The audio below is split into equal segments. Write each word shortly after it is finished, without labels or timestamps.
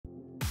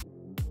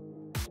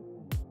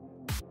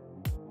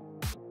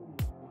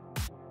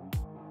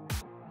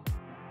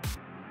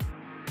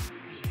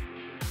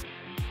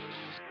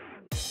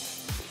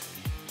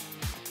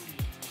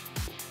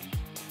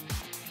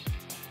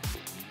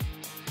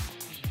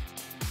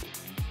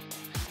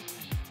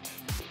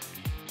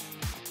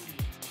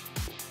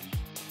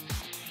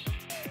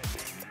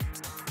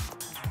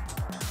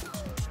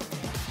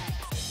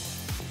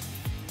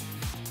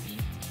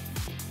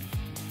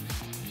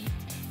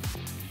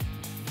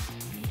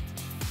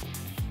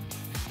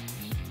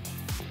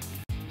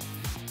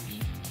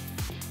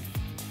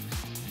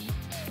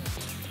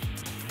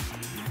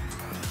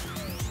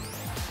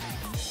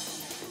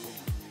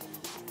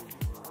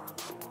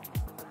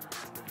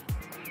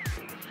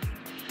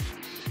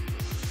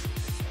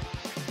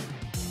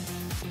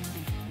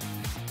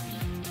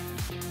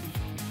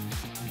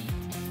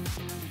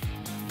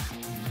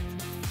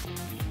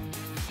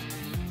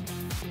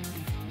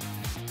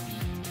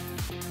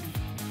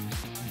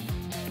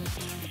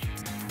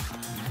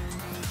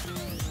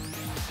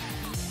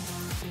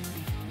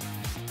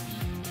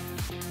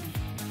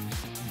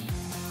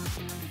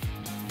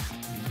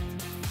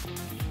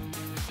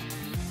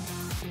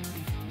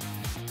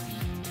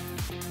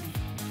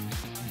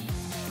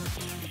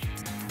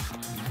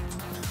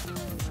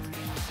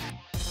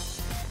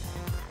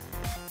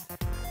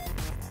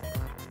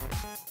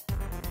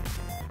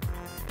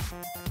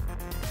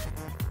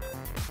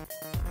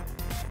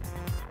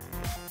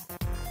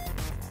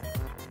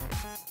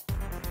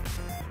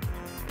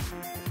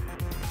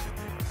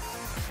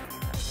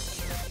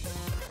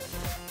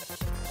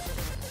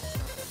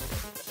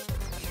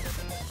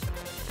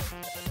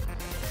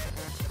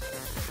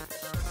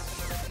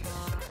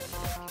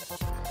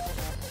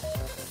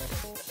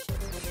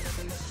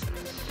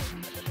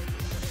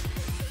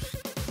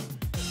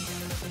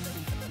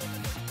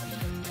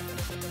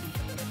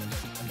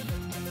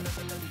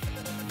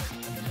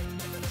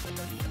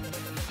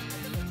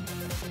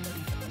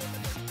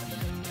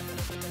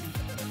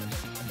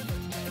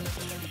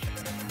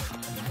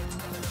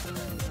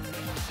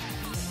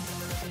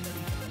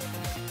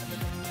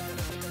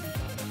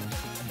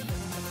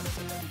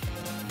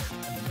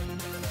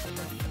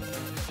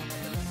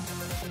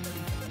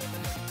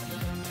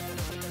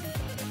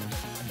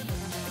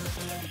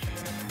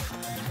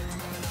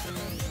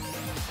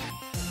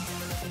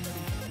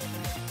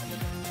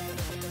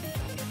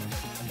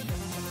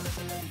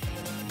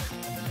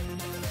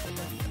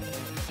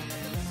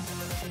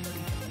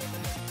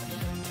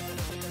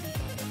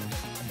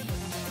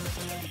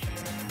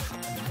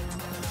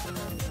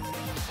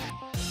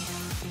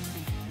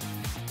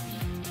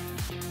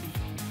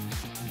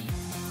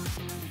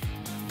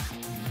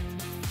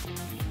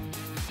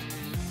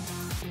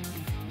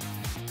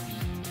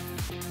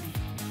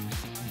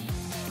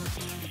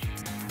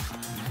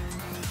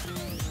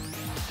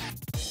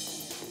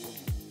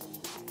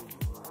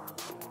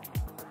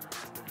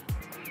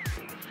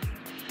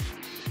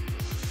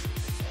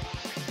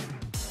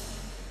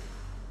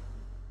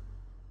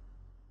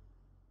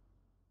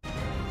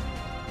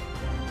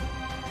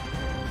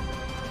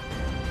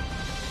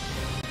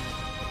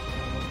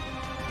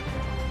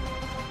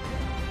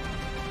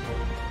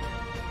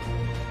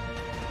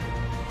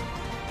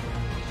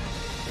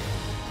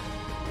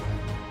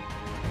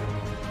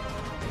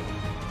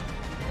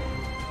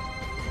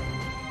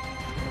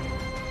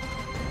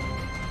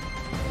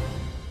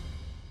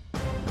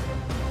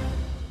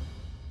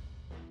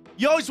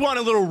You always want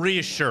a little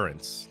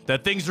reassurance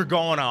that things are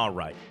going all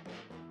right.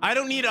 I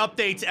don't need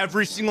updates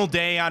every single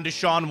day on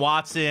Deshaun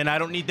Watson. I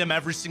don't need them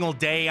every single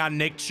day on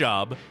Nick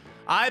Chubb.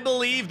 I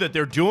believe that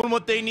they're doing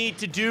what they need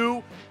to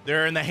do.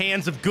 They're in the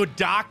hands of good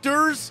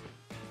doctors.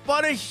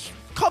 But a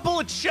couple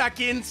of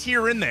check-ins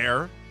here and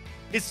there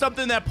is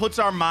something that puts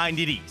our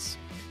mind at ease.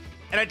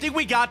 And I think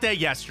we got that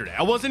yesterday.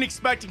 I wasn't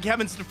expecting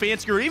Kevin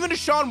Stefanski or even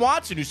Deshaun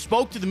Watson, who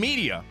spoke to the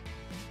media,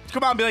 to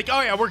come out and be like,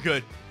 oh yeah, we're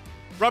good.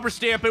 Rubber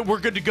stamp it. We're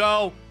good to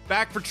go.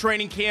 Back for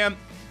training camp.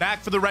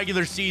 Back for the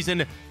regular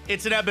season.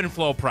 It's an ebb and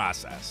flow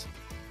process.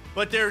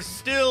 But there's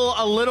still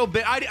a little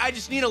bit. I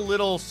just need a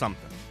little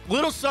something.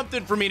 Little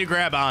something for me to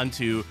grab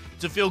onto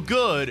to feel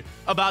good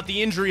about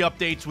the injury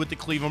updates with the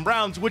Cleveland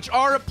Browns, which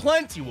are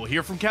aplenty. We'll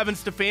hear from Kevin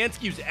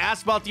Stefanski, who's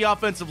asked about the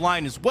offensive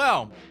line as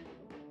well.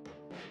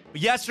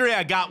 But yesterday,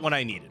 I got what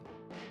I needed.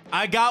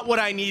 I got what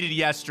I needed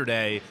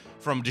yesterday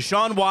from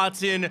Deshaun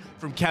Watson,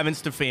 from Kevin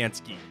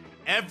Stefanski.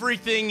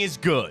 Everything is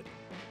good.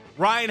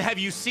 Ryan, have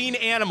you seen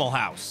Animal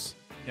House?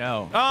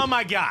 No. Oh,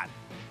 my God.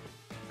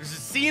 There's a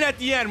scene at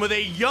the end with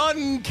a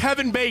young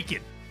Kevin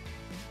Bacon.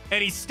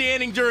 And he's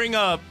standing during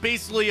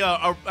basically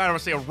I don't want to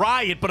say a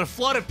riot, but a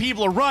flood of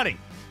people are running.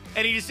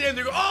 And he just stands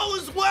there going, all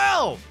is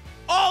well.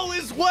 All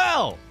is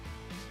well.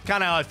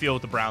 Kind of how I feel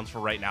with the Browns for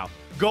right now.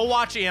 Go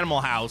watch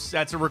Animal House.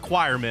 That's a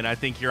requirement, I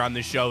think, here on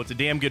this show. It's a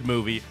damn good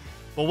movie.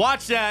 But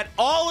watch that.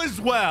 All is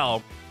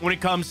well when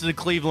it comes to the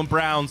Cleveland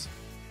Browns.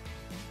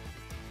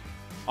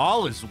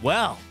 All is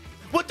well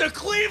with the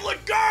Cleveland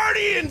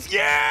Guardians.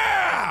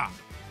 Yeah!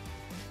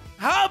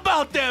 How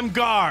about them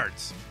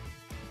Guards?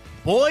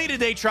 Boy, did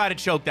they try to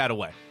choke that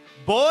away.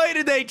 Boy,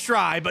 did they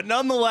try. But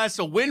nonetheless,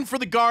 a win for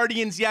the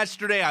Guardians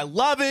yesterday. I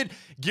love it.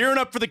 Gearing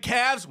up for the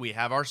Cavs. We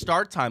have our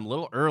start time a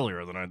little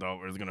earlier than I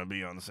thought it was going to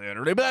be on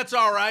Saturday. But that's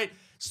all right.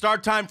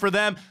 Start time for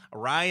them.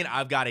 Ryan,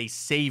 I've got a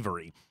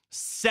savory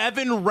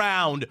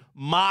 7-round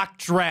mock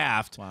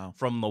draft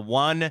from the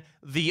one,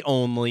 the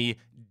only,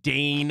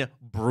 Dane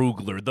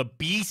Brugler. The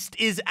beast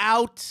is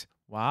out.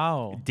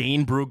 Wow.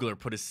 Dane Brugler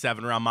put a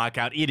 7-round mock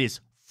out. It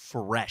is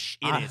fresh.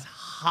 It is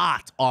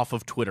hot off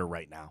of Twitter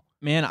right now.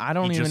 Man, I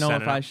don't even know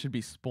if I should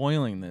be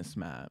spoiling this,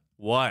 Matt.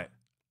 What?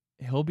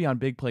 He'll be on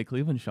Big Play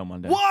Cleveland show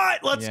Monday.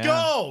 What? Let's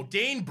go.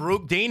 Dane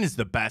is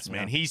the best,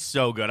 man. He's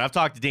so good. I've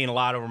talked to Dane a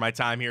lot over my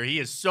time here. He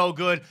is so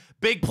good.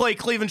 Big Play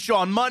Cleveland show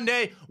on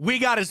Monday. We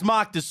got his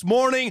mock this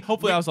morning.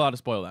 Hopefully I was allowed to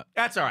spoil that.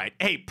 That's all right.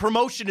 Hey,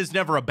 promotion is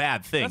never a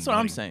bad thing. That's what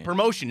I'm saying.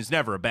 Promotion is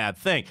never a bad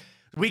thing.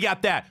 We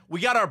got that. We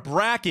got our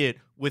bracket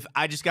with,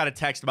 I just got a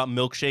text about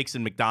milkshakes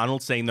and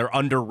McDonald's saying they're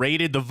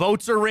underrated. The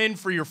votes are in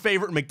for your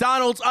favorite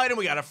McDonald's item.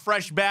 We got a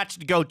fresh batch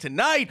to go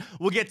tonight.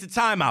 We'll get to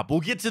timeout. We'll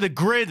get to the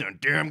grid, the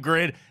damn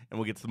grid, and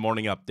we'll get to the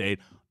morning update.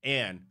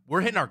 And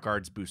we're hitting our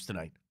guards boost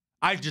tonight.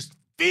 I'm just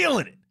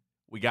feeling it.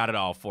 We got it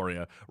all for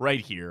you right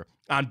here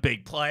on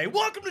Big Play.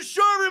 Welcome to the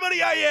show,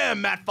 everybody. I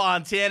am Matt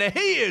Fontana.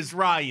 He is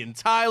Ryan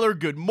Tyler.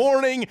 Good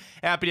morning.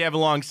 Happy to have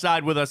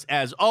alongside with us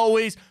as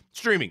always.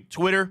 Streaming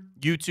Twitter,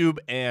 YouTube,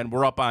 and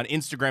we're up on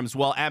Instagram as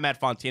well, at Matt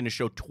Fontana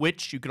Show.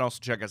 Twitch, you can also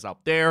check us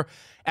out there,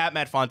 at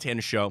Matt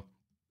Fontana Show.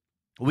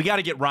 We got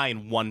to get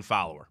Ryan 1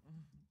 follower.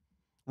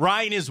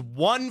 Ryan is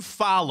 1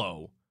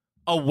 follow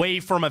away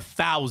from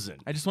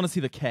 1,000. I just want to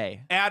see the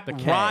K. At the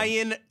K.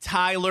 Ryan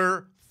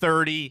Tyler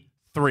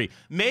 33.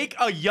 Make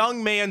a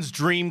young man's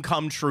dream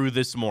come true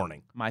this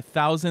morning. My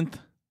 1,000th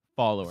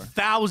follower.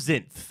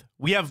 1,000th.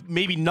 We have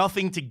maybe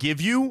nothing to give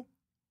you,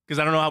 because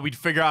I don't know how we'd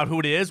figure out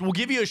who it is. We'll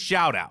give you a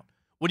shout out.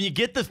 When you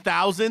get the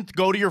 1,000th,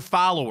 go to your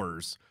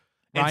followers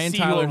and Ryan see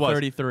Tyler, who it was.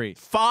 33.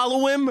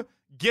 Follow him,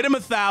 get him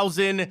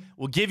 1,000.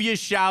 We'll give you a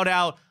shout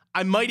out.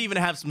 I might even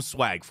have some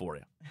swag for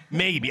you.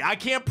 Maybe. I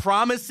can't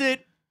promise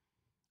it.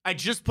 I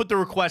just put the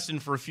request in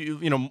for a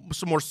few,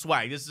 some more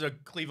swag. This is a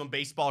Cleveland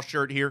baseball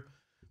shirt here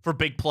for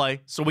Big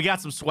Play. So we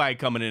got some swag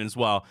coming in as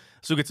well.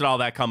 So we'll get to all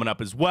that coming up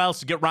as well.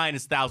 So get Ryan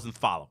his 1,000th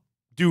follow.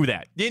 Do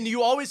that. Then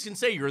you always can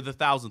say you're the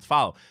 1,000th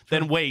follow. Sure.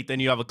 Then wait. Then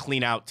you have a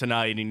clean out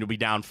tonight, and you'll be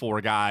down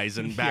 4 guys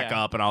and back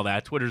up and all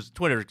that. Twitter's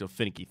a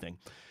finicky thing.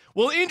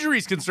 Well,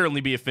 injuries can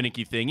certainly be a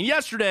finicky thing. And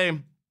yesterday,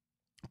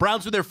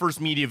 Browns were their first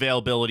media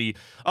availability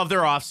of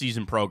their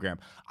offseason program.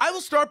 I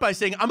will start by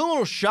saying I'm a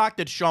little shocked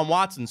that Deshaun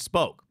Watson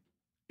spoke.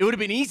 It would have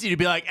been easy to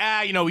be like,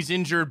 he's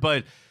injured,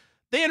 but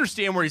they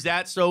understand where he's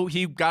at. So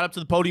he got up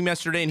to the podium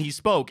yesterday and he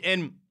spoke.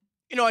 And,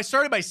 I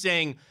started by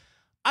saying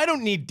I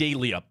don't need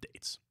daily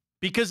updates,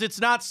 because it's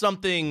not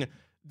something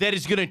that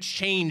is going to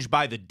change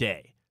by the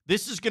day.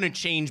 This is going to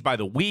change by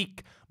the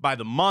week, by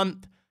the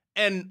month,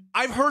 and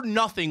I've heard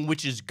nothing,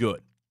 which is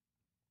good.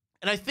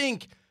 And I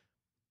think,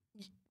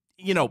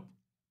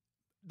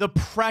 the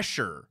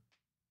pressure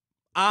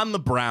on the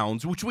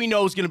Browns, which we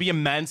know is going to be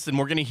immense, and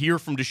we're going to hear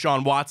from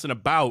Deshaun Watson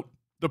about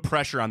the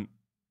pressure on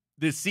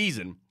this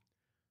season.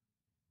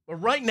 But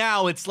right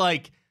now, it's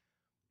like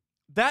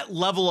that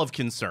level of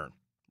concern,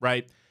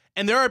 right?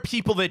 And there are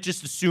people that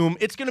just assume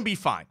it's going to be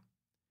fine.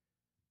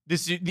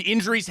 The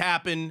injuries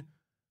happen.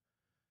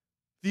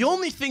 The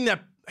only thing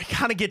that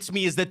kind of gets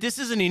me is that this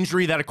is an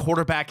injury that a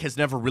quarterback has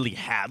never really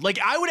had. Like,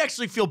 I would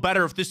actually feel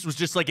better if this was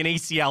just like an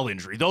ACL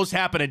injury. Those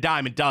happen a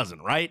dime a dozen,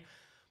 right?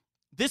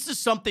 This is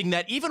something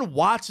that even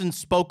Watson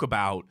spoke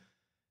about.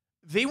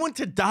 They went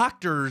to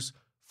doctors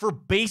for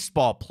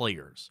baseball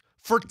players,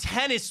 for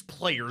tennis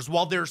players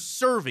while they're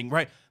serving,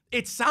 right?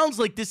 It sounds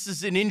like this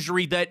is an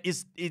injury that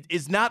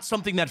is not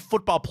something that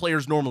football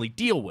players normally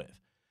deal with.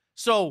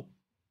 So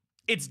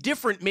it's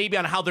different maybe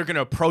on how they're going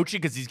to approach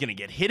it because he's going to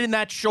get hit in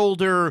that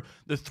shoulder,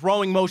 the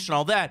throwing motion,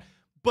 all that.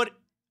 But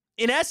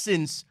in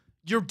essence,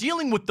 you're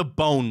dealing with the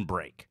bone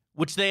break,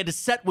 which they had to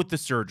set with the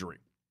surgery.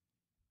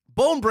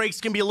 Bone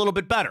breaks can be a little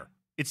bit better.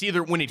 It's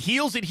either when it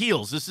heals, it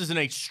heals. This isn't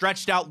a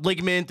stretched out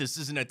ligament. This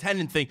isn't a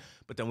tendon thing.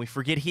 But then we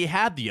forget he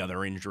had the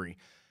other injury.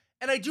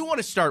 And I do want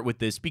to start with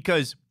this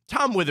because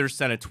Tom Withers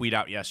sent a tweet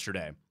out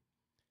yesterday.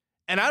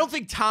 And I don't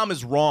think Tom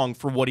is wrong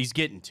for what he's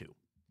getting to.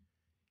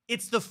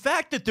 It's the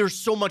fact that there's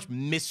so much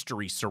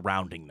mystery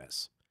surrounding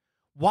this.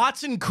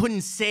 Watson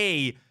couldn't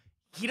say,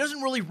 he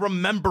doesn't really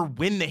remember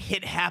when the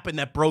hit happened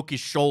that broke his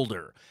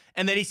shoulder.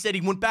 And then he said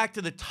he went back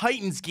to the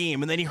Titans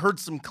game and then he heard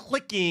some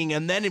clicking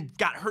and then it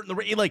got hurt in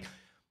the like,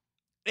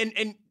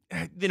 and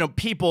you know,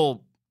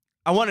 people,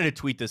 I wanted to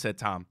tweet this at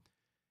Tom.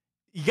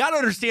 You got to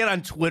understand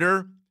on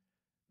Twitter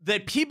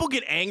that people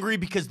get angry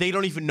because they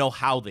don't even know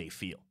how they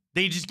feel.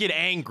 They just get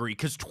angry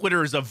because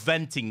Twitter is a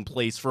venting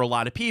place for a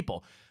lot of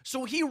people.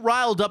 So he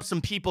riled up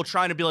some people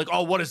trying to be like,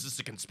 oh, what is this,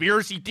 a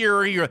conspiracy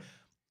theory? Or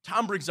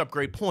Tom brings up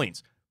great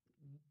points.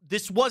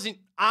 This wasn't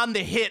on the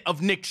hit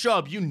of Nick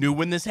Chubb. You knew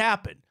when this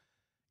happened.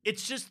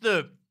 It's just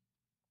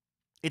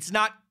it's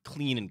not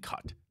clean and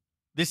cut.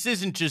 This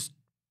isn't just,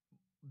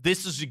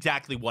 this is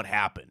exactly what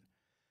happened.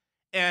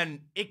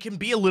 And it can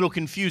be a little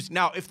confusing.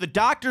 Now, if the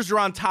doctors are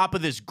on top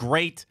of this,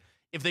 great.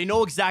 If they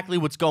know exactly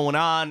what's going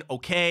on,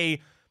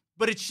 okay.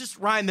 But it's just,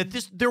 Ryan,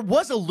 that there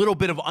was a little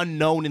bit of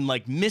unknown and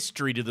like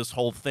mystery to this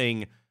whole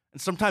thing. And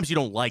sometimes you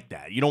don't like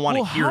that. You don't want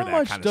to hear that kind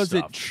of stuff. How much does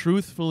it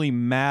truthfully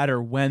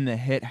matter when the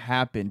hit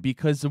happened?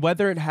 Because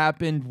whether it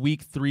happened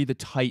week 3, the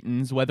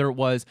Titans, whether it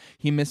was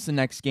he missed the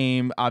next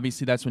game,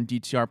 obviously that's when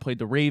DTR played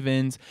the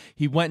Ravens.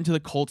 He went into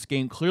the Colts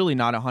game, clearly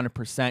not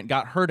 100%,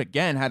 got hurt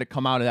again, had to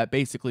come out of that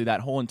basically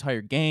that whole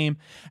entire game.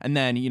 And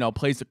then, you know,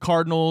 plays the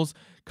Cardinals,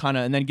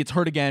 and then gets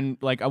hurt again,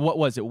 like, what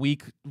was it,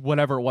 week,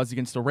 whatever it was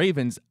against the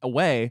Ravens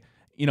away.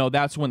 You know,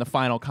 that's when the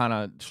final kind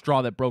of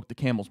straw that broke the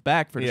camel's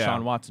back for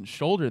Deshaun Watson's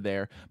shoulder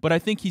there. But I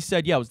think he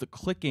said, it was the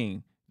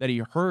clicking that he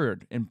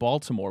heard in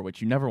Baltimore,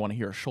 which you never want to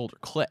hear a shoulder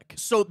click.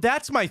 So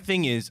that's my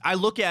thing is, I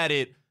look at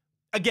it,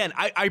 again,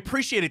 I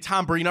appreciated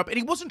Tom bringing up, and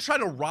he wasn't trying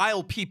to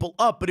rile people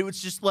up, but it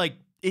was just like,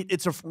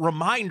 it's a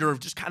reminder of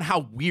just kind of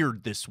how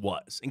weird this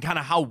was and kind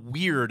of how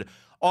weird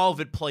all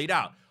of it played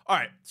out. All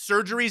right,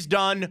 surgery's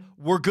done.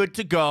 We're good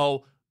to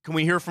go. Can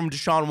we hear from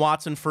Deshaun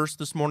Watson first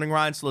this morning,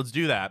 Ryan? So let's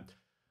do that.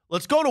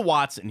 Let's go to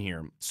Watson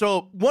here.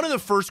 So one of the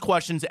first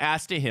questions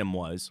asked to him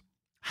was,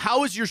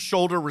 how is your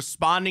shoulder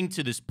responding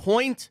to this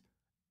point,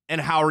 and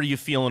how are you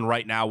feeling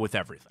right now with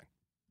everything?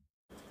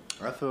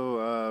 I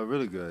feel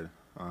really good.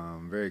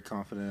 Very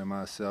confident in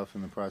myself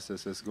and the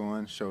process that's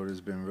going.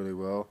 Shoulder's been really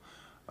well.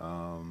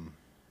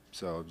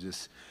 So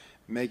just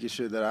making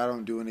sure that I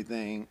don't do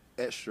anything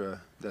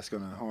extra that's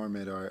going to harm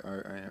it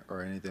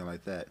or anything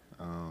like that.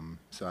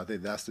 So I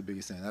think that's the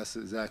biggest thing. That's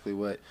exactly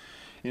what,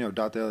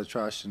 Dr.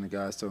 Elatrash and the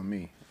guys told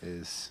me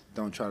is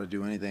don't try to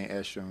do anything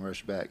extra and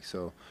rush back.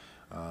 So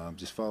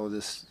just follow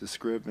the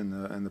script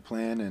and the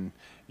plan, and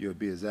you'll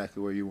be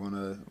exactly where you want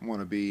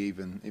to be,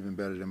 even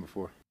better than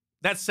before.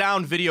 That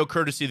sound video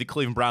courtesy of the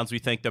Cleveland Browns. We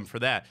thank them for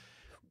that.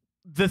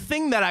 The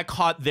thing that I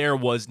caught there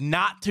was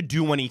not to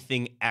do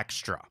anything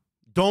extra.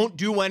 Don't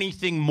do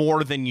anything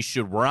more than you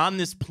should. We're on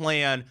this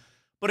plan,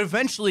 but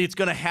eventually it's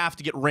going to have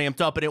to get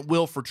ramped up, and it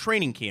will for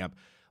training camp.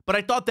 But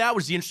I thought that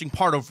was the interesting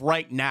part of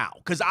right now,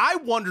 because I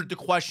wondered the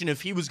question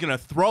if he was going to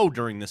throw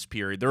during this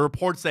period. There are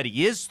reports that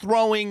he is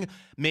throwing,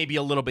 maybe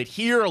a little bit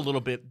here, a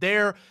little bit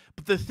there.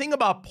 But the thing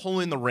about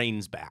pulling the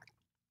reins back,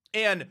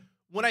 and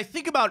when I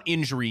think about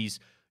injuries,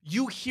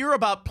 you hear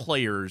about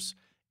players,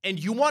 and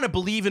you want to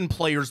believe in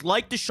players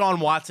like Deshaun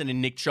Watson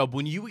and Nick Chubb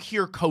when you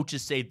hear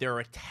coaches say they're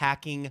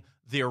attacking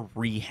their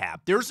rehab.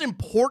 There's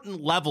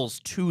important levels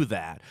to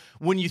that.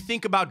 When you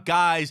think about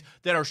guys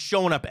that are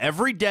showing up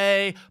every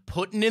day,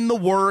 putting in the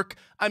work.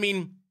 I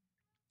mean,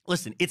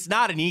 listen, it's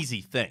not an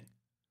easy thing.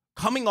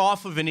 Coming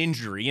off of an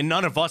injury, and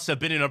none of us have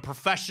been in a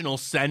professional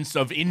sense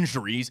of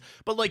injuries,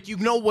 but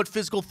what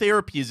physical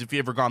therapy is if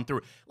you've ever gone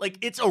through it.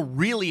 It's a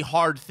really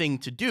hard thing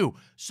to do.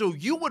 So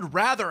you would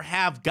rather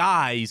have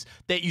guys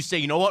that you say,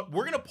 you know what,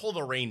 we're going to pull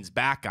the reins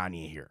back on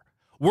you here.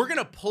 We're going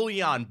to pull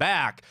you on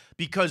back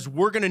because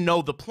we're going to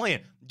know the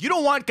plan. You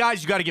don't want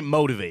guys you got to get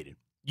motivated.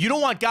 You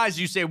don't want guys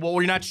you say, well,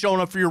 you're not showing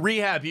up for your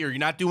rehab here. You're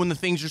not doing the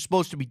things you're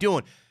supposed to be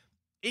doing.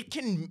 It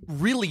can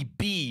really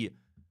be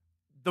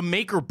the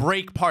make or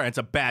break part. It's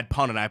a bad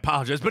pun, and I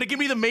apologize, but it can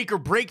be the make or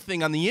break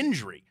thing on the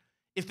injury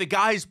if the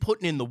guy's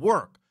putting in the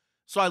work.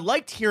 So I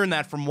liked hearing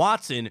that from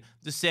Watson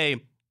to say,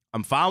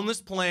 I'm following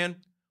this plan.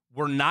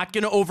 We're not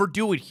going to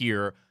overdo it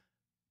here.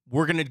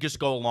 We're going to just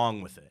go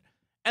along with it.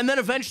 And then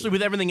eventually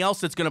with everything else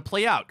that's going to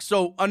play out.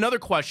 So another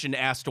question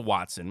asked to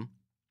Watson,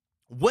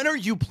 when are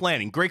you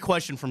planning? Great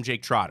question from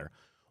Jake Trotter.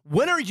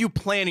 When are you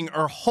planning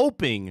or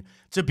hoping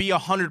to be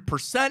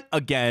 100%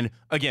 again?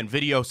 Again,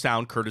 video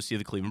sound courtesy of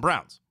the Cleveland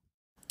Browns.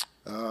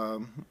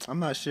 I'm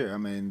not sure. I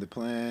mean, the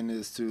plan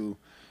is to,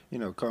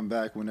 come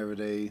back whenever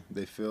they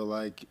feel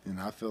like, and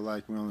I feel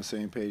like we're on the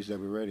same page that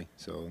we're ready.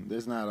 So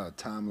there's not a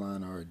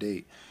timeline or a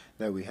date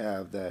that we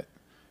have that,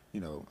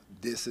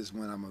 this is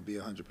when I'm going to be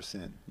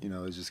 100%.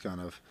 It's just kind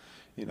of,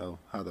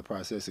 how the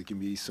process, it can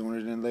be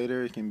sooner than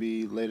later. It can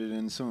be later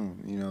than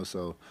soon,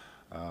 so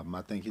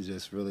I think it's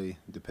just really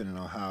depending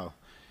on how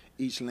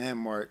each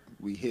landmark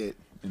we hit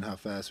and how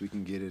fast we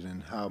can get it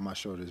and how my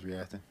shoulder is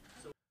reacting.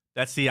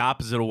 That's the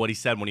opposite of what he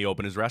said when he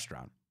opened his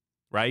restaurant,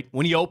 right?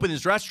 When he opened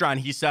his restaurant,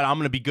 he said, I'm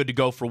going to be good to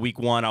go for week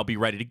 1. I'll be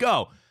ready to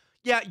go.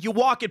 Yeah, you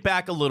walk it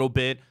back a little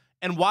bit,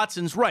 and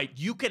Watson's right.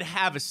 You could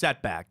have a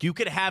setback. You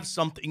could have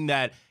something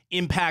that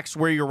impacts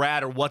where you're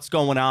at or what's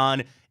going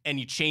on, and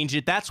you change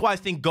it. That's why I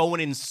think going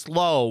in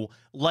slow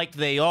like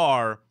they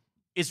are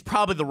is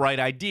probably the right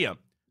idea.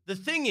 The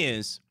thing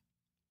is,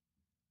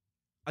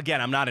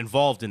 again, I'm not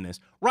involved in this.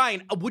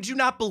 Ryan, would you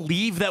not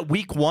believe that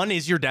week 1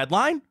 is your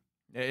deadline?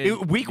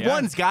 Week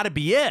 1's got to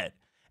be it.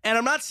 And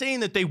I'm not saying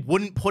that they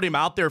wouldn't put him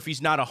out there if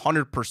he's not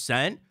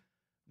 100%.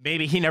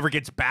 Maybe he never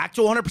gets back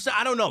to 100%.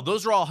 I don't know.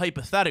 Those are all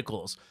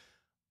hypotheticals.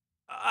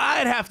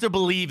 I'd have to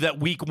believe that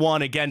week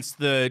 1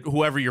 against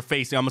whoever you're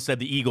facing, I almost said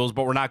the Eagles,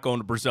 but we're not going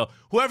to Brazil.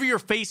 Whoever you're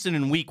facing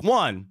in week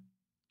 1,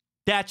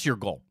 that's your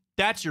goal.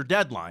 That's your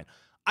deadline.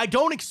 I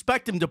don't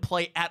expect him to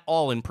play at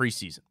all in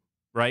preseason,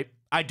 right?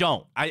 I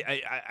don't.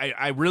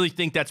 I really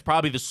think that's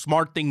probably the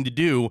smart thing to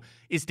do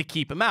is to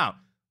keep him out.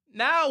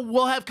 Now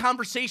we'll have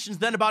conversations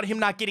then about him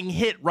not getting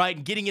hit, right,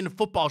 and getting into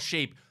football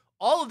shape.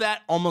 All of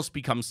that almost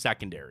becomes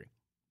secondary.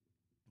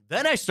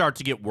 Then I start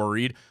to get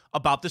worried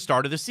about the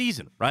start of the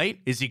season, right?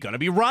 Is he going to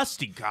be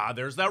rusty? God,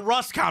 there's that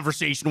rust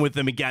conversation with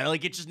him again.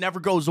 Like, it just never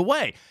goes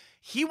away.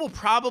 He will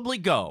probably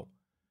go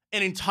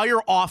an entire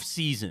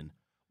offseason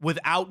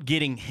without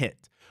getting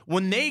hit.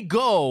 When they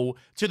go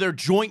to their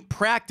joint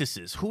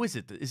practices, who is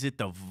it? Is it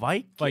the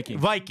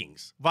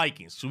Vikings?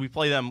 Vikings. So we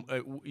play them,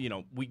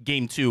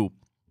 game 2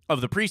 of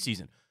the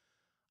preseason.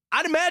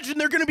 I'd imagine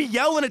they're going to be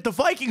yelling at the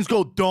Vikings,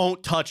 go,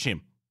 don't touch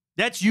him.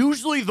 That's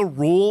usually the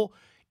rule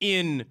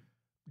in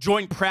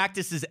joint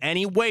practices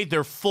anyway.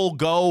 They're full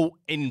go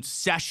in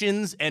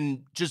sessions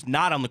and just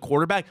not on the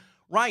quarterback.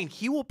 Ryan,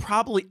 he will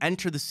probably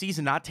enter the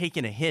season not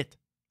taking a hit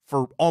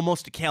for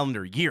almost a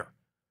calendar year.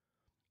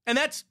 And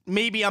that's,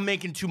 maybe I'm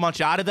making too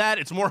much out of that.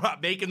 It's more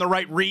about making the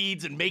right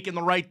reads and making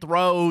the right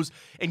throws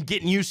and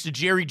getting used to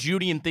Jerry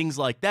Jeudy and things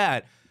like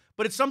that.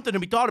 But it's something to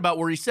be thought about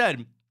where he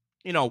said,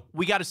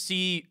 we got to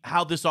see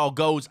how this all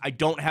goes. I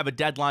don't have a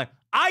deadline.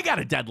 I got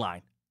a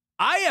deadline.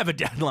 I have a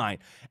deadline.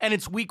 And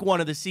it's week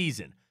 1 of the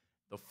season.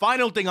 The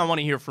final thing I want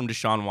to hear from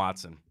Deshaun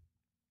Watson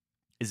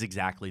is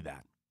exactly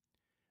that.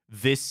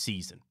 This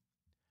season.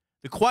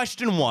 The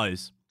question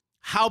was,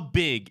 how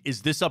big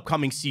is this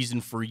upcoming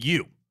season for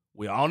you?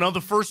 We all know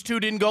the first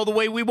 2 didn't go the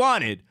way we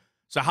wanted.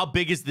 So how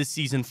big is this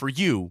season for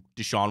you,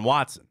 Deshaun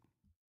Watson?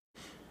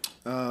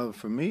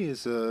 For me,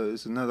 it's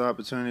another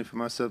opportunity for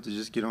myself to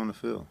just get on the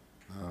field.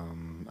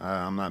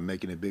 I'm not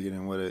making it bigger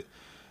than what it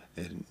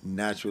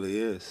naturally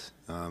is.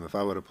 If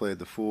I would have played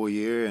the full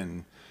year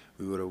and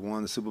we would have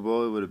won the Super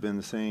Bowl, it would have been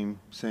the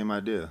same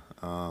idea,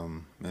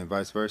 and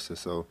vice versa.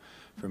 So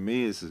for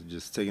me, it's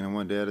just taking it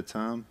one day at a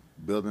time,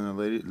 building the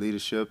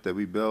leadership that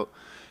we built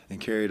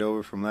and carried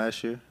over from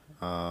last year,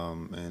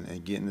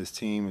 and getting this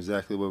team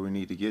exactly where we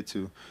need to get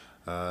to,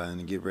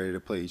 and get ready to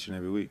play each and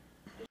every week.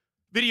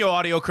 Video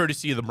audio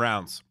courtesy of the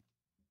Browns.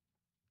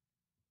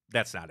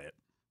 That's not it.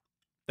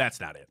 That's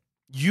not it.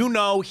 You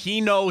know, he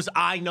knows,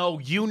 I know,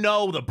 you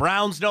know, the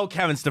Browns know,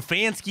 Kevin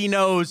Stefanski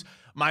knows,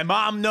 my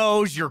mom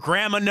knows, your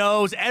grandma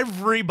knows,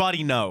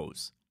 everybody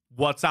knows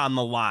what's on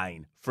the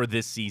line for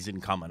this season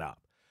coming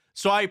up.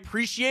 So I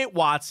appreciate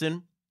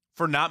Watson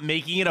for not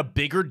making it a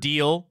bigger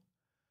deal,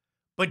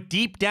 but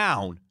deep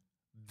down,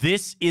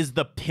 this is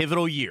the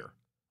pivotal year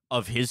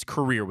of his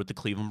career with the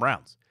Cleveland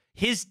Browns.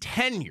 His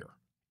tenure,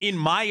 in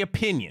my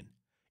opinion,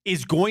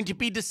 is going to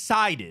be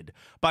decided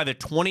by the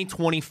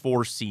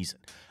 2024 season.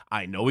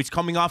 I know he's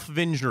coming off of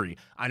injury.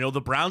 I know the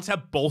Browns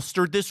have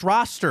bolstered this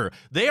roster.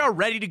 They are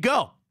ready to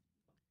go.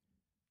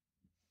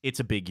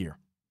 It's a big year.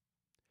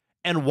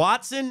 And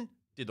Watson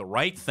did the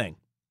right thing.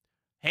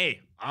 Hey,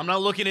 I'm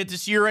not looking at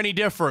this year any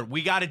different.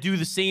 We got to do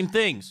the same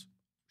things.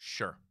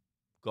 Sure,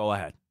 go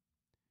ahead.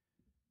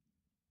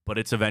 But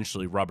it's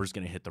eventually, rubber's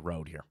going to hit the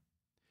road here.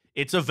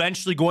 It's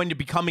eventually going to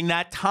be coming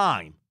that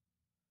time.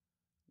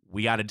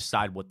 We got to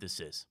decide what this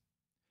is.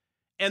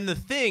 And the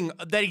thing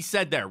that he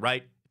said there,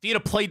 right? If he'd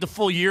have played the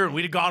full year and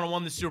we'd have gone and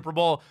won the Super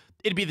Bowl,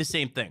 it'd be the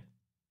same thing.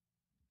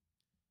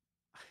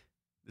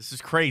 This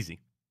is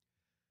crazy.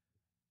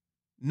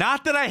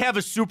 Not that I have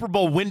a Super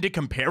Bowl win to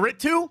compare it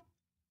to,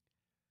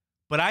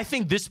 but I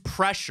think this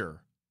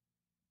pressure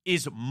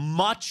is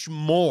much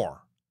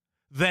more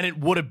than it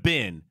would have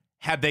been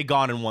had they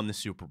gone and won the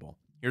Super Bowl.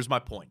 Here's my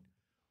point.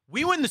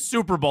 We win the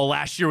Super Bowl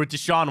last year with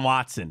Deshaun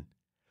Watson.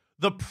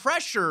 The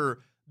pressure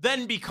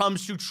then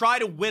becomes to try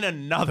to win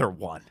another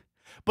one.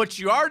 But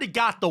you already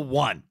got the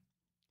one.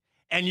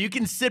 And you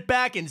can sit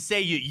back and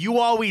say you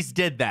always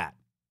did that.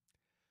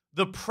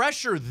 The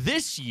pressure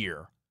this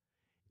year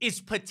is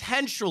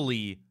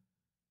potentially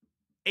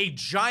a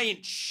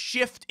giant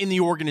shift in the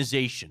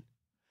organization,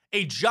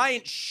 a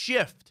giant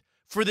shift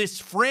for this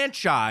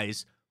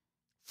franchise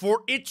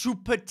for it to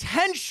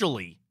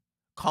potentially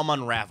come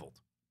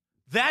unraveled.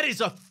 That is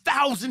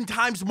 1,000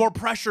 times more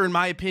pressure, in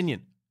my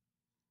opinion.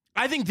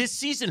 I think this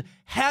season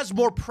has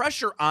more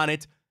pressure on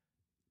it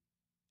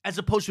as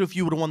opposed to if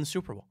you would have won the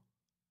Super Bowl,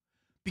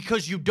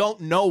 because you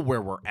don't know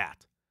where we're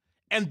at.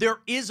 And there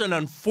is an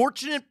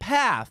unfortunate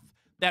path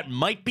that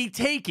might be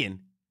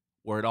taken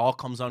where it all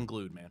comes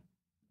unglued, man,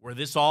 where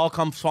this all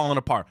comes falling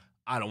apart.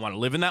 I don't want to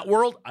live in that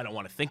world. I don't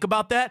want to think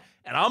about that.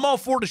 And I'm all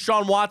for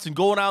Deshaun Watson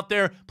going out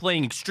there,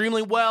 playing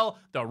extremely well.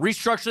 They'll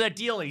restructure that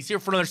deal, and he's here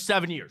for another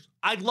 7 years.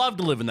 I'd love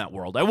to live in that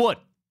world. I would.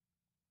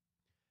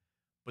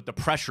 But the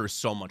pressure is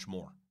so much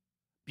more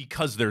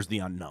because there's the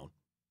unknown,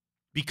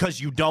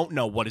 because you don't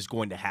know what is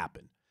going to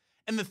happen.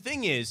 And the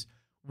thing is,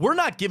 we're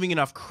not giving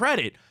enough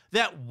credit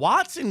that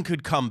Watson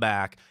could come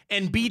back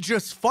and be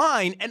just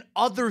fine and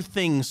other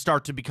things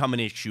start to become an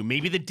issue.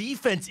 Maybe the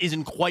defense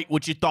isn't quite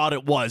what you thought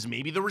it was.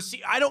 Maybe the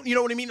receiver, you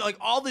know what I mean? Like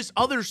all this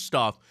other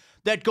stuff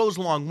that goes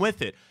along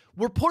with it.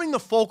 We're putting the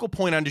focal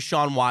point on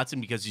Deshaun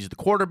Watson because he's the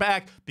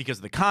quarterback, because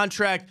of the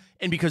contract,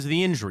 and because of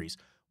the injuries.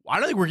 I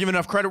don't think we're giving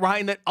enough credit,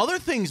 Ryan, that other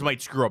things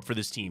might screw up for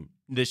this team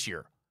this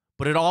year.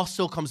 But it all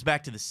still comes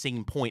back to the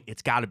same point.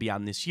 It's got to be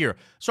on this year.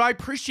 So I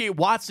appreciate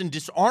Watson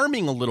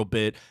disarming a little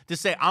bit to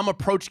say, I'm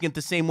approaching it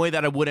the same way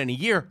that I would any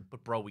year.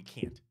 But, bro, we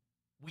can't.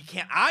 We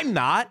can't. I'm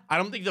not. I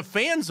don't think the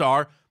fans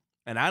are.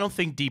 And I don't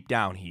think deep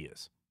down he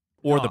is.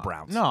 Or the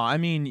Browns. No, I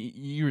mean,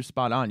 you were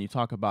spot on. You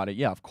talk about it.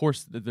 Yeah, of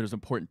course, there's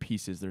important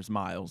pieces. There's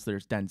Miles.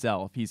 There's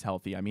Denzel. If he's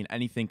healthy, I mean,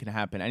 anything can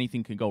happen.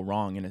 Anything can go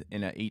wrong in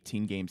an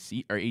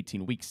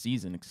 18-week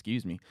season.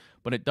 Excuse me,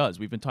 but it does.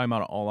 We've been talking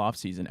about it all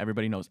offseason.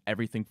 Everybody knows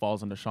everything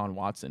falls on Deshaun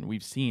Watson.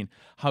 We've seen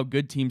how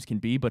good teams can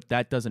be, but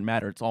that doesn't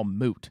matter. It's all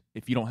moot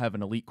if you don't have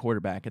an elite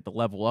quarterback at the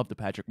level of the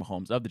Patrick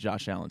Mahomes, of the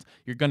Josh Allens.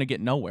 You're going to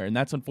get nowhere, and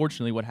that's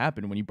unfortunately what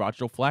happened when you brought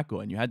Joe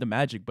Flacco and you had the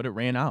magic, but it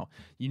ran out.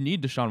 You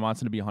need Deshaun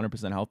Watson to be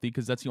 100% healthy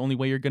because that's the only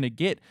way you're going to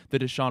get the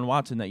Deshaun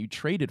Watson that you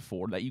traded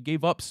for, that you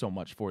gave up so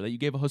much for, that you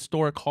gave a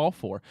historic haul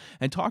for.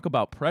 And talk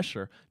about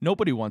pressure.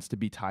 Nobody wants to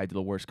be tied to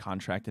the worst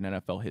contract in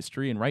NFL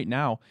history, and right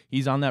now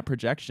he's on that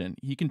projection.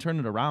 He can turn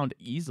it around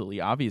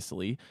easily,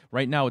 obviously.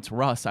 Right now it's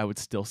Russ, I would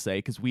still say,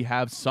 because we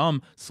have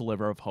some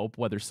sliver of hope,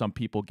 whether some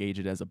people gauge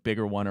it as a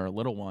bigger one or a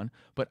little one.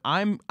 But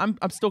I'm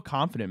still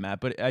confident, Matt.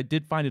 But I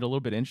did find it a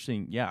little bit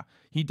interesting. Yeah,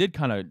 he did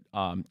kind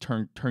of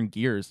turn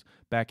gears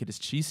back at his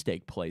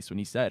cheesesteak place when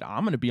he said,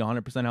 I'm going to be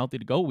 100% healthy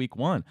to go week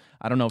one.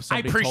 I don't know if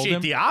somebody told him. I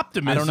appreciate the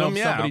optimism. I don't know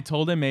if somebody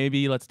told him,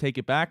 maybe let's take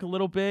it back a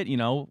little bit. You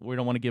know, we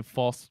don't want to give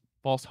false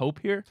hope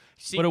here.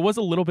 But it was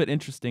a little bit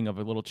interesting of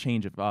a little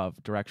change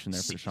of direction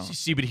there for Deshaun.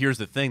 See, but here's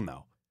the thing,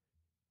 though.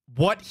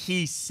 What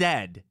he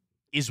said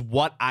is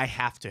what I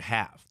have to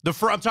have. I'm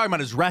talking about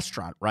his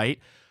restaurant, right?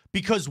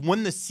 Because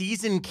when the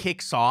season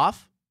kicks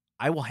off,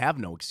 I will have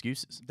no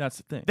excuses. That's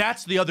the thing.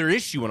 That's the other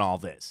issue in all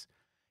this,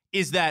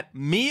 is that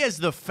me as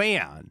the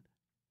fan,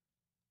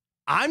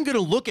 I'm going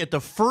to look at the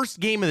first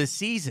game of the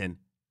season,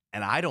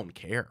 and I don't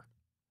care.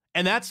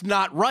 And that's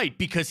not right,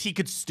 because he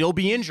could still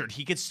be injured.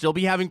 He could still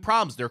be having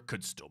problems. There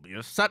could still be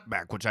a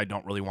setback, which I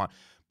don't really want.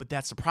 But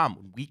that's the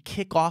problem. When we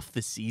kick off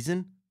the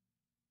season,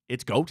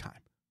 it's go time.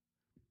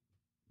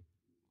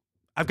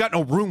 I've got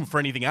no room for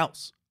anything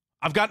else.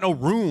 I've got no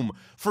room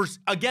for,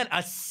 again,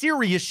 a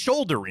serious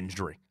shoulder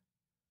injury.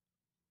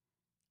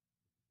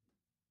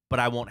 But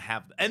I won't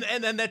have, and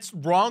that's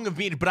wrong of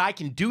me, but I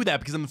can do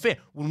that because I'm a fan.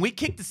 When we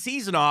kick the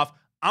season off,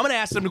 I'm going to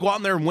ask them to go out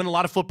in there and win a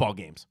lot of football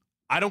games.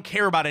 I don't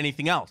care about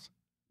anything else.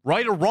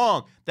 Right or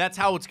wrong, that's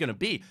how it's going to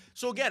be.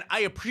 So again,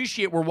 I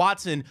appreciate where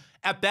Watson,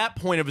 at that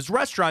point of his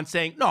restaurant,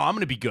 saying, no, I'm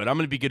going to be good. I'm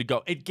going to be good to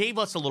go. It gave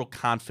us a little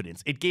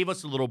confidence. It gave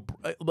us a little,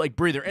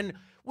 breather. And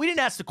we didn't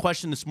ask the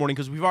question this morning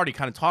because we've already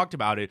kind of talked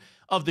about it,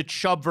 of the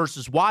Chubb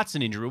versus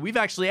Watson injury. We've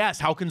actually asked,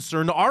 how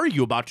concerned are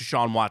you about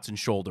Deshaun Watson's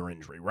shoulder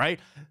injury, right?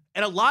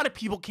 And a lot of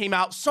people came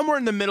out somewhere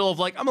in the middle of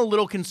like, I'm a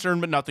little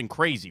concerned, but nothing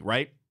crazy,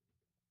 right?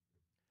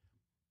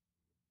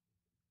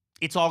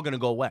 It's all going to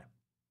go away.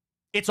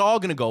 It's all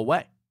going to go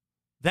away.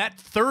 That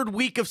third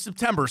week of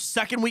September,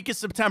 second week of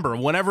September,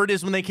 whenever it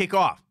is when they kick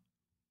off,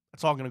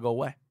 that's all going to go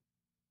away.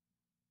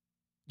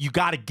 You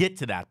got to get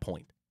to that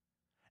point.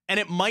 And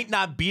it might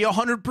not be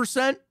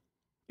 100%.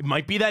 It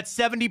might be that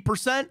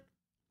 70%.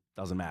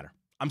 Doesn't matter.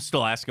 I'm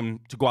still asking him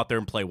to go out there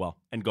and play well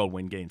and go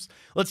win games.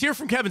 Let's hear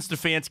from Kevin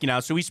Stefanski now.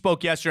 So he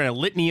spoke yesterday on a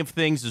litany of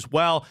things as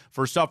well.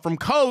 First up from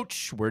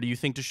Coach, where do you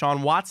think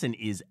Deshaun Watson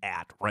is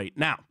at right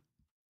now?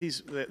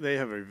 They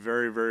have a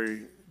very,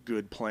 very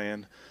good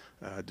plan.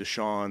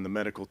 Deshaun, the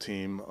medical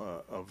team,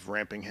 of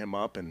ramping him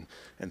up and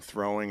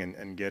throwing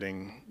and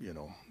getting,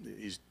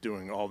 he's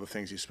doing all the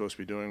things he's supposed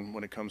to be doing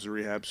when it comes to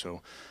rehab.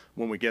 So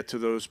when we get to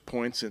those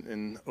points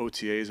in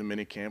OTAs and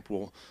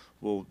minicamp,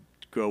 we'll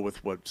go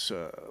with what's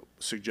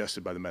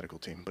suggested by the medical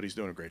team. But he's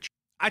doing a great job.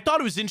 I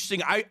thought it was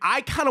interesting.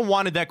 I kind of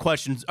wanted that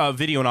question,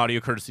 video and audio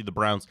courtesy of the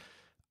Browns.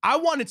 I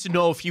wanted to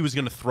know if he was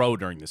going to throw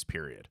during this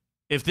period,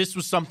 if this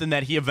was something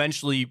that he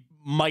eventually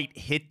might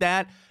hit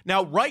that.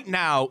 Now, right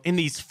now in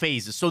these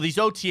phases, so these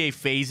OTA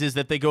phases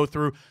that they go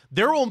through,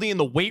 they're only in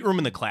the weight room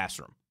and the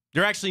classroom.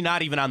 They're actually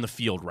not even on the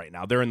field right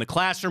now. They're in the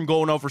classroom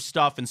going over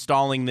stuff,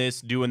 installing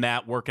this, doing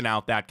that, working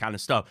out, that kind of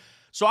stuff.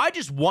 So I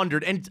just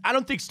wondered, and I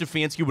don't think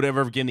Stefanski would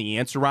ever give the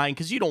answer, Ryan,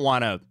 because you don't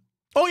want to,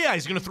 oh yeah,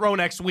 he's going to throw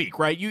next week,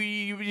 right?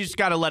 You just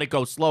got to let it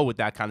go slow with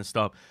that kind of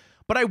stuff.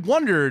 But I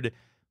wondered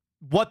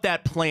what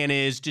that plan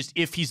is, just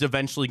if he's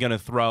eventually going to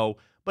throw.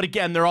 But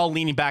again, they're all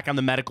leaning back on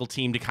the medical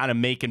team to kind of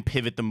make and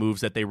pivot the moves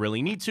that they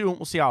really need to. And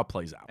we'll see how it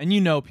plays out.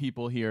 And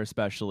people here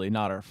especially,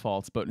 not our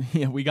faults, but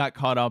we got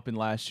caught up in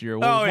last year.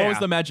 What was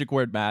the magic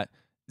word, Matt?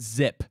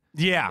 Zip.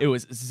 Yeah. It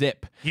was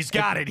zip. He's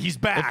got it. He's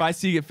back. If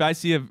I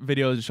see a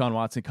video of Deshaun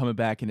Watson coming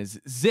back and his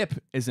zip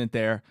isn't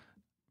there,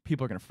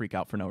 people are going to freak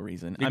out for no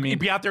reason. I mean, he'd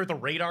be out there with the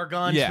radar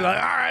gun. Yeah. Be like,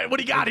 all right, what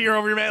do you got here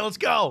over here, man? Let's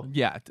go.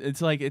 Yeah.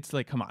 It's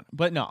like, come on.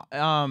 But no,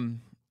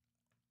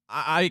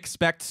 I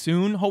expect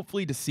soon,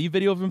 hopefully, to see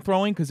video of him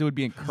throwing because it would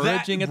be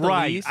encouraging at the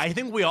least. I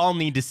think we all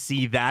need to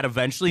see that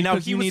eventually.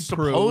 Because now, he was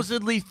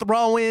supposedly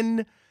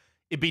throwing.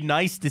 It'd be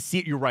nice to see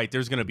it. You're right.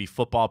 There's going to be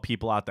football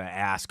people out there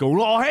going,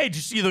 "Oh, hey, did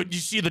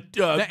you see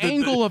the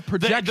angle of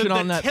projection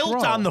on that tilt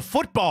throw on the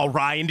football,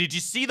 Ryan? Did you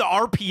see the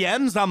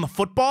RPMs on the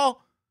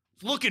football?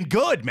 It's looking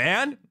good,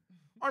 man.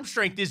 Arm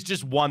strength is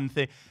just one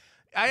thing."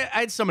 I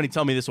had somebody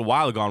tell me this a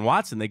while ago on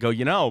Watson. They go,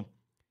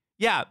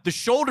 yeah, the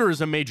shoulder is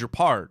a major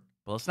part,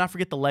 but let's not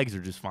forget the legs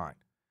are just fine.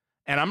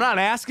 And I'm not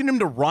asking him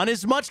to run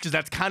as much because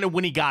that's kind of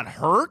when he got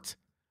hurt.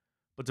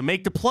 But to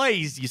make the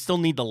plays, you still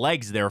need the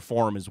legs there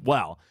for him as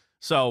well.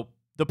 So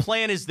the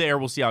plan is there.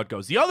 We'll see how it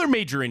goes. The other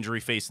major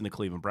injury facing the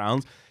Cleveland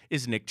Browns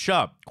is Nick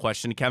Chubb.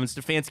 Question to Kevin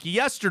Stefanski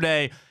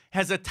yesterday.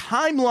 Has a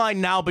timeline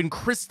now been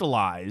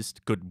crystallized?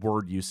 Good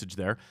word usage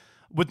there.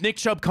 With Nick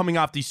Chubb coming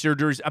off these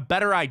surgeries, a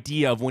better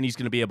idea of when he's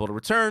going to be able to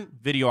return.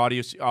 Video,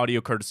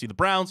 audio courtesy of the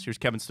Browns. Here's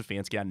Kevin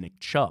Stefanski on Nick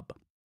Chubb.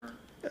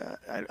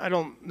 I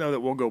don't know that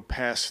we'll go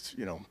past,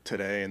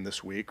 today and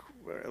this week.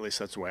 At least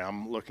that's the way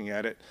I'm looking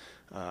at it.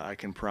 I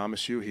can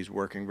promise you he's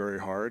working very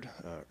hard.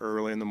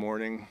 Early in the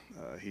morning,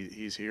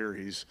 he's here.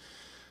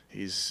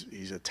 He's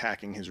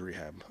attacking his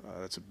rehab.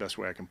 That's the best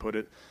way I can put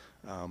it.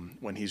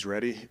 When he's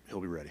ready,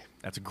 he'll be ready.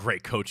 That's a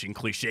great coaching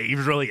cliche. He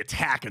was really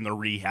attacking the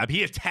rehab.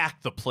 He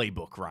attacked the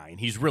playbook, Ryan.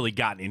 He's really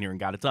gotten in here and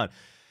got it done.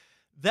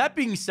 That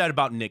being said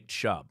about Nick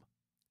Chubb,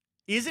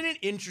 isn't it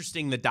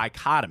interesting the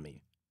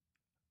dichotomy?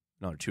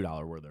 Another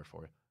 $2 word there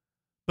for you.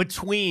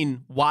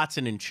 Between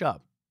Watson and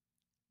Chubb.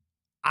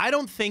 I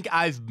don't think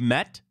I've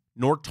met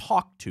nor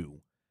talked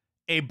to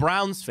a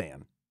Browns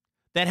fan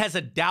that has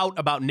a doubt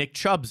about Nick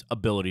Chubb's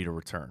ability to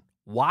return.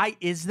 Why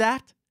is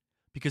that?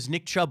 Because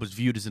Nick Chubb was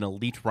viewed as an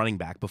elite running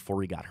back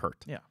before he got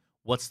hurt. Yeah.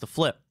 What's the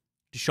flip?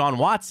 Deshaun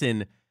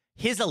Watson,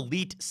 his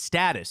elite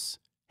status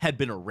had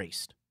been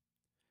erased.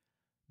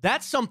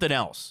 That's something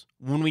else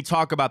when we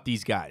talk about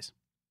these guys.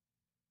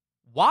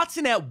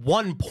 Watson at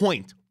one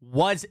point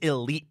was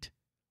elite.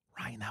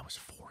 Ryan, that was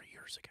 4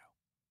 years ago.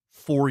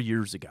 4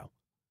 years ago.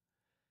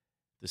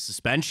 The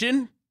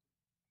suspension,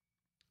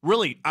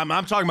 really, I'm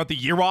talking about the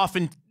year off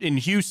in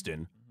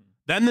Houston,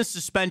 then the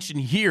suspension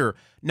here,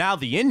 now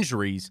the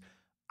injuries.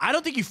 I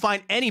don't think you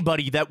find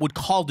anybody that would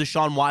call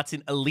Deshaun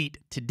Watson elite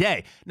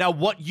today. Now,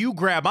 what you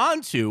grab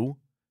onto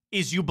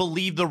is you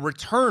believe the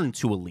return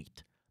to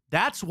elite.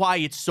 That's why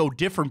it's so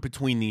different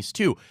between these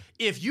two.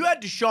 If you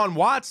had Deshaun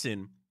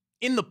Watson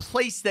in the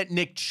place that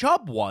Nick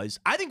Chubb was,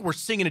 I think we're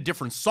singing a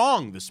different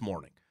song this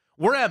morning.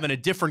 We're having a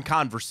different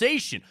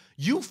conversation.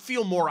 You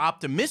feel more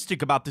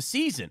optimistic about the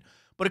season,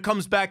 but it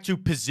comes back to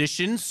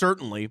position,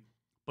 certainly,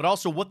 but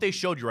also what they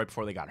showed you right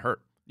before they got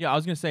hurt. Yeah, I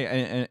was going to say,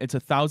 and it's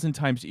 1,000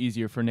 times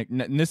easier for Nick.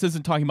 And this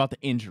isn't talking about the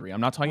injury.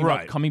 I'm not talking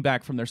about coming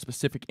back from their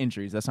specific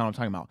injuries. That's not what I'm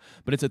talking about.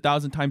 But it's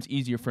 1,000 times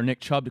easier for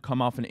Nick Chubb to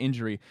come off an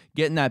injury,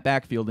 get in that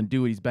backfield, and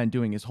do what he's been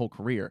doing his whole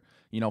career.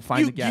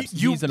 Find the gaps.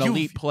 He's an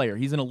elite player.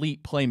 He's an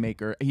elite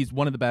playmaker. He's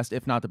one of the best,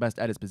 if not the best,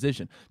 at his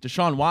position.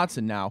 Deshaun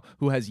Watson now,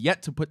 who has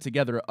yet to put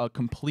together a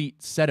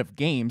complete set of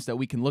games that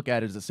we can look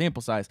at as a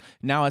sample size,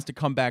 now has to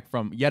come back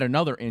from yet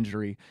another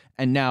injury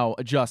and now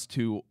adjust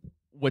to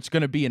what's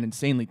going to be an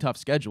insanely tough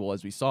schedule,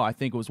 as we saw. I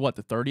think it was,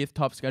 the 30th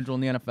tough schedule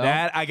in the NFL?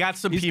 That I got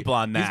some people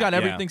on that. He's got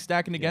everything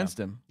stacking against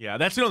him. Yeah,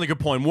 that's another good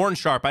point. Warren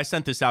Sharp, I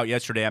sent this out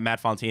yesterday at Matt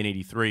Fontana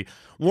 83.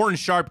 Warren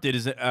Sharp did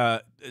his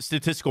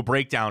statistical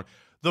breakdown.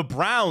 The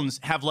Browns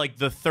have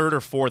the third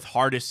or fourth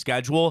hardest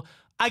schedule.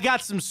 I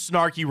got some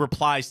snarky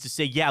replies to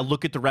say, yeah,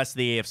 look at the rest of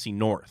the AFC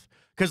North.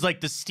 Because, the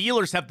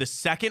Steelers have the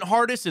second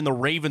hardest, and the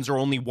Ravens are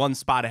only one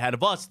spot ahead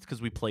of us because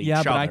we play each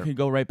other. Yeah, but I could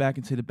go right back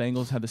and say the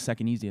Bengals have the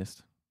second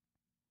easiest.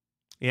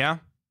 Yeah.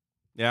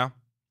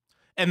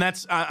 And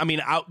that's, I mean,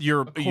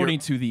 according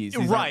to these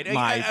right.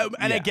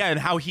 And again,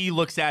 how he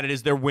looks at it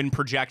is their win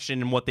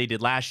projection and what they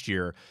did last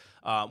year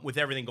with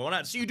everything going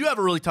on. So you do have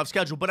a really tough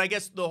schedule. But I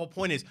guess the whole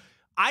point is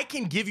I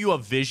can give you a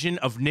vision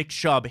of Nick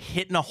Chubb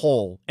hitting a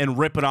hole and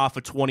ripping off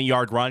a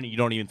 20-yard run, and you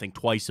don't even think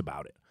twice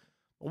about it.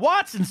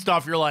 Watson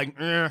stuff, you're like,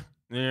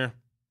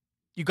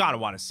 You got to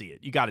want to see it.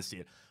 You got to see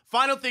it.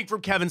 Final thing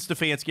from Kevin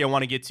Stefanski I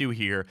want to get to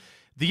here.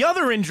 The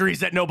other injuries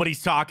that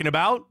nobody's talking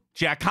about,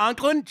 Jack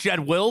Conklin,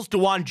 Jed Wills,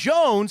 DeJuan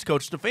Jones,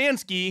 Coach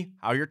Stefanski,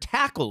 how are your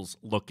tackles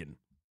looking?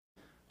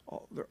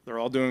 They're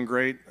all doing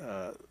great.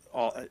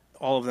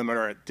 All of them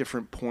are at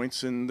different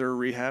points in their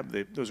rehab.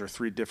 Those are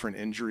 3 different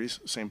injuries,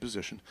 same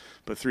position,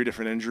 but 3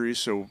 different injuries,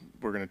 so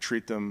we're going to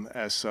treat them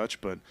as such.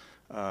 But,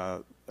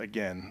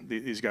 again,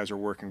 these guys are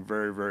working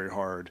very, very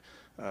hard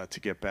to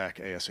get back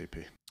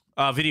ASAP.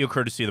 Video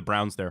courtesy of the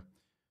Browns there.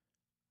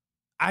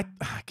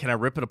 Can I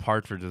rip it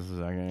apart for just a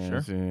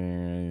second?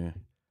 Sure.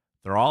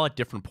 They're all at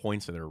different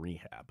points of their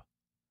rehab.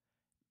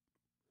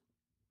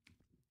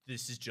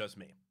 This is just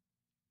me.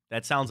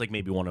 That sounds like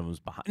maybe one of them was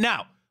behind.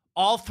 Now,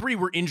 all 3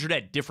 were injured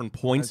at different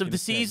points of the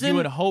season. You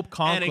would hope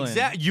Conklin.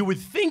 And you would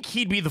think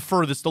he'd be the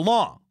furthest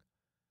along.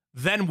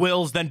 Then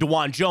Wills, then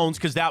DeJuan Jones,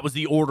 because that was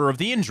the order of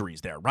the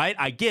injuries there, right?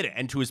 I get it.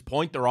 And to his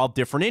point, they're all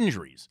different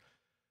injuries.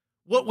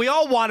 What we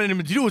all wanted him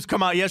to do was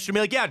come out yesterday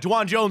and be like, yeah,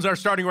 DeJuan Jones, our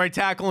starting right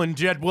tackle, and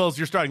Jed Wills,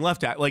 your starting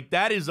left tackle. Like,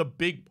 that is a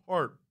big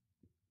part,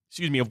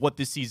 of what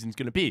this season's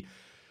going to be.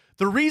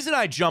 The reason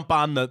I jump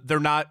on they're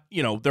not,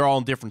 they're all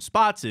in different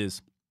spots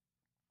is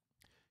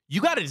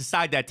you got to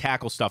decide that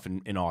tackle stuff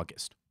in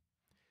August.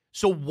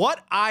 So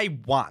what I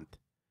want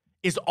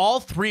is all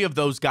 3 of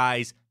those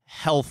guys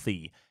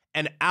healthy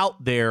and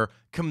out there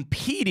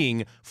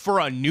competing for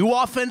a new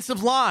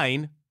offensive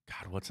line.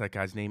 God, what's that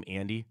guy's name?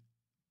 Andy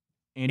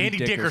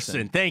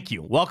Dickerson. Thank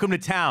you. Welcome to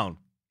town,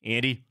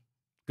 Andy.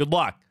 Good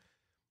luck.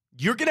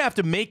 You're going to have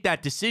to make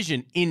that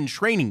decision in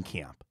training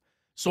camp.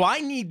 So I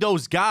need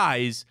those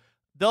guys.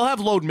 They'll have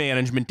load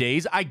management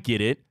days. I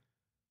get it.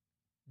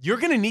 You're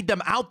going to need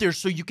them out there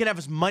so you can have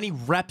as many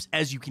reps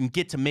as you can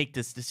get to make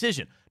this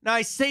decision. Now,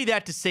 I say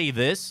that to say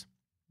this.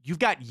 You've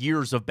got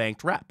years of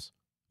banked reps.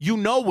 You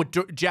know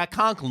what Jack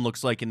Conklin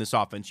looks like in this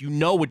offense. You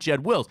know what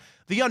Jed Wills.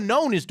 The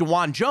unknown is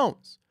DeJuan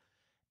Jones.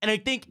 And I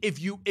think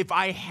if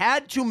I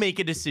had to make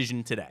a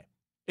decision today,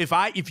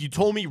 if you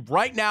told me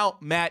right now,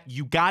 Matt,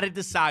 you got to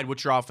decide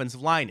what your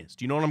offensive line is.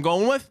 Do you know what I'm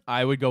going with?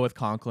 I would go with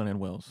Conklin and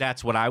Wills.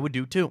 That's what I would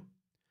do too.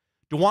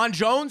 DeJuan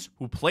Jones,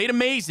 who played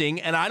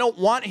amazing, and I don't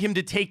want him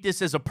to take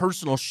this as a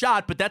personal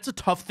shot, but that's a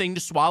tough thing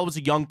to swallow as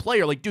a young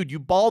player. Like, dude, you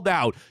balled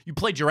out, you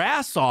played your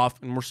ass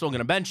off, and we're still going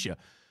to bench you.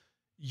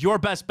 Your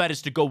best bet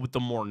is to go with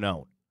the more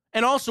known.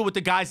 And also with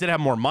the guys that have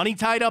more money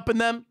tied up in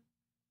them.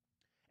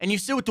 And you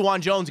sit with DeJuan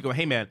Jones and go,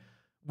 hey, man,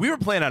 we were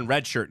planning on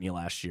redshirting you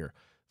last year.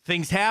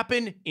 Things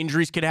happen.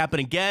 Injuries could happen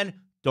again.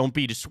 Don't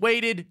be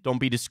dissuaded. Don't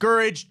be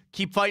discouraged.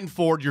 Keep fighting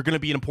forward. You're going to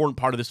be an important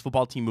part of this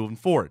football team moving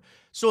forward.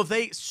 So if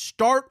they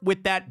start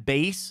with that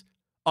base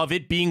of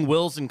it being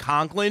Wills and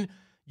Conklin,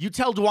 you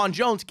tell DeJuan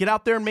Jones, get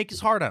out there and make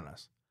his heart on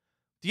us.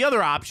 The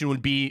other option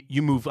would be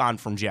you move on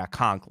from Jack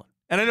Conklin.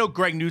 And I know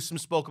Greg Newsome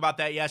spoke about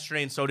that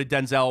yesterday, and so did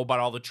Denzel, about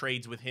all the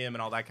trades with him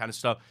and all that kind of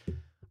stuff.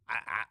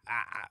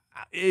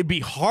 It'd be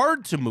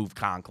hard to move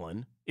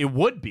Conklin. It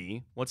would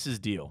be. What's his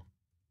deal?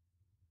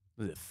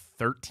 Was it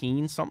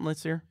 13 something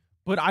this year?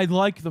 But I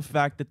like the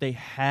fact that they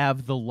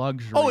have the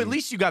luxury. Oh, at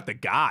least you got the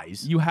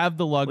guys. You have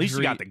the luxury. At least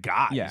you got the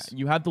guys. Yeah,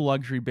 you have the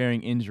luxury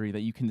bearing injury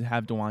that you can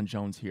have DeJuan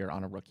Jones here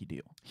on a rookie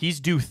deal. He's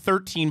due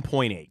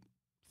 13.8.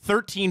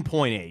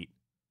 13.8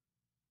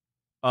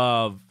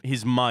 of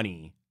his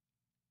money.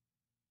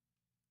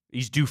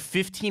 He's due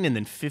 15 and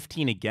then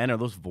 15 again. Are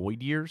those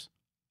void years?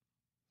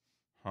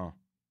 Huh.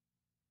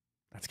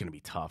 That's going to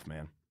be tough,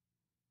 man.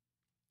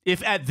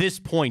 If at this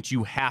point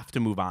you have to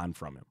move on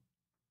from him.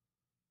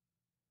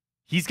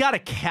 He's got a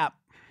cap.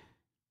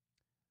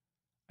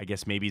 I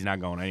guess maybe he's not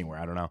going anywhere.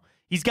 I don't know.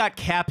 He's got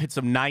cap hits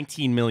of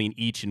 $19 million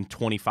each in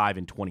 25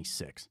 and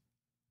 26,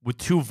 with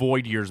 2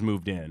 void years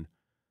moved in.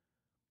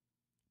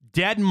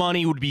 Dead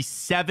money would be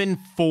 7,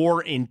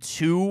 4, and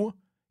 2.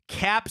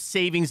 Cap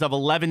savings of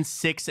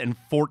 11.6 and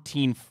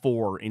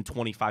 14.4 in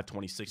 25,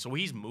 26. So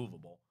he's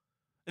movable.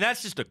 And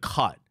that's just a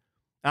cut.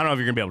 I don't know if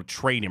you're going to be able to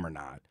trade him or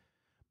not.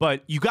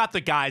 But you got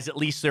the guys. At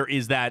least there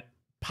is that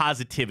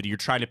positivity. You're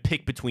trying to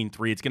pick between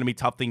 3. It's going to be a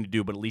tough thing to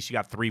do, but at least you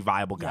got 3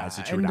 viable guys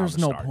that you're down to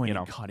start. And there's no point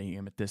in cutting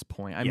him at this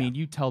point. I mean,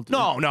 you tell...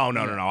 No.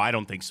 I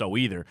don't think so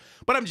either.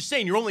 But I'm just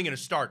saying, you're only going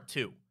to start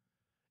 2.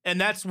 And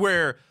that's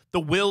where the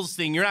Wills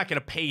thing, you're not going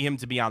to pay him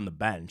to be on the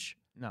bench.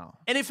 No.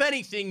 And if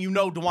anything,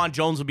 DeJuan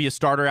Jones will be a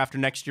starter after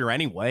next year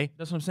anyway.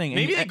 That's what I'm saying.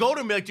 Maybe they go to him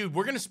and be like, dude,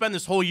 we're going to spend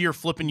this whole year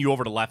flipping you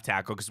over to left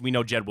tackle because we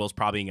know Jed Will's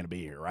probably ain't going to be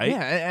here, right?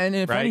 Yeah, and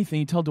if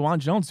anything, you tell DeJuan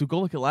Jones to go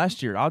look at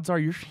last year. Odds are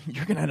you're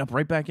going to end up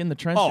right back in the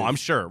trenches. Oh, I'm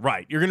sure.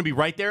 Right. You're going to be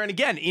right there. And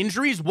again,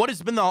 injuries, what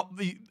has been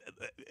the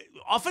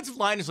offensive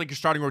line is like your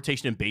starting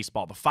rotation in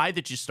baseball. The 5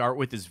 that you start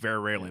with is very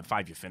rarely the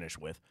 5 you finish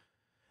with.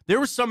 There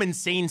was some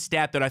insane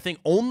stat that I think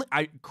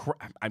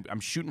I'm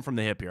shooting from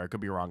the hip here. I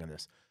could be wrong on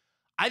this.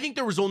 I think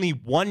there was only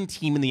one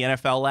team in the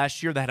NFL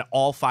last year that had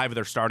all 5 of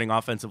their starting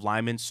offensive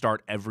linemen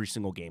start every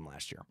single game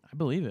last year. I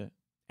believe it.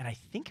 And I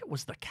think it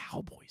was the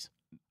Cowboys.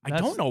 I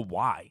don't know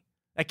why.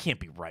 That can't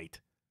be right.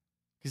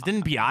 Because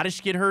didn't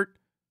Biotish get hurt?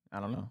 I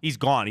don't know. He's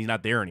gone. He's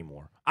not there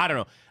anymore. I don't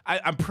know.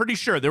 I'm pretty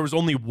sure there was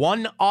only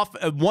one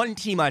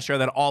team last year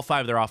that all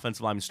 5 of their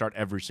offensive linemen start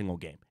every single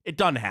game. It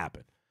doesn't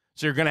happen.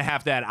 So you're going to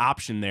have that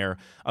option there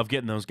of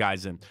getting those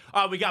guys in.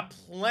 We got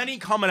plenty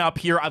coming up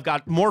here. I've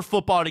got more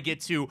football to get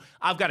to.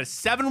 I've got a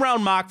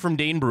 7-round mock from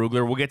Dane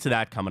Brugler. We'll get to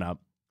that coming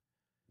up.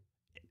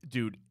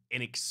 Dude,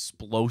 an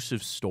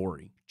explosive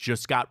story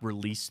just got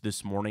released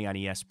this morning on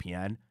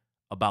ESPN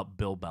about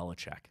Bill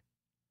Belichick.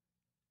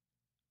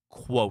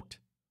 Quote,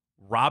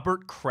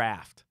 Robert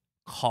Kraft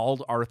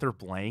called Arthur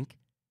Blank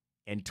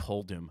and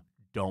told him,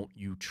 don't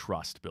you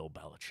trust Bill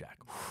Belichick.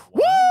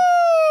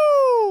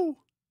 Woo!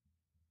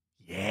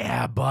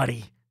 Yeah,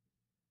 buddy.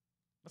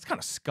 That's kind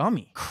of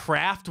scummy.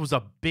 Kraft was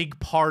a big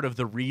part of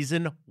the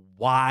reason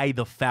why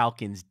the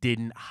Falcons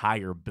didn't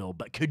hire Bill.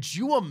 But could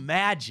you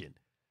imagine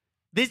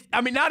this? I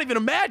mean, not even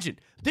imagine.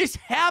 This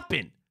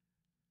happened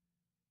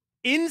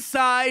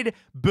inside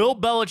Bill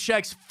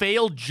Belichick's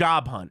failed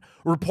job hunt.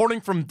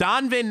 Reporting from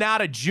Don Van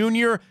Natta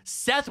Jr.,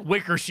 Seth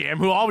Wickersham,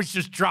 who always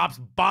just drops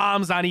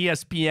bombs on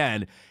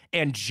ESPN,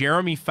 and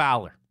Jeremy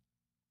Fowler.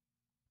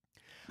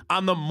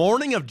 On the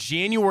morning of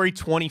January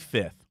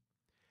 25th,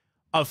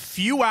 a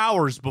few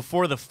hours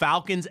before the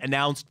Falcons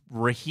announced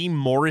Raheem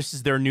Morris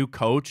is their new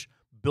coach,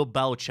 Bill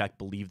Belichick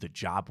believed the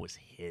job was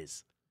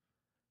his.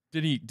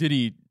 Did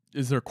he,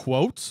 is there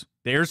quotes?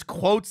 There's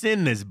quotes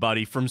in this,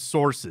 buddy, from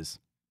sources.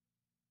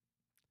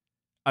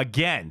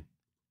 Again,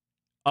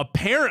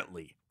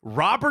 apparently,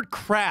 Robert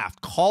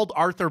Kraft called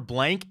Arthur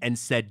Blank and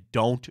said,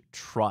 don't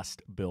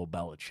trust Bill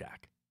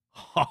Belichick.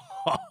 What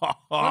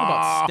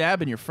about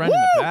stabbing your friend in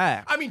the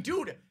back? I mean,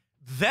 dude,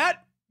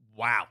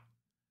 wow.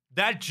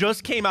 That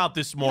just came out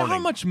this morning. You know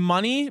how much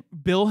money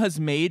Bill has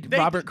made,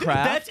 Robert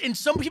Kraft? And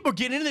some people are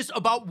getting into this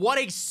about what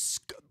I'm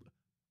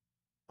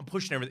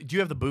pushing everything. Do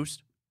you have the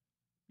boost?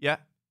 Yeah?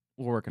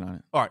 We're working on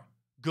it. All right,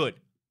 good.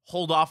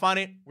 Hold off on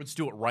it. Let's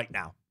do it right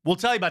now. We'll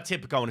tell you about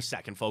Tipico in a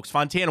second, folks.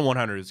 Fontana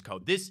 100 is the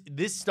code.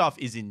 This stuff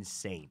is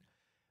insane.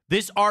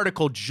 This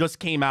article just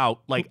came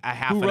out like a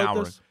half an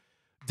hour. This?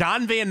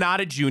 Don Van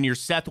Natta Jr.,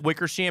 Seth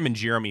Wickersham, and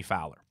Jeremy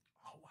Fowler.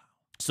 Oh, wow.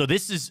 So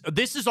this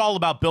is all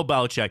about Bill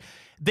Belichick.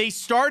 They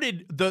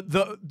started,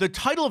 the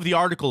title of the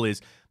article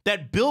is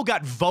that Bill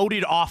got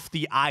voted off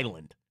the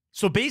island.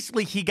 So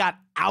basically he got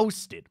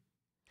ousted.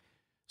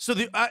 So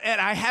and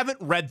I haven't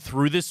read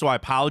through this, so I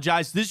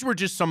apologize. These were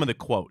just some of the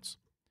quotes.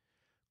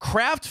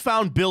 Kraft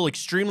found Bill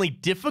extremely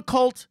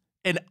difficult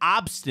and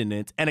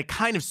obstinate and a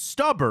kind of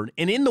stubborn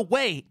and in the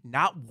way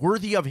not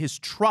worthy of his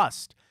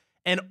trust.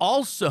 And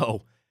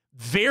also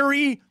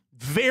very,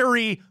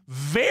 very,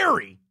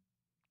 very,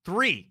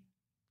 3,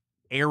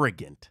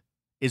 arrogant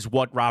is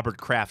what Robert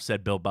Kraft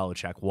said Bill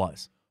Belichick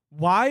was.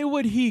 Why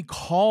would he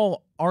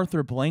call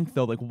Arthur Blank,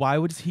 though? Like, why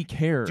would he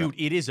care? Dude,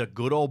 it is a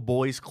good old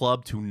boys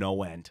club to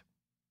no end.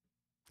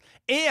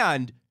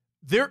 And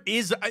there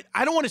is,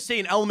 I don't want to say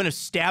an element of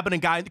stabbing a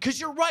guy, because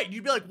you're right.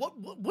 You'd be like,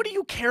 what do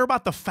you care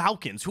about the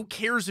Falcons? Who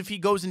cares if he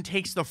goes and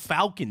takes the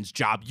Falcons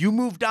job? You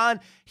moved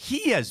on.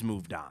 He has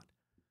moved on.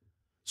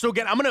 So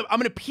again, I'm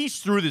gonna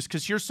piece through this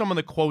because here's some of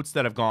the quotes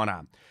that have gone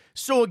on.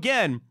 So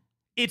again,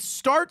 it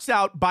starts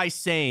out by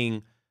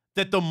saying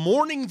that the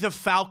morning the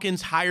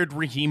Falcons hired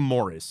Raheem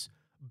Morris,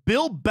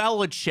 Bill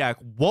Belichick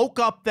woke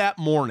up that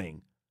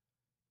morning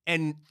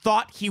and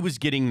thought he was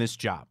getting this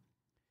job.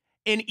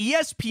 An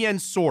ESPN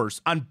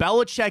source on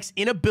Belichick's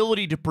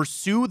inability to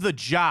pursue the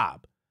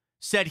job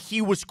said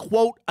he was,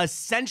 quote,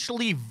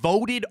 essentially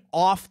voted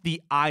off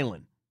the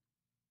island.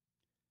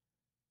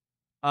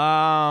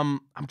 I'm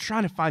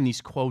trying to find these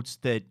quotes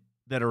that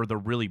are the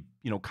really,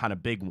 kind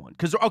of big one.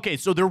 Because, okay,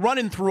 so they're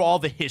running through all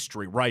the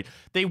history, right?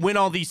 They win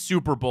all these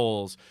Super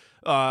Bowls.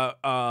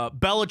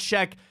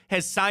 Belichick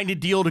has signed a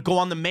deal to go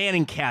on the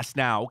Manning cast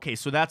now. Okay,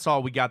 so that's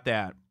all. We got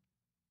that.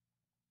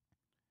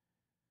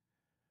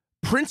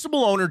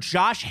 Principal owner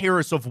Josh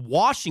Harris of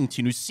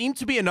Washington, who seemed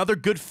to be another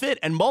good fit,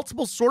 and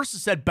multiple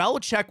sources said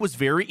Belichick was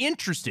very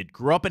interested.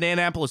 Grew up in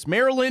Annapolis,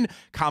 Maryland.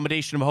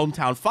 Combination of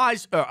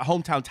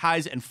hometown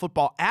ties and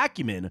football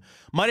acumen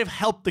might have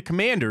helped the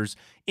Commanders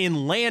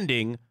in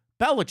landing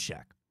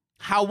Belichick.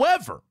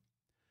 However,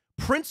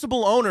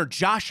 principal owner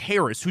Josh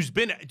Harris, who's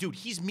been, dude,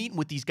 he's meeting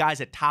with these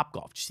guys at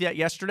Topgolf. Did you see that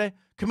yesterday?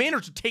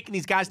 Commanders are taking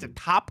these guys to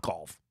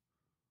Topgolf,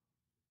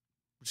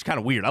 which is kind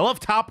of weird. I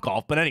love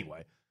Topgolf, but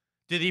anyway.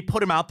 Did he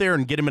put him out there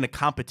and get him in a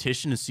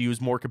competition to see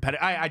who's more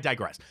competitive? I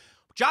digress.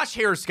 Josh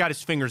Harris got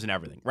his fingers in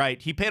everything,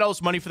 right? He paid all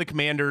this money for the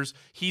Commanders.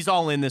 He's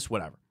all in this,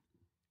 whatever.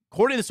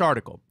 According to this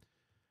article,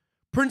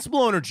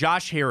 principal owner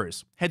Josh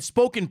Harris had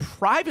spoken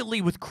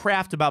privately with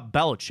Kraft about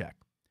Belichick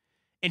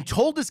and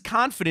told his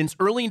confidence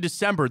early in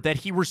December that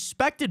he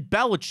respected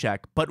Belichick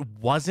but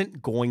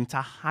wasn't going to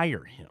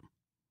hire him.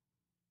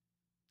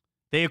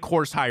 They, of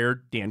course,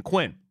 hired Dan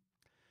Quinn.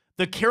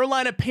 The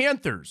Carolina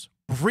Panthers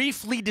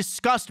briefly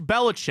discussed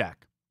Belichick,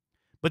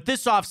 but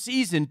this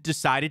offseason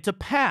decided to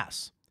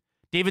pass.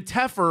 David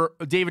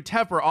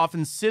Tepper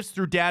often sifts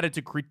through data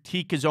to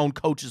critique his own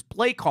coach's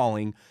play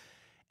calling,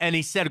 and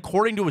he said,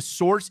 according to a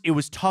source, it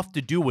was tough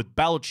to do with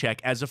Belichick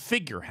as a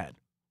figurehead.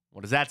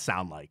 What does that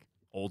sound like?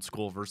 Old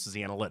school versus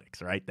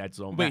analytics, right? That's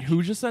zone. Wait,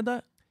 who just said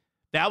that?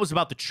 That was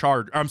about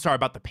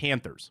about the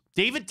Panthers.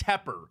 David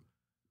Tepper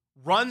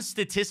runs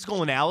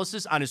statistical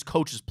analysis on his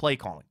coach's play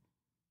calling,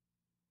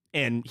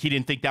 and he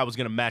didn't think that was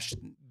going to mesh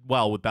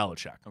well with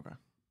Belichick. Okay.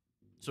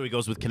 So he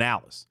goes with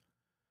Canales.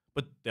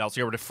 But they also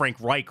got rid of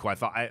Frank Reich, who I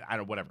thought, I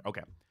don't, whatever.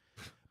 Okay.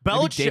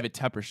 Maybe David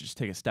Tepper should just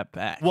take a step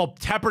back. Well,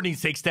 Tepper needs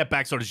to take a step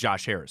back, so does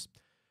Josh Harris.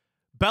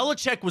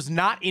 Belichick was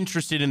not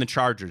interested in the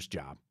Chargers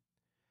job.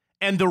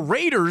 And the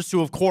Raiders,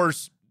 who, of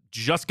course,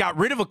 just got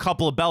rid of a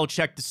couple of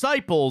Belichick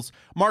disciples,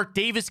 Mark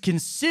Davis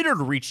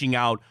considered reaching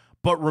out,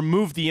 but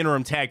removed the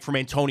interim tag from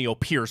Antonio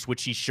Pierce,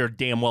 which he sure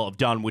damn well have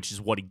done, which is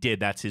what he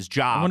did. That's his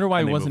job. I wonder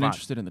why he wasn't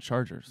interested in the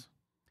Chargers.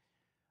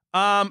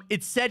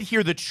 It said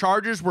here the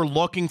Chargers were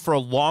looking for a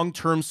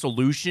long-term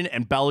solution,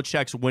 and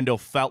Belichick's window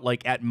felt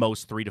like at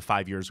most 3 to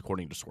 5 years,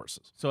 according to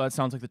sources. So that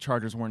sounds like the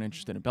Chargers weren't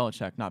interested in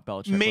Belichick, not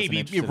Belichick.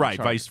 Maybe, you're right,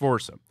 vice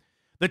versa.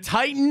 The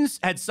Titans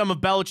had some of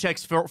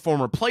Belichick's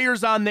former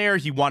players on there.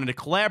 He wanted to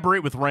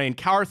collaborate with Ryan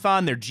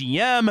Carthon, their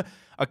GM.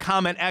 A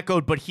comment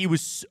echoed, but he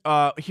was,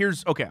 A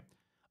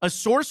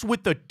source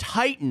with the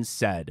Titans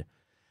said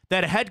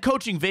that a head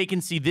coaching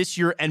vacancy this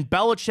year and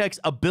Belichick's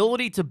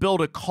ability to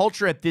build a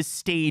culture at this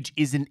stage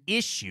is an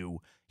issue.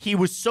 He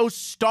was so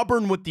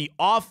stubborn with the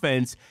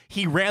offense,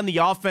 he ran the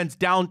offense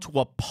down to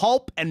a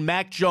pulp, and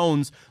Mac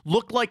Jones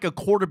looked like a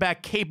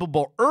quarterback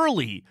capable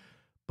early,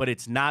 but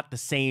it's not the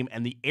same,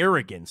 and the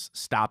arrogance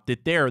stopped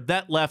it there.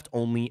 That left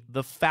only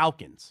the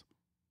Falcons.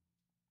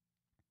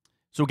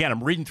 So again,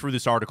 I'm reading through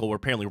this article where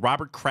apparently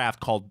Robert Kraft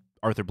called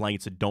Arthur Blank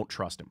and said, don't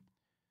trust him.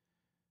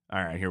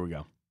 All right, here we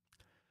go.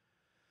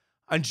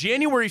 On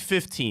January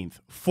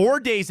 15th, 4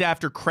 days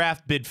after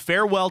Kraft bid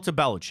farewell to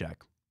Belichick,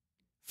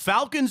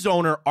 Falcons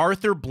owner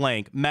Arthur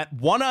Blank met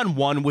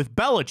one-on-one with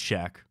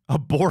Belichick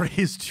aboard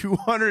his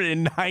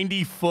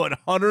 290-foot,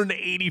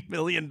 $180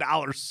 million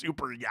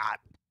super yacht.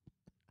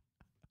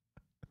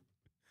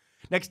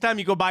 Next time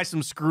you go buy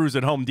some screws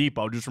at Home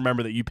Depot, just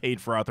remember that you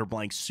paid for Arthur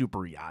Blank's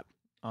super yacht.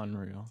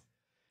 Unreal.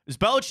 It was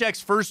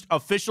Belichick's first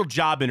official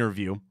job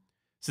interview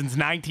since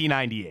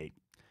 1998.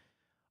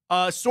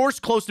 A source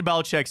close to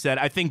Belichick said,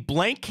 I think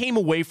Blank came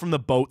away from the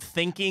boat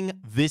thinking,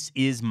 this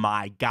is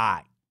my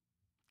guy.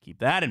 Keep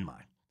that in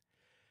mind.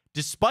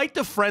 Despite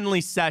the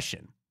friendly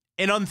session,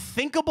 an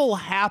unthinkable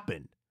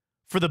happened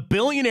for the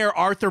billionaire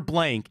Arthur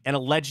Blank and a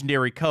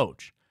legendary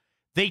coach.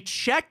 They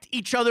checked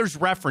each other's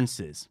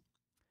references.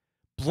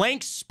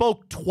 Blank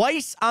spoke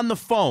twice on the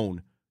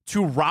phone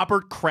to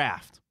Robert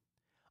Kraft.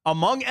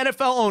 Among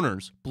NFL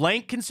owners,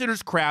 Blank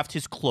considers Kraft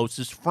his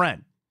closest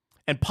friend,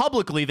 and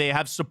publicly they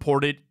have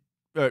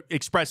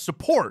expressed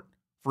support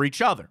for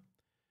each other.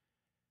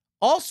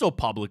 Also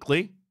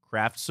publicly,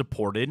 Kraft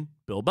supported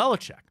Bill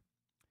Belichick.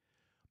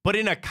 But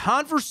in a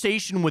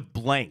conversation with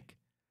Blank,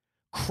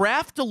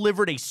 Kraft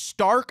delivered a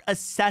stark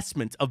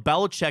assessment of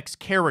Belichick's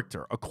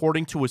character,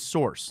 according to a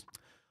source.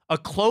 A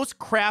close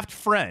Kraft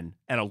friend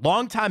and a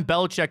longtime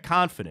Belichick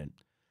confidant,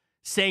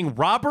 saying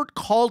Robert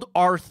called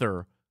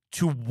Arthur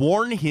to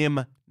warn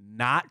him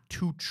not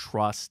to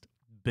trust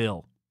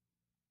Bill.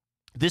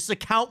 This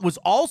account was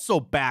also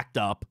backed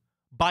up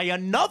by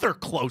another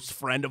close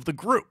friend of the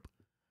group.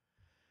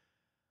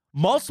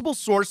 Multiple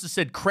sources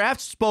said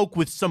Kraft spoke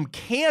with some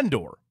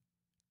candor,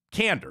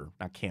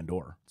 not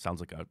candor, sounds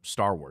like a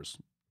Star Wars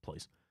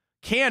place,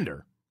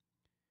 candor,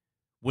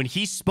 when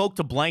he spoke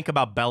to Blank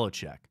about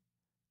Belichick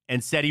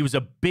and said he was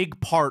a big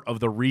part of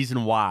the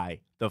reason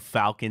why the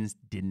Falcons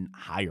didn't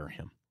hire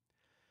him.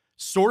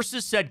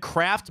 Sources said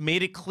Kraft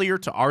made it clear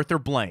to Arthur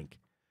Blank,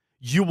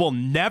 you will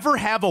never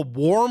have a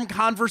warm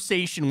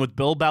conversation with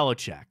Bill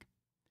Belichick.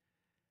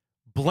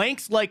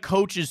 Blank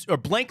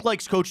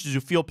likes coaches who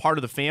feel part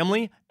of the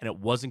family, and it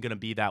wasn't going to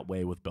be that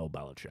way with Bill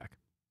Belichick.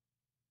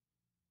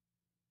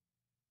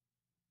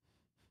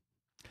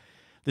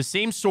 The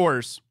same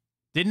source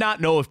did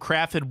not know if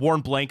Kraft had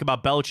warned Blank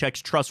about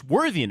Belichick's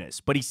trustworthiness,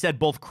 but he said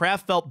both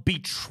Kraft felt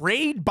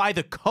betrayed by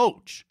the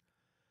coach.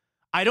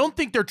 I don't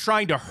think they're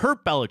trying to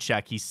hurt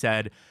Belichick, he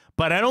said,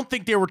 but I don't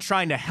think they were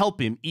trying to help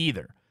him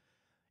either.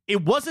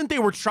 It wasn't they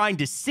were trying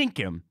to sink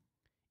him.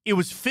 It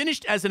was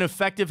finished as an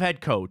effective head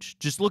coach.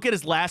 Just look at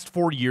his last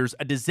 4 years.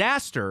 A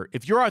disaster.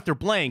 If you're Arthur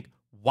Blank,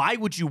 why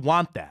would you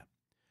want that?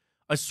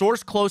 A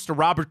source close to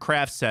Robert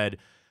Kraft said,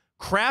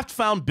 Kraft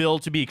found Bill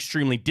to be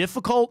extremely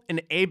difficult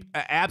and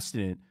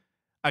abstinent,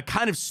 a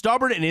kind of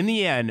stubborn and in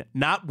the end,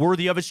 not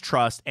worthy of his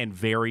trust and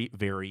very,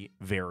 very,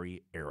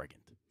 very arrogant.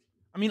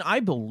 I mean,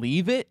 I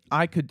believe it.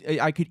 I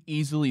could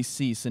easily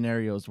see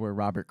scenarios where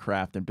Robert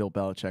Kraft and Bill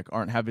Belichick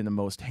aren't having the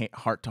most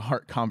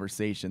heart-to-heart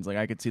conversations. Like,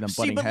 I could see them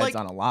butting heads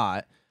on a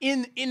lot.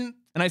 And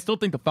I still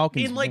think the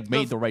Falcons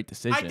made the right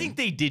decision. I think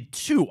they did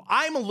too.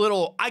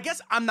 I guess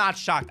I'm not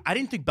shocked. I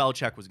didn't think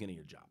Belichick was going to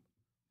get a job.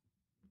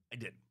 I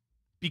didn't.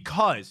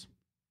 Because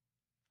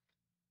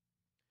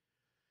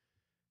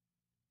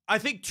I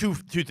think two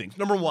things.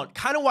 Number one,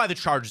 kind of why the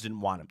Chargers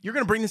didn't want him. You're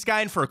going to bring this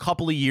guy in for a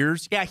couple of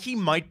years. Yeah, he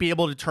might be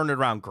able to turn it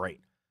around great.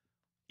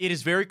 It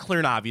is very clear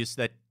and obvious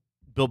that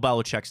Bill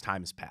Belichick's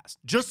time has passed.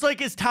 Just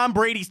like as Tom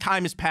Brady's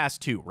time has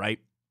passed too, right?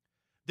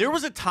 There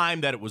was a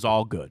time that it was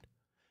all good,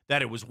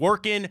 that it was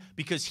working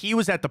because he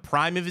was at the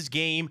prime of his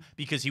game,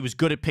 because he was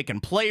good at picking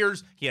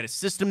players, he had a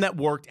system that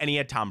worked, and he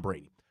had Tom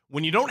Brady.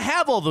 When you don't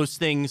have all those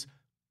things,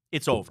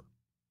 it's over.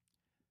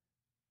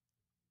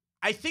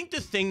 I think the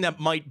thing that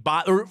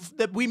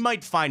that we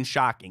might find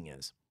shocking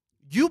is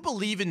you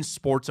believe in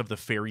sports of the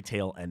fairy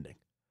tale ending,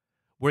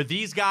 where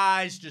these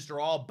guys just are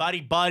all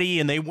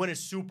buddy-buddy and they win a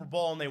Super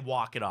Bowl and they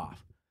walk it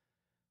off.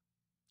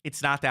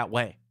 It's not that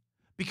way.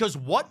 Because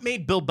what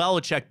made Bill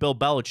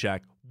Belichick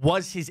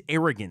was his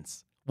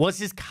arrogance, was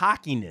his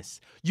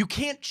cockiness. You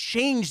can't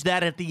change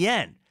that at the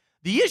end.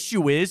 The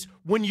issue is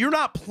when you're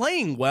not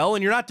playing well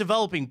and you're not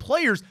developing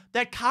players,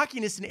 that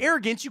cockiness and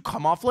arrogance, you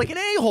come off like an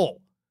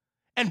a-hole.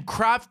 And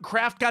Kraft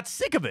got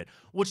sick of it,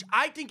 which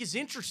I think is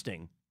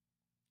interesting.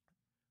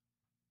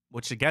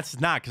 Which I guess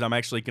is not, because I'm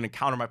actually going to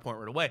counter my point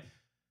right away.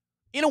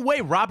 In a way,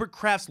 Robert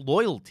Kraft's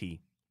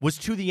loyalty was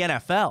to the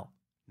NFL,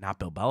 not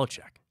Bill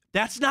Belichick.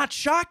 That's not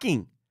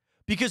shocking,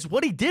 because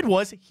what he did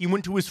was he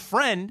went to his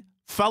friend,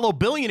 fellow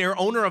billionaire,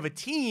 owner of a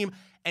team,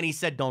 and he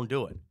said, don't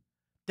do it.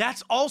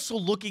 That's also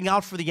looking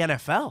out for the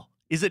NFL,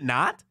 is it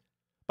not?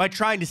 By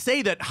trying to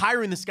say that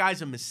hiring this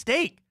guy's a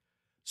mistake.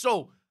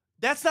 So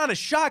that's not a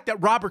shock that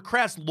Robert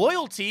Kraft's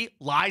loyalty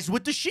lies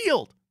with the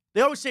Shield.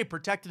 They always say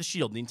protect the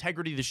Shield, the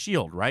integrity of the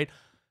Shield, right?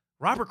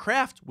 Robert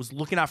Kraft was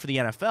looking out for the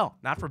NFL,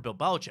 not for Bill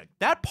Belichick.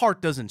 That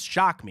part doesn't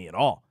shock me at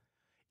all.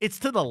 It's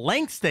to the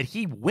lengths that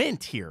he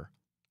went here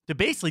to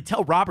basically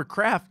tell Robert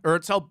Kraft, or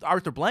tell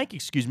Arthur Blank,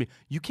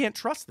 you can't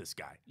trust this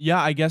guy. Yeah,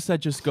 I guess that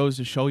just goes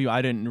to show you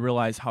I didn't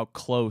realize how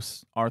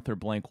close Arthur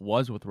Blank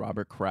was with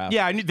Robert Kraft.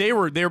 Yeah, I knew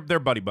they're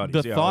buddies.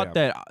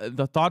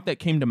 The thought that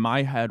came to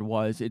my head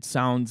was it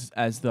sounds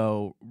as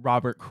though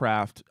Robert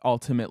Kraft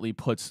ultimately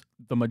puts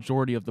the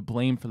majority of the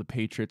blame for the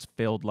Patriots'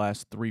 failed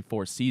last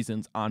 3-4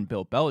 seasons on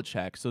Bill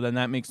Belichick. So then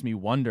that makes me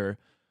wonder,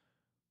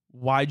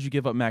 why'd you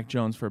give up Mac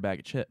Jones for a bag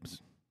of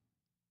chips?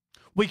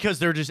 Because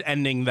they're just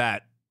ending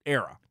that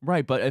era.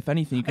 Right, but if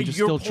anything, you could just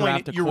still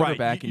draft a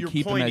quarterback and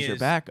keep him as your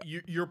backup.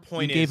 Your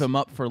point you gave him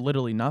up for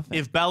literally nothing.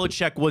 If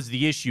Belichick was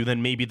the issue,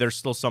 then maybe there's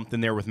still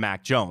something there with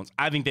Mac Jones.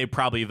 I think they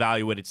probably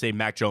evaluated, say,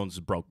 Mac Jones is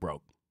broke.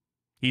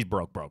 He's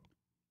broke.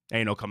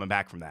 Ain't no coming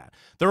back from that.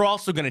 They're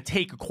also going to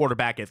take a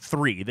quarterback at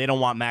 3. They don't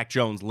want Mac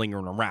Jones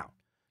lingering around.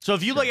 So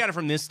if you look at it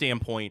from this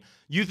standpoint,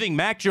 you think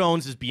Mac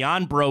Jones is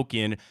beyond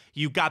broken.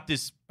 You've got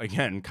this,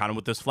 again, kind of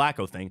with this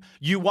Flacco thing.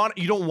 You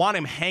don't want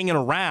him hanging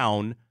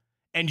around,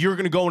 and you're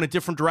going to go in a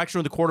different direction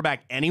with the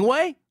quarterback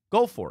anyway?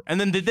 Go for it. And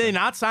then did they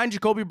not sign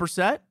Jacoby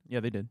Brissett?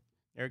 Yeah, they did.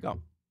 There you go.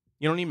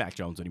 You don't need Mac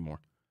Jones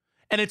anymore.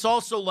 And it's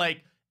also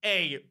like,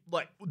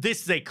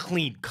 this is a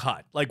clean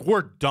cut. Like,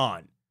 we're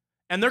done.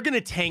 And they're going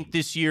to tank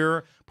this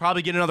year,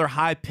 probably get another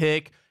high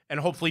pick, and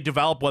hopefully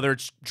develop, whether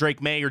it's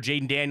Drake May or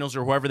Jaden Daniels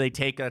or whoever they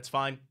take. That's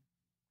fine.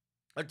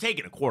 They're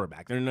taking a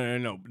quarterback.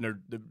 There's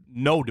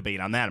no debate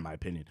on that, in my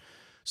opinion.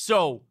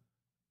 So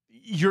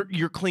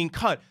you're clean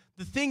cut.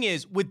 The thing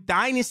is, with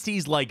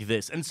dynasties like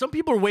this, and some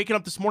people are waking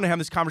up this morning having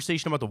this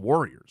conversation about the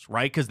Warriors,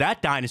 right? Because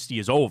that dynasty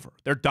is over.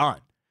 They're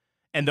done.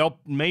 And they'll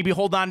maybe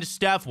hold on to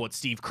Steph. What's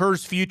Steve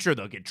Kerr's future?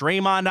 They'll get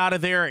Draymond out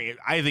of there.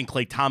 I think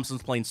Klay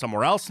Thompson's playing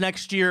somewhere else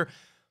next year.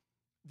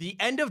 The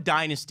end of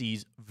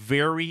dynasties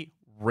very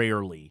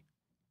rarely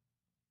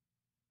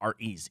are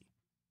easy.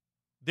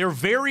 They're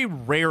very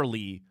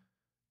rarely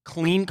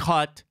clean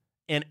cut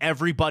and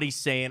everybody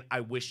saying, I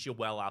wish you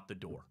well out the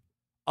door.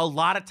 A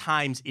lot of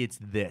times it's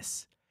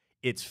this.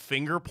 It's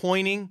finger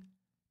pointing,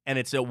 and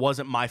it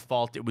wasn't my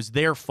fault, it was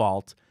their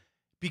fault,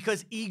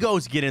 because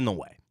egos get in the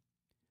way.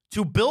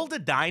 To build a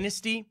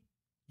dynasty,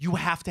 you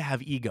have to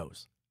have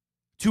egos.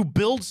 To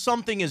build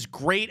something as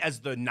great as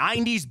the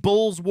 90s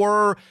Bulls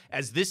were,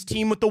 as this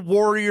team with the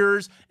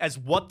Warriors, as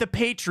what the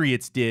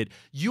Patriots did,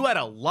 you had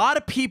a lot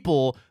of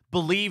people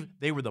believe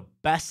they were the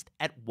best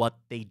at what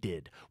they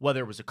did.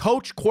 Whether it was a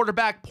coach,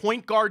 quarterback,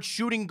 point guard,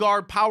 shooting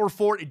guard, power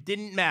forward, it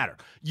didn't matter.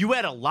 You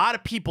had a lot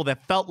of people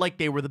that felt like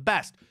they were the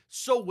best.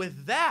 So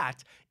with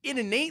that, it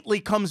innately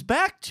comes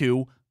back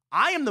to,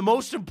 I am the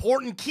most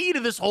important key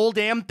to this whole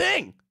damn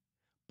thing.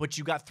 But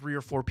you got 3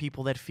 or 4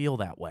 people that feel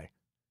that way.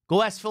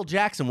 Go ask Phil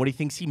Jackson what he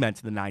thinks he meant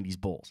to the 90s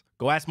Bulls.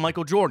 Go ask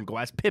Michael Jordan. Go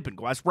ask Pippen.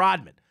 Go ask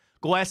Rodman.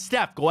 Go ask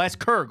Steph. Go ask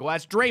Kerr. Go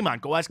ask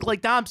Draymond. Go ask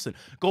Klay Thompson.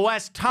 Go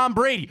ask Tom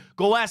Brady.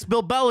 Go ask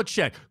Bill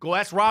Belichick. Go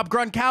ask Rob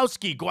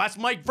Gronkowski. Go ask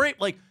Mike Vrabel.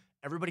 Like,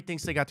 everybody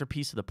thinks they got their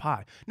piece of the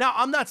pie. Now,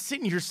 I'm not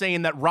sitting here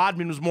saying that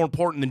Rodman was more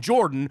important than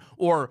Jordan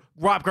or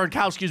Rob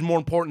Gronkowski is more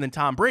important than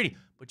Tom Brady.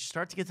 But you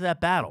start to get to that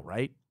battle,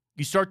 right?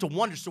 You start to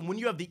wonder. So when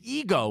you have the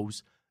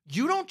egos,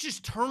 you don't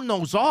just turn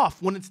those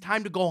off when it's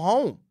time to go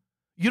home.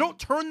 You don't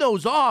turn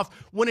those off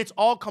when it's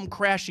all come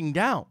crashing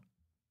down.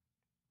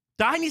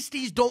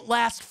 Dynasties don't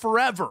last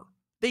forever.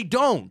 They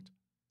don't.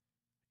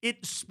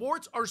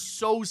 Sports are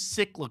so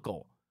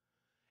cyclical.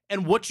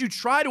 And what you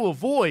try to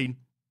avoid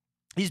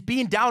He's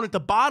being down at the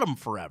bottom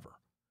forever.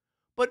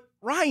 But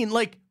Ryan,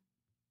 like,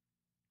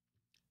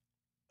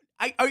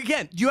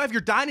 again, you have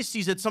your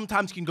dynasties that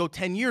sometimes can go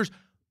 10 years.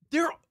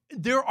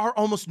 There are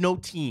almost no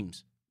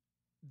teams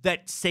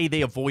that say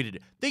they avoided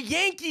it. The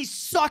Yankees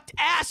sucked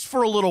ass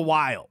for a little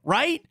while,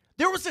 right?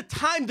 There was a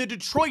time the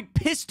Detroit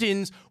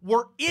Pistons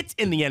were it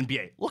in the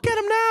NBA. Look at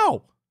them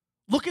now.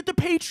 Look at the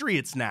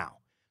Patriots now.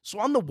 So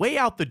on the way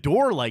out the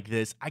door like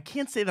this, I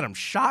can't say that I'm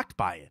shocked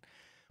by it.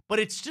 But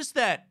it's just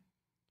that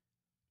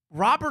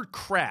Robert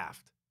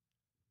Kraft,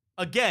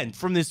 again,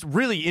 from this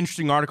really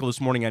interesting article this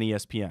morning on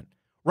ESPN,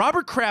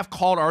 Robert Kraft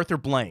called Arthur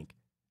Blank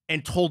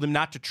and told him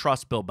not to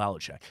trust Bill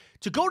Belichick.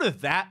 To go to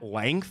that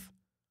length,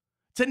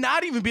 to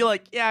not even be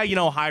like, yeah,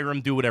 hire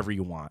him, do whatever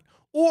you want.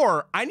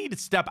 Or I need to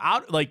step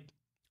out. Like,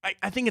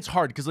 I think it's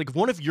hard because, like, if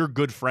one of your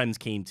good friends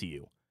came to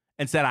you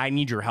and said, I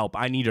need your help,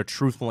 I need a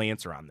truthful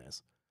answer on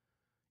this,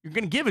 you're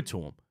going to give it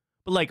to him.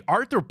 But, like,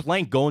 Arthur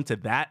Blank going to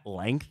that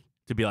length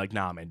to be like,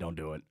 nah, man, don't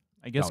do it.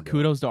 I guess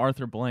kudos to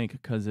Arthur Blank,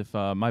 because if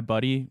my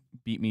buddy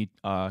beat me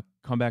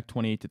comeback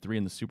 28-3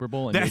 in the Super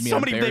Bowl and made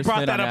me they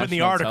brought that up in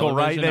the article,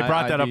 right? They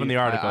brought that up in the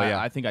article, yeah.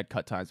 I think I'd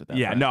cut ties with that.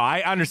 Yeah, no,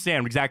 I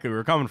understand exactly where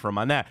you're coming from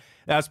on that.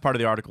 That's part of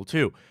the article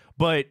too.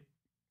 But,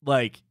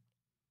 like,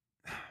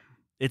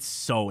 it's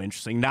so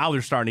interesting. Now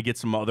they're starting to get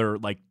some other,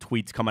 like,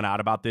 tweets coming out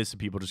about this and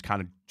people just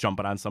kind of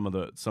jumping on some of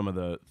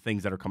the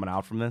things that are coming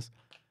out from this.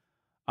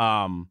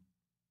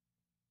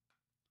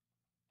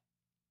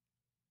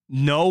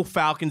 No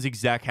Falcons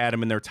exec had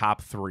him in their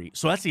top 3.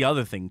 So that's the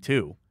other thing,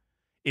 too,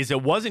 is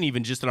it wasn't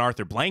even just an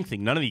Arthur Blank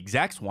thing. None of the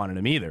execs wanted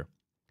him either.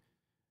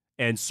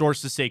 And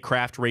sources say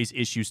Kraft raised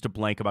issues to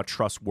Blank about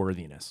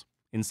trustworthiness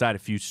inside a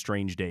few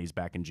strange days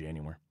back in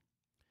January.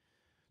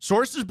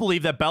 Sources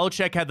believe that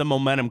Belichick had the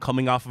momentum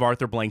coming off of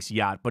Arthur Blank's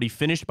yacht, but he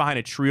finished behind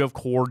a trio of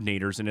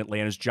coordinators in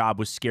Atlanta's job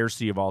with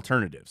scarcity of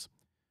alternatives.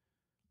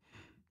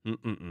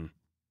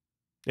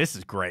 This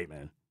is great,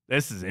 man.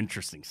 This is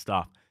interesting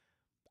stuff.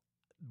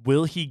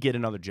 Will he get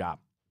another job?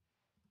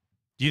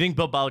 Do you think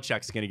Bill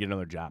Belichick's going to get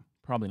another job?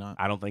 Probably not.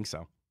 I don't think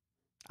so.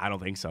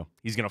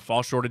 He's going to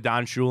fall short of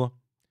Don Shula.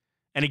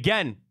 And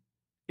again,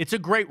 it's a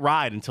great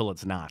ride until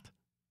it's not.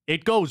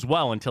 It goes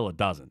well until it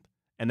doesn't.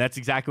 And that's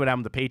exactly what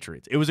happened to the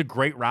Patriots. It was a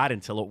great ride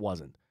until it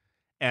wasn't.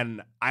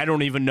 And I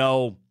don't even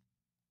know,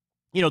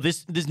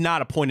 this is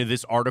not a point of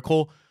this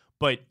article,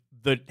 but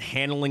the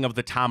handling of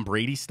the Tom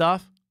Brady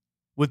stuff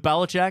with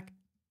Belichick,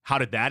 how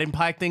did that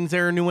impact things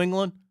there in New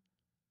England?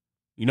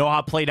 You know how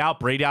it played out.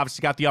 Brady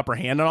obviously got the upper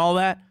hand on all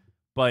that,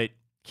 but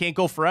can't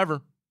go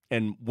forever.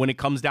 And when it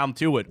comes down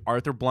to it,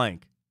 Arthur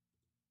Blank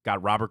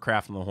got Robert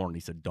Kraft on the horn. He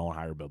said, don't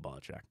hire Bill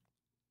Belichick.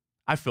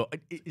 I feel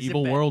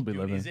evil world we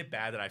live in. Is it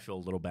bad that I feel a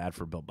little bad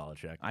for Bill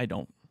Belichick? I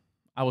don't.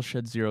 I will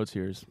shed 0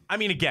 tears. I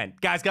mean, again,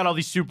 guy's got all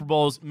these Super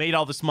Bowls, made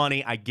all this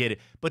money. I get it.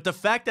 But the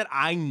fact that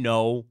I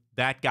know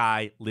that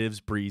guy lives,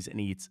 breathes, and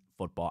eats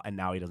football, and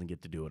now he doesn't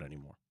get to do it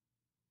anymore.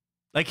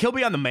 Like, he'll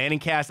be on the Manning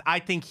cast. I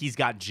think he's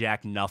got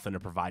jack nothing to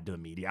provide to the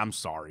media. I'm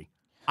sorry.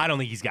 I don't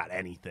think he's got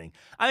anything.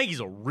 I think he's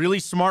a really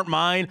smart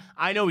mind.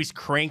 I know he's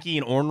cranky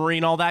and ornery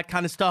and all that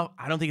kind of stuff.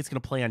 I don't think it's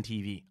going to play on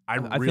TV. I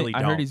really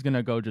don't. I heard he's going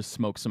to go just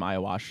smoke some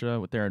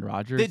ayahuasca with Aaron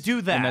Rodgers. They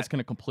do that. And that's going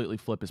to completely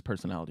flip his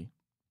personality.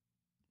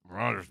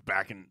 Rodgers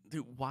back in.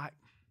 Dude, why?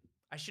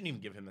 I shouldn't even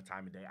give him the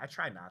time of day. I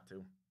try not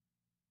to.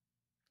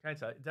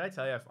 Did I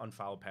tell you I've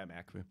unfollowed Pat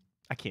McAfee?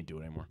 I can't do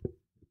it anymore.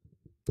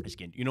 I just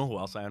can't. You know who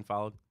else I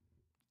unfollowed?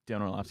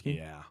 Dan Orlovsky?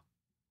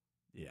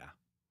 Yeah.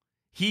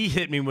 He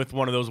hit me with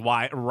one of those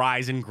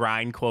rise and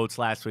grind quotes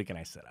last week, and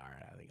I said, all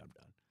right, I think I'm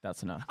done.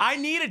 That's enough. I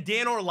need a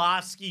Dan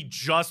Orlovsky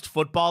just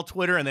football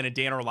Twitter and then a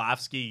Dan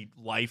Orlovsky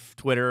life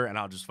Twitter, and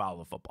I'll just follow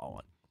the football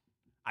one.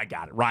 I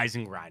got it. Rise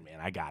and grind, man.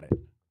 I got it.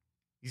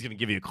 He's going to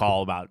give you a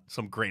call about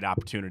some great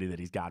opportunity that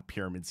he's got,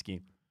 pyramid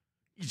scheme.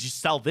 You just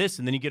sell this,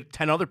 and then you get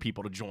 10 other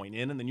people to join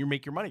in, and then you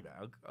make your money back.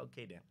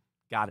 Okay, Dan.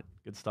 Got it.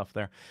 Good stuff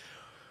there.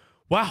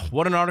 Wow,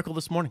 what an article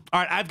this morning.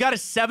 All right, I've got a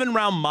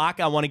 7-round mock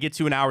I want to get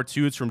to in hour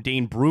 2. It's from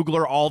Dane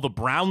Brugler, all the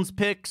Browns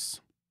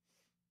picks.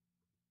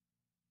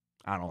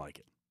 I don't like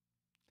it.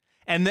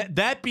 And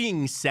that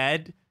being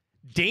said,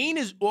 Dane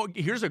is, well,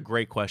 here's a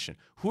great question.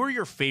 Who are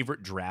your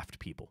favorite draft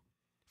people?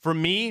 For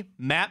me,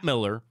 Matt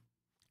Miller,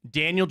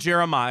 Daniel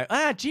Jeremiah.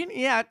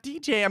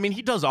 DJ, I mean,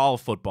 he does all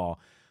of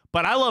football.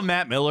 But I love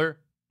Matt Miller,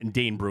 and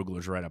Dane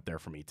Brugler's right up there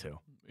for me, too.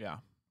 Yeah,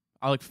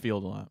 I like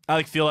Field a lot. I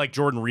like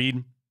Jordan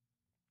Reed.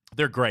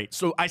 They're great.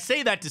 So I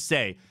say that to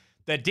say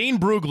that Dane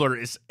Brugler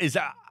is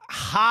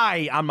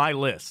high on my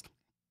list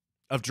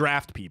of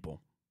draft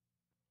people.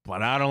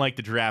 But I don't like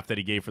the draft that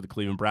he gave for the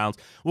Cleveland Browns.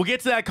 We'll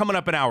get to that coming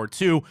up in hour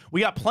 2. We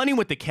got plenty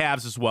with the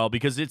Cavs as well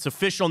because it's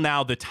official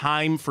now, the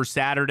time for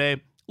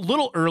Saturday. A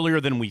little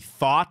earlier than we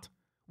thought.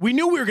 We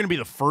knew we were going to be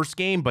the first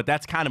game, but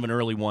that's kind of an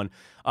early one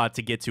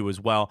to get to as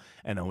well.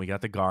 And then we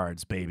got the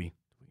guards, baby.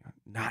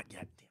 Not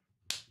yet.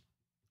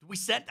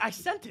 I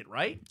sent it,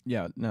 right?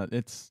 Yeah, no,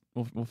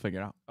 we'll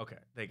figure it out. Okay,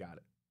 they got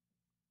it.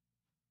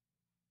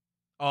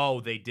 Oh,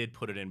 they did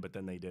put it in, but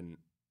then they didn't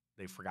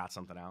They forgot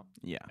something out.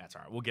 Yeah. That's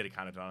all right. We'll get it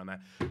kind of done on that.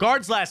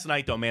 Guards last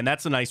night, though, man.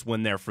 That's a nice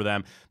win there for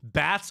them.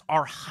 Bats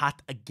are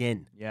hot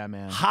again. Yeah,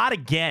 man. Hot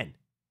again.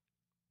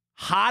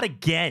 Hot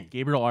again.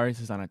 Gabriel Arias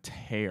is on a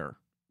tear.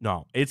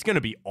 No, it's going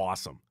to be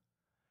awesome.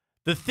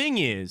 The thing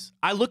is,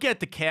 I look at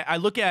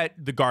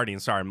the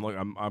Guardians. Sorry,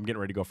 I'm getting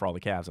ready to go for all the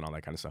Cavs and all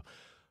that kind of stuff.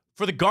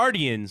 For the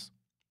Guardians,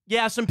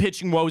 yeah, some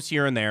pitching woes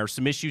here and there,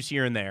 some issues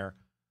here and there.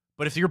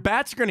 But if your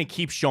bats are going to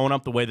keep showing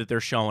up the way that they're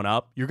showing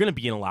up, you're going to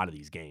be in a lot of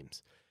these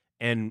games.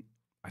 And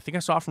I think I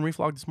saw from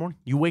Reflog this morning.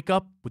 You wake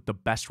up with the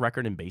best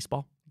record in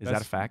baseball. Is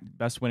that a fact?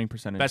 Best winning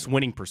percentage. Best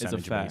winning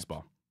percentage in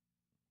baseball.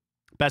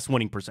 Best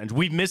winning percentage.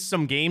 We've missed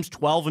some games,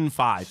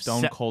 12-5.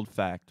 Stone cold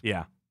fact.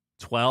 Yeah,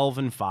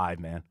 12-5,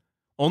 man.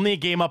 Only a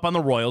game up on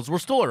the Royals. We're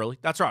still early.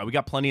 That's all right. We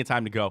got plenty of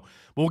time to go.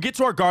 But we'll get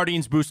to our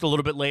Guardians boost a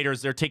little bit later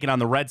as they're taking on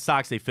the Red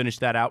Sox. They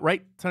finished that out,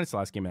 right? Tonight's the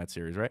last game of that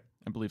series, right?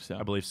 I believe so.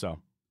 I believe so.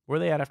 Where are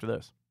they at after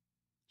this?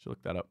 Should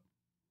look that up.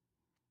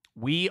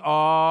 We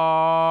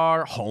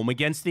are home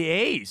against the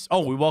A's.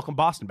 Oh, we welcome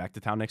Boston back to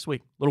town next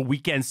week. Little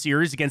weekend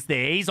series against the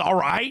A's. All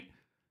right.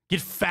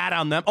 Get fat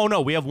on them. Oh,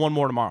 no, we have one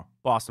more tomorrow.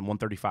 Boston,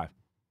 1:35.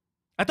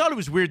 I thought it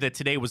was weird that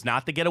today was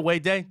not the getaway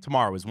day.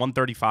 Tomorrow is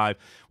 1:35.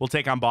 We'll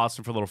take on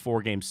Boston for a little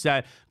 4-game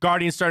set.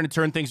 Guardians starting to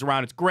turn things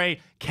around. It's great.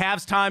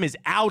 Cavs time is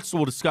out, so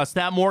we'll discuss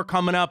that more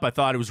coming up. I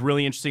thought it was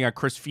really interesting on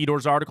Chris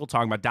Fedor's article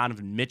talking about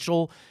Donovan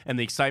Mitchell and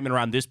the excitement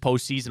around this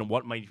postseason and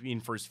what might mean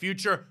for his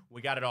future.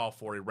 We got it all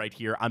for you right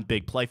here on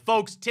Big Play.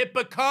 Folks,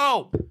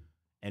 Tipico,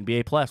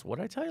 NBA Plus. What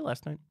did I tell you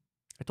last night?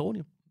 I told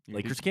you.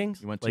 Lakers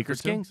Kings. You went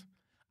Lakers Kings.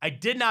 I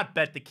did not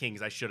bet the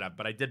Kings. I should have,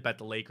 but I did bet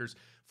the Lakers.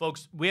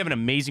 Folks, we have an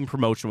amazing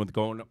promotion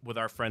with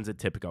our friends at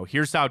Tipico.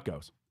 Here's how it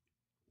goes.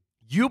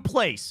 You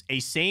place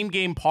a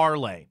same-game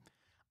parlay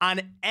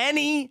on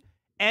any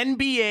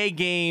NBA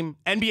game,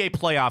 NBA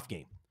playoff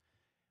game.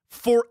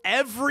 For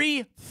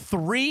every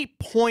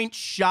 3-point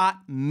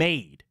shot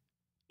made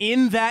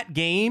in that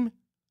game,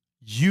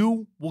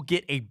 you will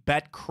get a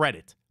bet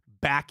credit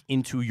back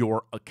into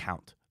your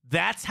account.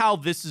 That's how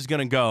this is going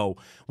to go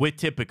with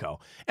Tipico.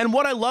 And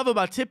what I love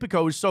about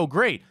Tipico is so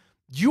great.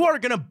 You are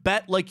going to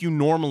bet like you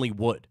normally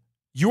would.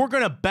 You're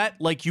going to bet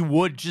like you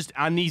would just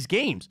on these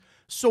games.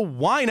 So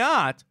why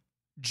not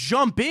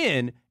jump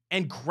in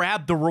and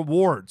grab the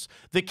rewards,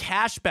 the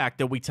cash back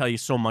that we tell you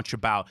so much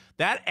about?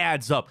 That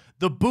adds up.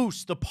 The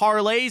boost, the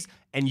parlays,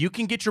 and you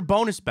can get your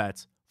bonus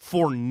bets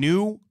for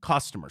new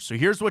customers. So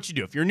here's what you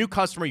do. If you're a new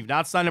customer, you've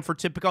not signed up for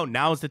Tipico,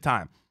 now is the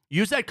time.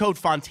 Use that code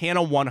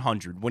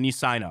Fontana100 when you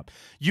sign up.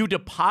 You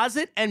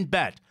deposit and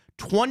bet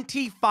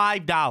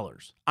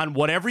 $25 on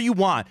whatever you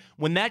want.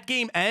 When that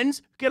game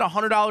ends, get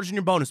 $100 in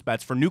your bonus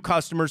bets for new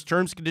customers.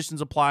 Terms,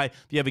 conditions apply.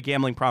 If you have a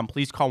gambling problem,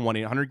 please call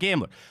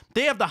 1-800-GAMBLER.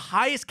 They have the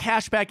highest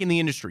cash back in the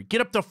industry.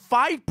 Get up to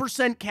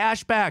 5%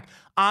 cash back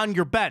on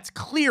your bets.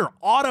 Clear,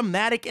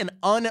 automatic, and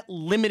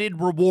unlimited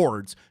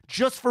rewards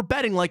just for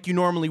betting like you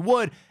normally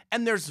would.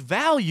 And there's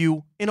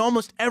value in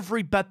almost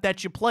every bet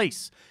that you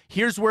place.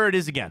 Here's where it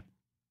is again.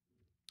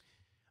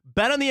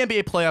 Bet on the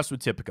NBA playoffs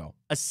with Tipico.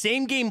 A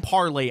same-game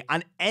parlay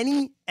on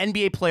any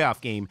NBA playoff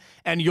game,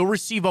 and you'll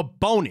receive a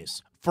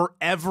bonus for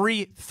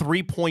every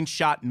 3-point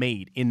shot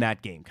made in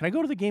that game. Can I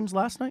go to the games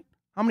last night?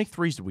 How many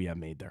threes did we have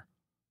made there?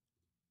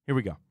 Here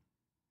we go.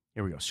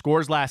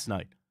 Scores last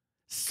night.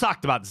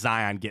 Sucked about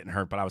Zion getting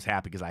hurt, but I was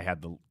happy because I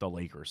had the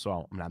Lakers,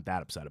 so I'm not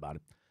that upset about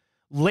it.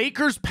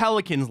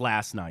 Lakers-Pelicans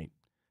last night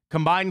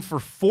combined for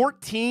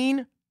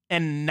 14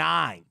 and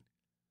 9.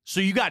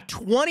 So you got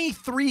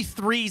 23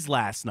 threes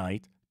last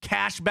night.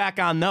 Cash back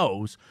on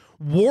those.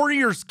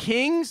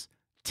 Warriors-Kings,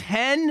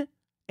 10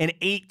 and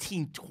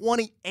 18,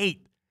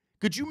 28.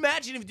 Could you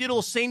imagine if you did a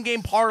little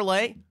same-game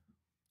parlay?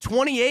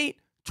 28,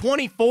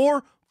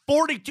 24,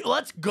 42.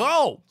 Let's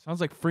go.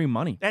 Sounds like free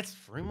money. That's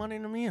free money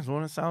to me is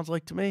what it sounds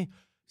like to me.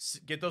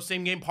 Get those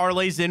same-game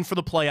parlays in for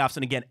the playoffs.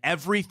 And again,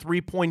 every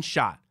 3-point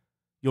shot,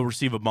 you'll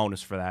receive a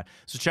bonus for that.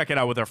 So check it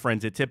out with our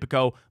friends at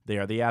Tipico. They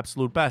are the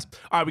absolute best.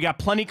 All right, we got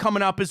plenty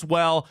coming up as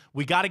well.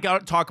 We got to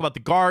talk about the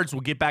guards.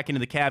 We'll get back into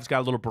the Cavs. Got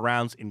a little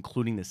Browns,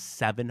 including the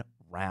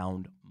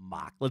 7-round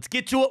mock. Let's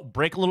get to it.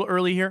 Break a little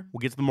early here.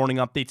 We'll get to the morning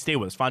update. Stay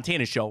with us.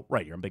 Fontana Show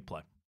right here on Big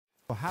Play.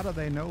 Well, how do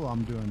they know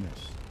I'm doing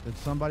this? Did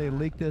somebody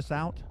leak this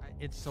out?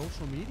 It's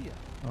social media.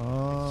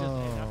 Oh. It's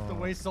just that's the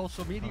way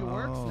social media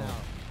works now.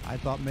 I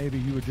thought maybe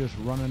you were just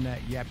running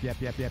that yep.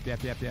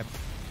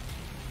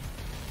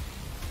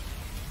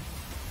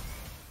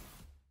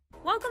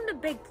 Welcome to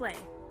Big Play,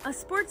 a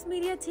sports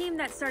media team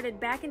that started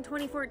back in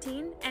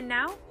 2014, and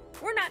now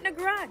we're not in a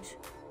garage.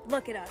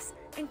 Look at us,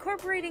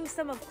 incorporating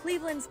some of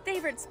Cleveland's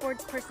favorite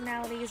sports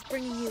personalities,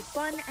 bringing you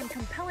fun and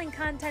compelling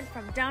content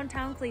from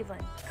downtown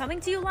Cleveland. Coming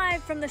to you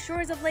live from the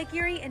shores of Lake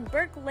Erie and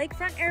Burke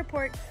Lakefront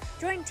Airport,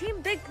 join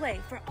Team Big Play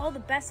for all the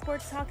best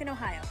sports talk in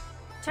Ohio.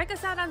 Check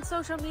us out on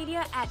social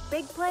media at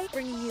Big Play,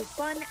 bringing you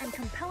fun and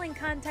compelling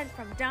content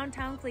from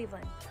downtown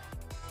Cleveland.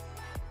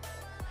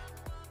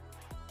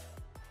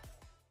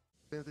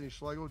 Anthony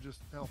Schlegel, just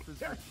how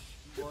physical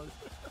he was.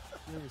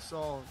 You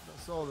saw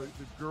the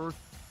girth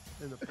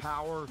and the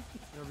power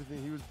and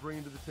everything he was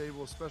bringing to the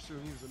table, especially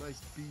when he was a nice,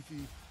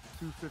 beefy,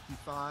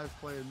 255,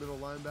 playing middle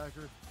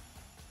linebacker.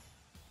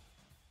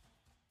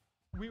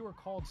 We were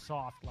called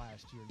soft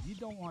last year. You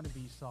don't want to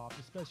be soft,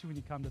 especially when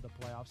you come to the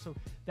playoffs. So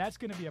that's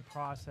going to be a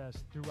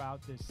process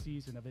throughout this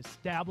season of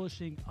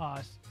establishing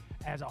us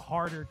as a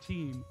harder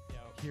team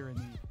here in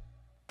the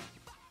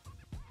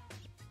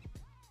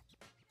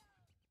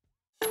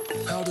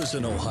How does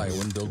an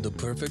Ohioan build the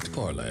perfect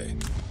parlay?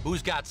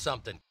 Who's got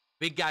something?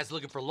 Big guys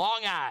looking for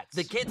long odds.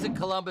 The kids in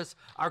Columbus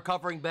are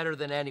covering better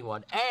than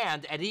anyone,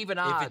 and at even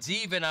odds. If it's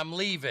even, I'm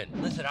leaving.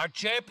 Listen, our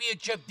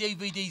championship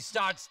DVD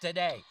starts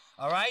today,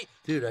 all right?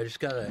 Dude, I just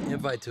got an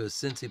invite to a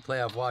Cincy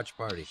playoff watch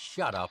party.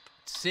 Shut up.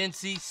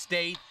 Cincy,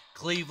 State,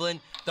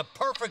 Cleveland, the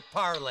perfect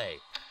parlay.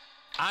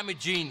 I'm a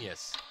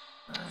genius.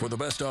 For the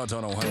best odds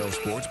on Ohio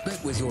sports,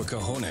 bet with your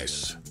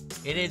cojones.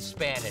 It is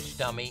Spanish,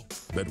 dummy.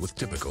 Bet with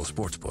Typical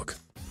Sportsbook.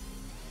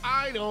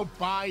 I don't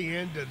buy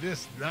into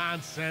this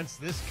nonsense,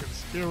 this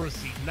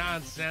conspiracy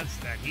nonsense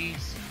that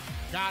he's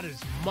got his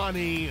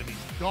money and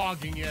he's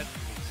dogging it.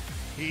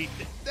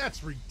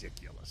 That's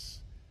ridiculous.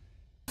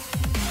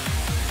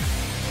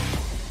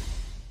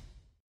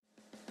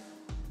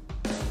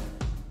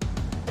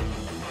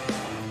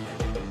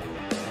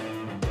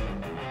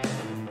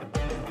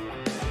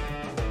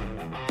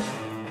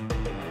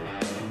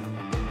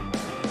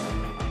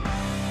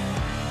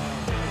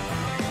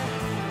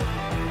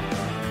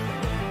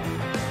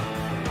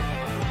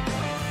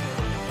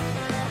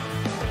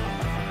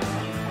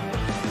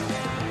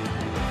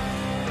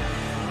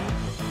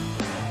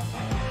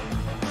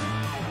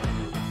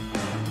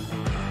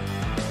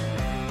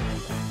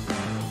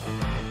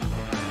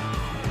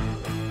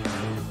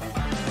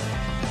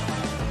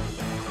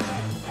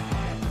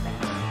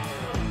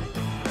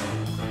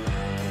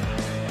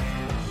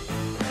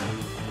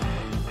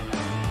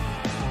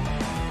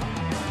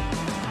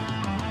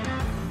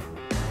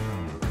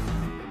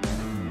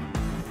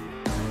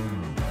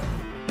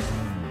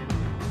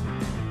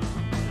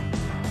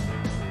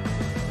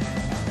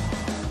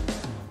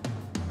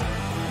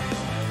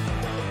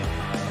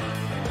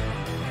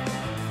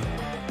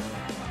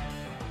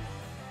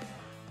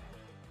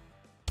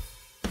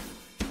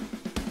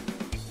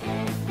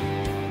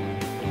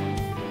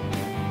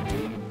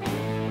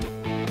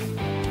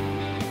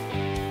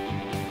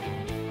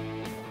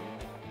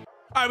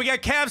 All right, we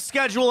got Cavs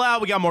schedule out.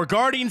 We got more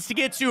Guardians to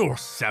get to.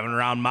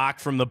 7-round mock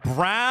from the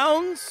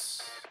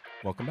Browns.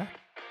 Welcome back.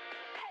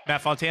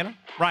 Matt Fontana,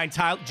 Ryan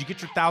Tyler. Did you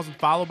get your 1,000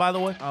 follow, by the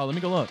way? Oh, let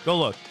me go look. Go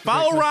look.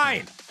 Follow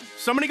Ryan.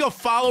 Somebody go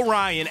follow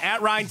Ryan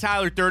at Ryan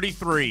Tyler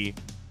 33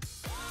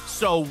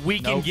 so we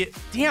can get.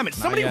 Damn it.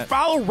 Somebody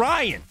follow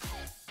Ryan.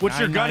 What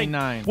you're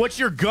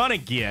gonna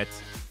get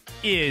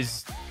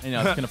is. You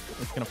know,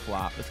 it's gonna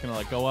flop. It's gonna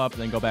like go up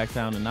and then go back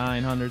down to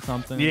 900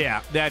 something.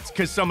 Yeah, that's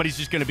because somebody's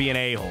just gonna be an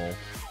a-hole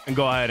and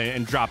go ahead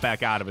and drop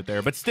back out of it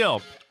there. But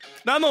still,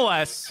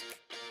 nonetheless,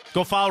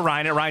 go follow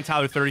Ryan at Ryan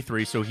Tyler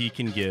 33 so he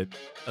can get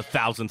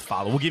 1,000th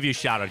follow. We'll give you a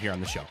shout out here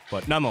on the show.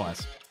 But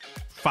nonetheless,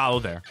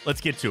 follow there.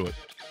 Let's get to it.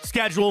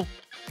 Schedule,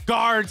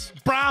 guards,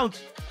 Browns,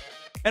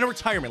 and a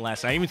retirement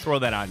last night. I even throw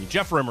that on you.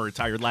 Jeff Rimmer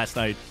retired last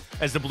night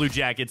as the Blue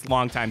Jackets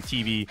longtime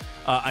TV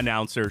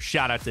announcer.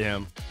 Shout out to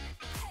him.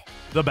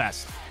 The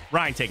best.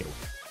 Ryan, take it away.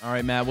 All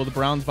right, Matt. Well, the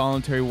Browns'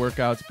 voluntary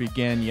workouts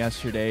began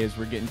yesterday as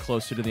we're getting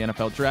closer to the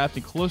NFL draft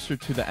and closer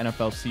to the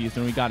NFL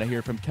season. We got to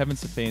hear from Kevin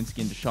Stefanski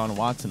and Deshaun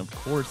Watson, of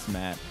course,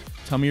 Matt.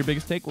 Tell me your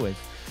biggest takeaways.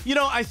 You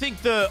know, I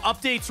think the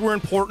updates were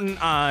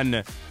important on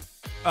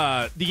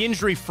the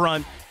injury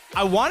front.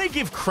 I want to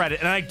give credit,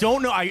 and I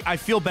don't know. I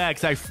feel bad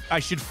because I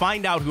should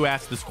find out who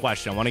asked this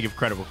question. I want to give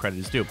credit where credit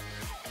is due.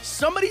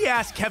 Somebody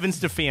asked Kevin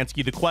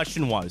Stefanski, the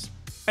question was,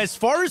 as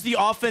far as the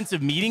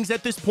offensive meetings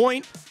at this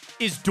point,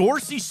 is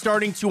Dorsey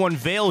starting to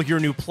unveil your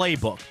new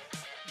playbook?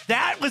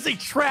 That was a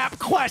trap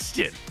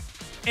question.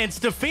 And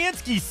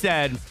Stefanski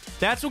said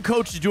that's what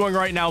Coach is doing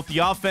right now with the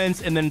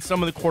offense and then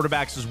some of the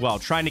quarterbacks as well,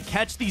 trying to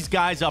catch these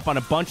guys up on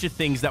a bunch of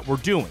things that we're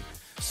doing.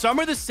 Some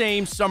are the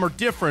same, some are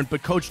different,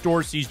 but Coach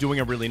Dorsey's doing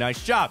a really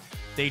nice job.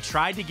 They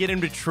tried to get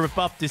him to trip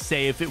up to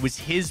say if it was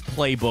his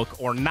playbook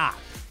or not,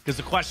 because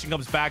the question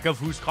comes back of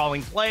who's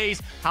calling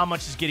plays, how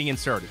much is getting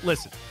inserted.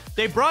 Listen,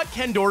 they brought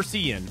Ken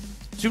Dorsey in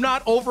to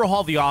not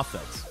overhaul the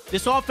offense.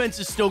 This offense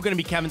is still going to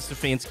be Kevin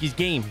Stefanski's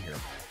game here.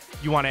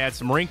 You want to add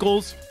some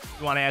wrinkles?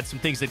 You want to add some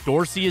things that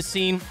Dorsey has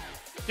seen?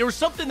 There was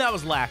something that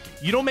was lacking.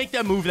 You don't make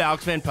that move to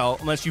Alex Van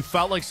Pelt unless you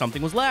felt like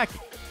something was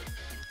lacking.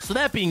 So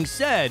that being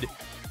said,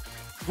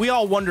 we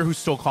all wonder who's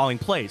still calling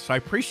plays. So I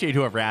appreciate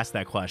whoever asked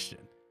that question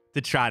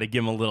to try to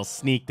give him a little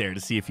sneak there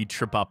to see if he'd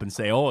trip up and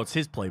say, oh, it's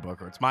his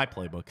playbook or it's my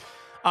playbook.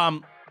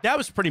 That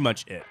was pretty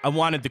much it. I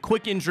wanted the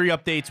quick injury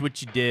updates,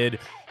 which you did.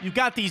 You've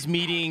got these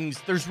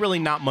meetings. There's really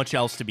not much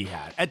else to be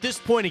had. At this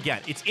point,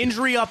 again, it's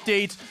injury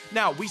updates.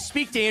 Now, we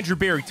speak to Andrew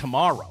Berry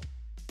tomorrow.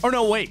 Or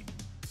no, wait.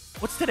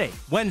 What's today?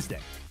 Wednesday.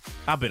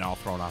 I've been all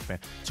thrown off, man.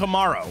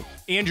 Tomorrow,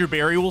 Andrew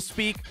Berry will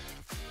speak.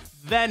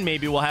 Then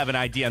maybe we'll have an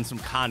idea on some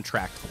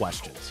contract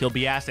questions. He'll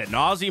be asked ad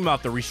nauseum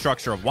about the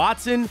restructure of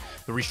Watson,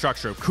 the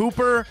restructure of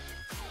Cooper,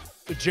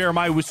 the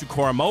Jeremiah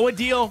Owusu-Koramoah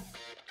deal.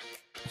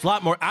 There's a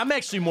lot more. I'm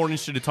actually more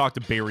interested to talk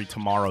to Barry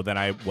tomorrow than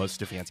I was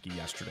Stefanski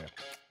yesterday.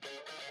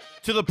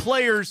 To the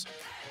players,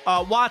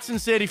 Watson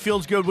said he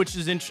feels good, which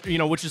is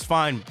which is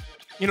fine.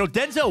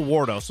 Denzel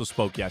Ward also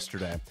spoke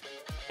yesterday,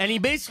 and he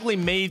basically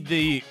made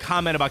the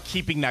comment about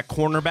keeping that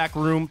cornerback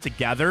room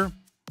together.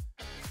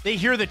 They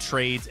hear the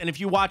trades, and if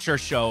you watch our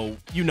show,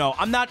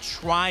 I'm not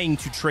trying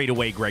to trade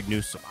away Greg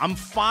Newsome. I'm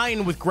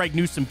fine with Greg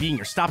Newsome being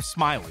here. Stop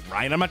smiling,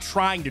 Ryan. I'm not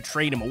trying to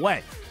trade him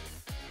away.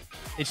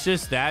 It's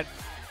just that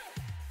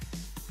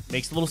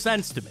makes a little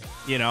sense to me,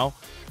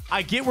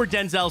 I get where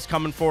Denzel's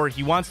coming for.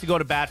 He wants to go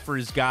to bat for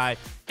his guy,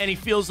 and he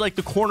feels like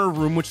the corner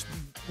room,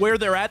 where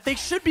they're at, they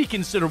should be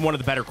considered one of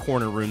the better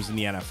corner rooms in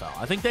the NFL.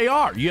 I think they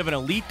are. You have an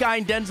elite guy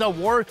in Denzel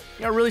Ward.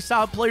 You got really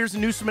solid players in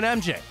Newsome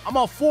and MJ. I'm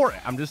all for it.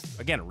 I'm just,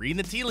 again, reading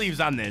the tea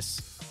leaves on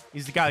this.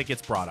 He's the guy that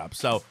gets brought up.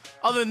 So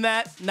other than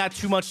that, not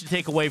too much to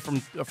take away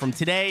from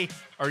today,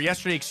 or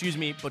yesterday, excuse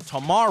me. But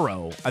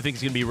tomorrow, I think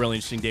it's going to be a really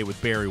interesting day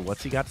with Barry.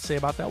 What's he got to say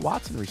about that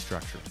Watson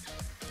restructure?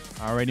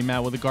 Alrighty,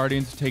 Matt. Well, the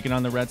Guardians are taking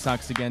on the Red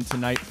Sox again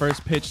tonight.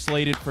 First pitch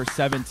slated for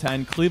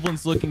 7:10.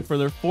 Cleveland's looking for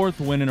their 4th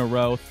win in a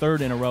row,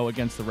 3rd in a row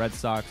against the Red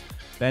Sox.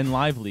 Ben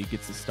Lively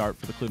gets the start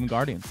for the Cleveland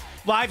Guardians.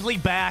 Lively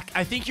back.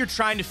 I think you're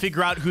trying to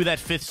figure out who that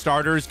 5th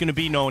starter is going to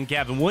be. Knowing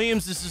Gavin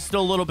Williams, this is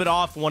still a little bit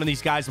off. One of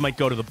these guys might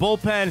go to the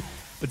bullpen.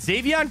 But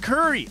Xavier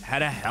Curry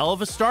had a hell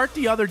of a start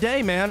the other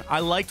day, man. I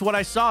liked what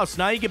I saw.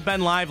 So now you get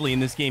Ben Lively in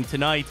this game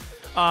tonight.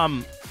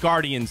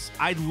 Guardians,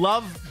 I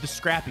love the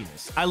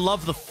scrappiness. I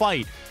love the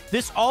fight.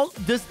 This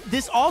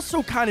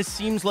also kind of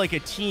seems like a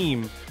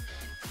team,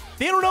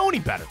 they don't know any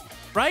better,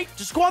 right?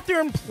 Just go out there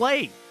and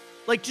play.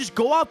 Just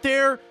go out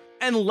there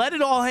and let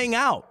it all hang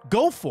out.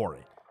 Go for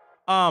it.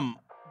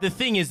 The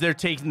thing is, they're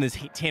taking this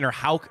Tanner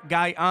Houck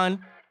guy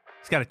on.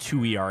 He's got a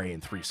 2 ERA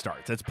and 3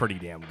 starts. That's pretty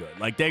damn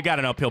good. They've got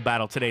an uphill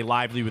battle today,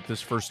 Lively with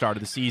this first start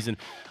of the season.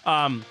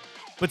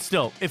 But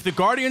still, if the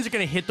Guardians are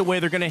going to hit the way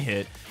they're going to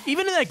hit,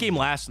 even in that game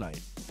last night,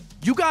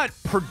 you got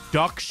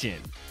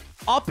production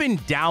up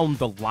and down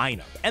the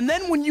lineup. And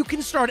then when you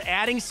can start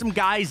adding some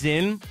guys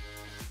in,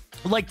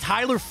 like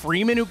Tyler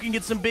Freeman, who can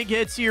get some big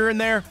hits here and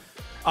there.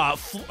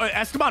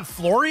 Esteban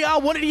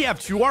Florial, what did he have?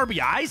 2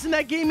 RBIs in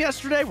that game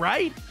yesterday,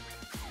 right?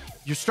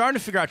 You're starting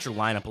to figure out your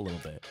lineup a little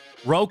bit.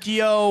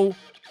 Rocchio,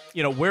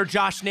 where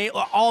Josh Nate,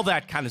 all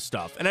that kind of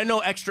stuff. And I know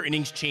extra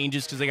innings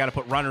changes because they got to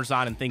put runners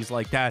on and things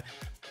like that.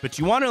 But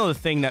you want to know the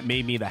thing that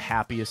made me the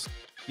happiest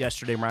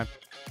yesterday, Ryan?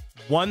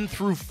 1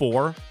 through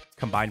 4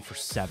 combined for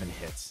 7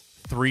 hits.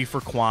 3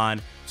 for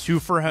Quan, 2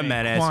 for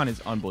Jimenez. Quan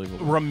is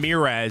unbelievable.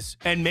 Ramirez,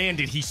 and man,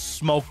 did he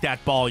smoke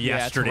that ball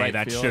yesterday? Right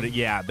that field. should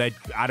have.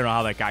 I don't know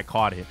how that guy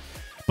caught it.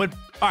 But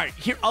all right,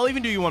 here I'll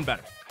even do you one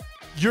better.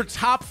 Your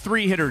top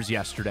 3 hitters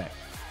yesterday: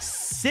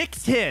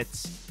 6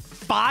 hits,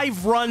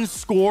 5 runs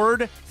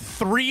scored,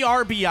 3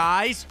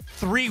 RBIs,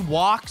 3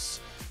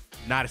 walks,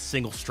 not a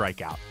single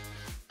strikeout.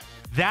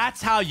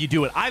 That's how you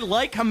do it. I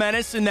like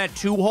Jimenez in that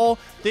 2-hole.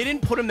 They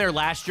didn't put him there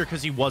last year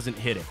because he wasn't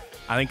hitting.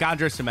 I think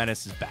Andres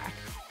Jimenez is back.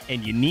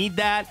 And you need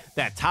that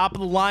top of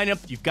the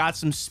lineup. You've got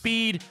some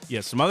speed. You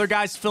have some other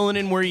guys filling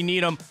in where you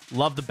need them.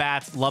 Love the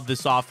bats. Love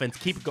this offense.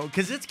 Keep it going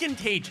because it's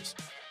contagious.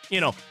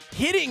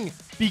 Hitting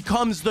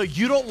becomes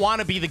you don't want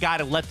to be the guy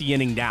to let the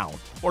inning down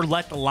or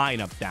let the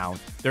lineup down.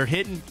 They're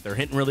hitting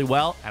really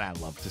well, and I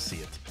love to see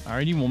it.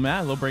 Alrighty, well,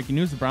 Matt, a little breaking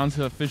news. The Browns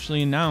have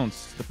officially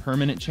announced the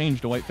permanent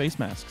change to white face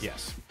masks.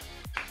 Yes.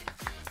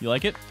 You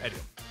like it?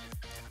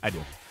 I do.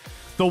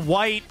 The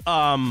white,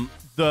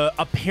 the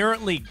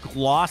apparently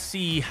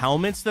glossy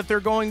helmets that they're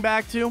going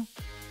back to,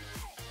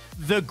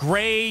 the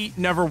gray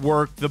never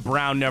worked, the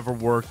brown never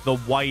worked, the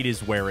white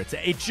is where it's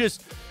at.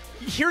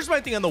 Here's my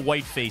thing on the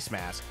white face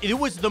mask. It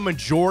was the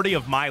majority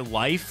of my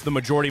life, the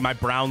majority of my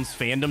Browns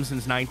fandom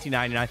since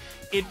 1999.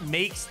 It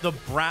makes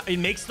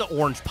the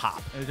orange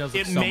pop. It does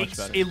look so much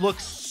better. It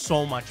looks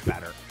so much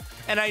better.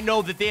 And I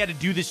know that they had to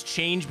do this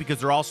change because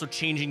they're also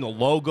changing the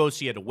logo,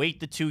 so you had to wait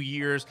the 2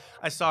 years.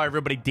 I saw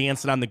everybody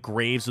dancing on the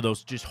graves of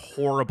those just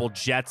horrible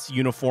Jets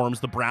uniforms.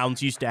 The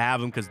Browns used to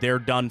have them because they're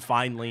done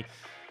finally.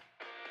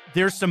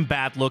 There's some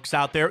bad looks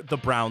out there. The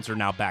Browns are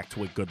now back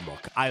to a good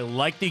look. I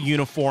like the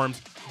uniforms.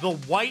 The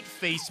white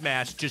face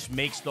mask just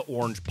makes the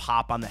orange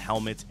pop on the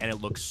helmets, and it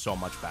looks so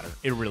much better.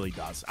 It really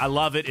does. I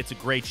love it. It's a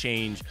great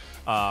change.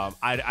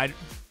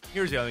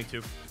 Here's the other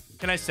thing, too.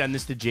 Can I send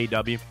this to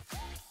JW?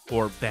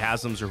 Or the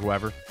Haslam's or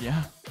whoever.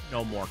 Yeah.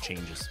 No more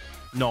changes.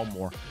 No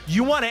more.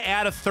 You want to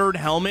add a 3rd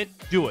helmet?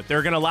 Do it.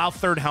 They're going to allow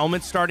 3rd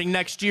helmets starting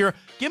next year.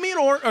 Give me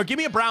give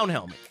me a brown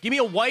helmet. Give me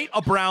a white,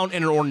 a brown,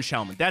 and an orange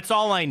helmet. That's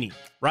all I need,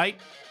 right?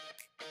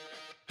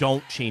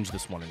 Don't change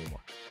this one anymore.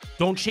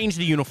 Don't change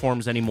the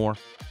uniforms anymore.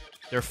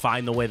 They're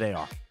fine the way they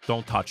are.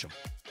 Don't touch them.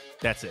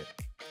 That's it.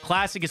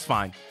 Classic is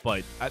fine,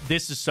 but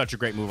this is such a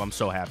great move. I'm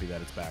so happy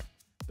that it's back.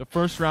 The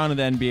first round of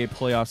the NBA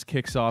playoffs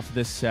kicks off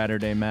this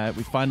Saturday, Matt.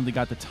 We finally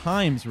got the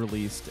times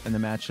released and the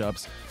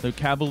matchups. The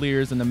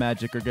Cavaliers and the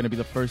Magic are going to be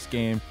the first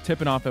game,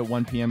 tipping off at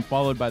 1 p.m.,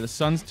 followed by the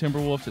Suns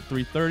Timberwolves at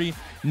 3:30.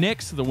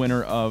 Knicks, the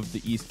winner of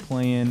the East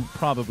play-in,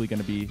 probably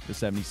going to be the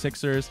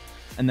 76ers.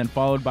 And then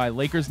followed by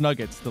Lakers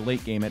Nuggets, the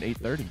late game at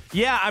 8:30.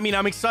 Yeah, I mean,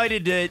 I'm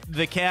excited that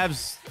the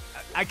Cavs.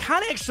 I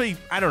kind of actually,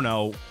 I don't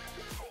know.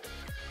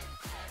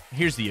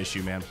 Here's the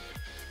issue, man.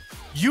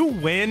 You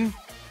win.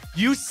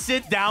 You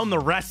sit down the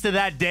rest of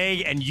that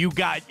day and you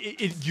got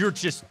you're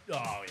just,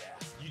 oh yeah,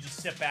 you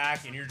just sit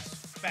back and you're just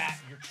fat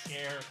in your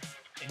chair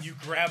and you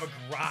grab a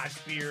garage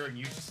beer and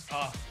you just,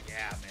 oh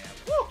yeah, man.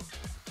 Woo!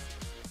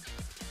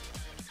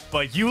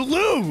 But you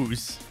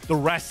lose. The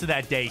rest of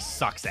that day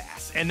sucks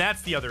ass. And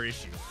that's the other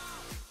issue.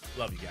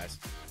 Love you guys.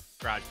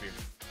 Garage beer.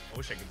 I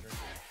wish I could drink it.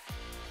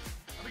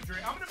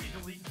 I'm going to be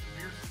deleting some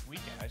beers this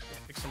weekend. I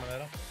should pick some of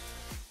that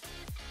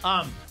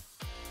up.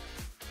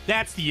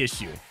 That's the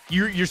issue.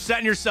 You're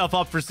setting yourself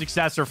up for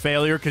success or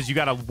failure because you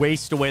got to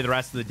waste away the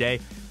rest of the day.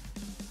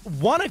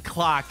 1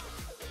 o'clock,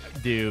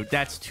 dude,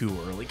 that's too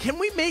early. Can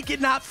we make it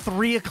not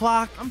 3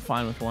 o'clock? I'm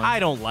fine with 1. I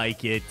don't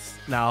like it.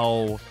 No.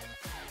 All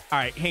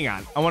right, hang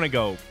on. I want to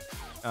go.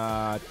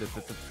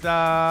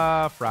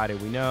 Friday,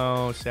 we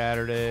know.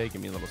 Saturday.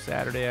 Give me a little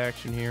Saturday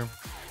action here.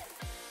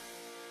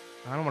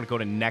 I don't want to go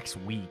to next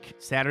week.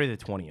 Saturday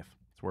the 20th.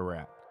 That's where we're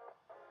at.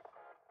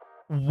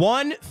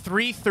 1,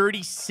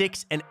 3:30,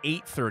 6, and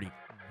 8:30.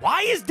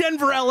 Why is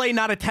Denver, LA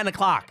not at 10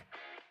 o'clock?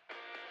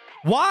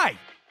 Why?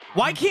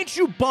 Why can't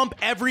you bump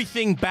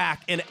everything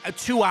back in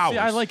 2 hours? See,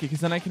 I like it because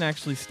then I can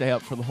actually stay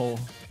up for the whole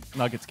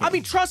Nuggets game. I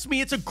mean, trust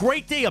me, it's a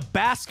great day of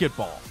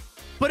basketball.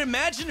 But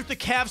imagine if the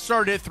Cavs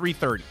started at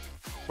 3:30,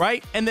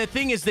 right? And the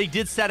thing is, they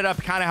did set it up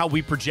kind of how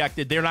we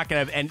projected. They're not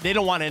going to have, and they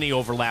don't want any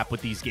overlap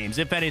with these games.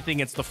 If anything,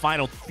 it's the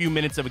final few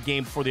minutes of a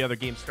game before the other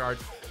game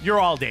starts. You're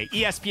all day.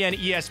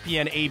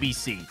 ESPN,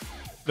 ABC.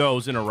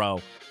 Those in a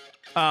row.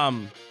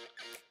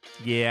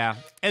 Yeah.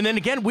 And then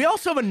again, we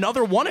also have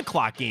another 1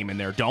 o'clock game in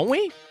there, don't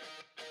we?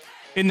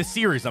 In the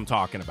series I'm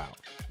talking about.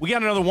 We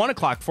got another 1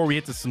 o'clock before we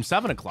hit to some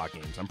 7 o'clock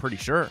games, I'm pretty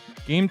sure.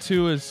 Game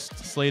 2 is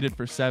slated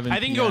for 7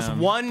 I think PM. it goes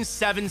 1,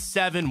 7,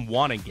 7,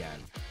 1 again.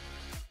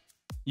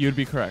 You'd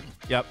be correct.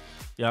 Yep.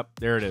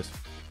 There it is.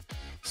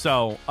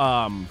 So,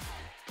 it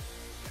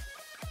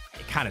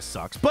kind of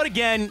sucks. But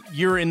again,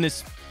 you're in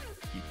this.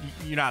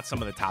 You're not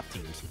some of the top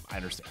teams. I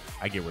understand.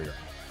 I get where you're at.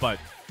 But,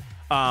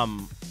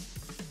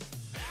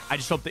 I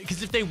just hope that,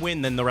 because if they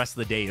win, then the rest of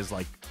the day is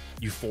like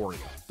euphoria.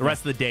 The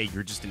rest of the day,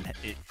 you're just in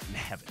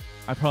heaven.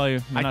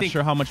 I'm not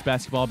sure how much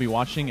basketball I'll be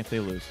watching if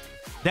they lose.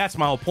 That's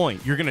my whole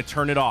point. You're going to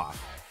turn it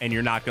off, and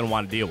you're not going to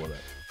want to deal with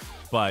it.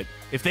 But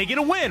if they get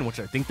a win,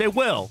 which I think they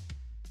will,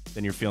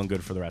 then you're feeling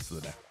good for the rest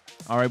of the day.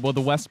 All right, well,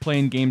 the West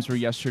playing games were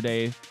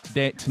yesterday.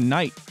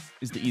 Tonight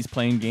is the East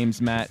playing games,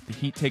 Matt. The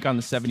Heat take on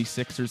the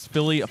 76ers.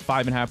 Philly, a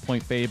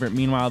 5.5-point favorite.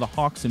 Meanwhile, the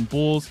Hawks and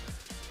Bulls,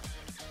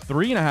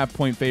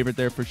 3.5-point favorite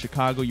there for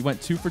Chicago. You went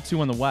 2 for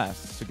 2 on the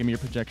West, so give me your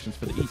projections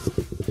for the East.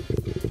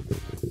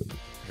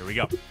 Here we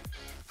go.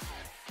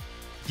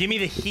 Give me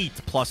the Heat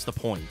plus the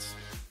points.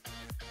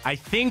 I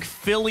think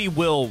Philly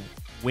will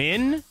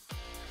win,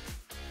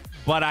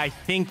 but I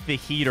think the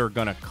Heat are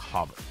going to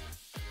cover.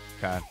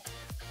 Okay.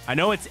 I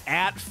know it's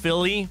at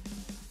Philly.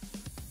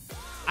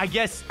 I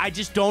guess I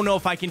just don't know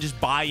if I can just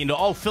buy into,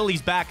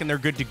 Philly's back and they're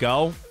good to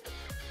go.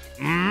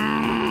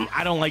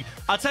 I don't like.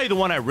 I'll tell you the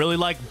one I really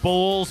like.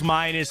 Bulls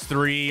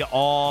 -3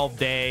 all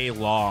day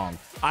long.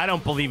 I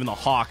don't believe in the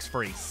Hawks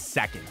for a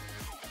second.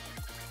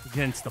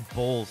 Against the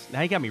Bulls. Now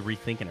you got me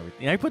rethinking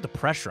everything. I put the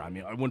pressure on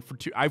me. I went for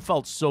 2. I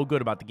felt so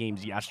good about the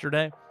games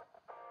yesterday.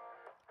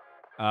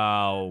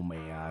 Oh,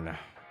 man.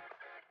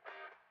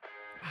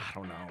 I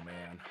don't know,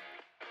 man.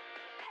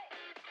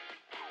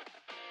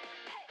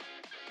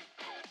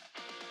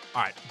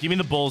 All right, give me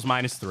the Bulls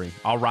 -3.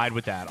 I'll ride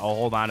with that. I'll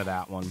hold on to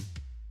that one.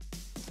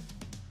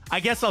 I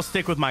guess I'll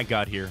stick with my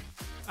gut here.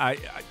 I'll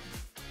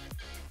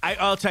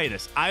tell you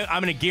this.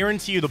 I'm going to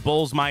guarantee you the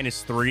Bulls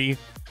 -3,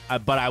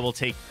 but I will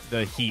take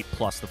the Heat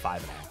plus the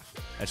 5.5.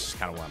 That's just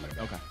kind of where I'm going to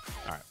go. Okay.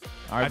 All right.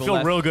 All right, I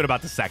feel real good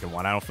about the second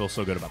one. I don't feel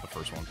so good about the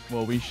first one.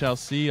 Well, we shall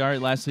see. All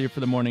right, lastly, for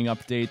the morning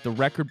update, the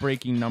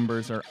record-breaking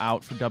numbers are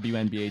out for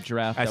WNBA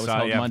Draft. That was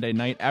held Monday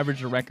night.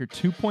 Averaged a record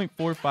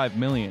 2.45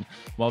 million,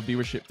 while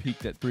viewership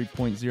peaked at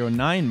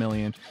 3.09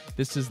 million.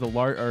 This is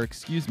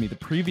the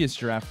previous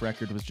draft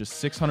record was just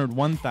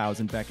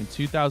 601,000 back in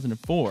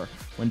 2004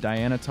 when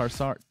Diana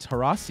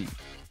Taurasi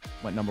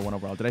went number 1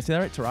 overall. Did I say that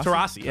right?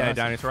 Taurasi, yeah,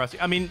 Diana Taurasi.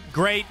 I mean,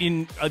 great.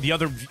 In the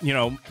other,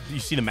 you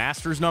see the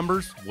Masters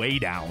numbers way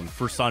down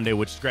for Sunday,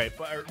 which is great,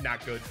 but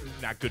not good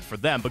for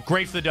them, but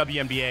great for the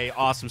WNBA.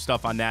 Awesome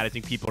stuff on that. I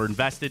think people are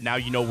invested. Now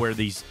you know where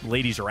these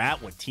ladies are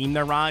at, what team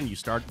they're on. You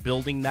start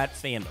building that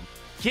fandom.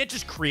 You can't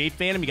just create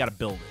fandom, you got to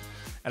build it.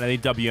 And I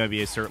think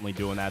WNBA is certainly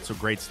doing that, so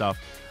great stuff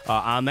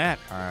on that.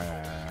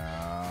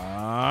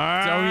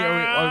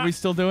 Are we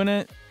still doing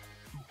it?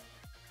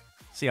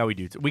 See how we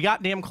do. We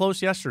got damn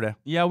close yesterday.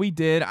 Yeah, we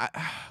did.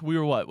 We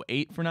were,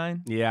 8 for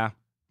 9? Yeah.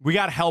 We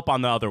got help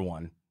on the other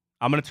one.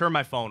 I'm going to turn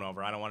my phone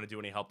over. I don't want to do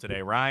any help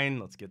today. Ryan,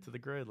 let's get to the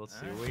grid. Let's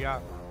see what we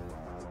got.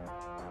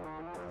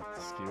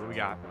 Let's see what we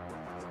got.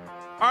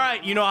 All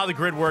right, you know how the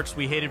grid works.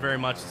 We hate it very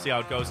much. Let's see how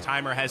it goes.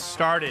 Timer has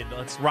started.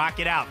 Let's rock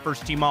it out.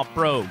 First team off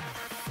pro.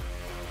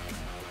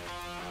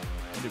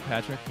 Do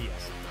Patrick?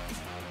 Yes.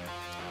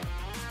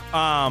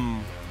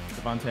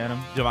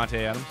 Fontana.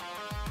 Devontae Adams.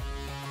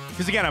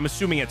 Because, again, I'm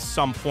assuming at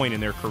some point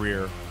in their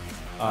career.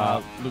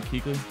 Luke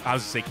Kuechly. I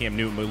was going to say Cam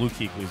Newton, but Luke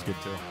Kuechly is good,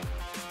 too.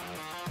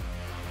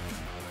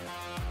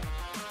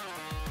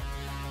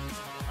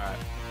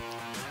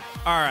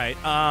 All right.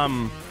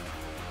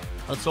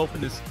 Let's open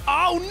this.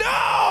 Oh,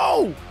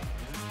 no!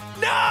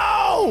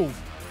 No!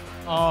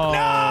 Oh,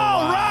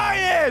 no,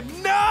 Ryan!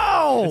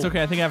 No! It's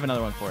okay. I think I have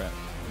another one for it.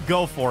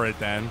 Go for it,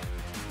 then.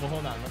 Well,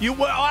 hold on.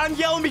 I'm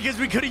yelling because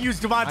we could have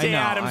used Devontae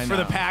Adams for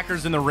the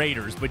Packers and the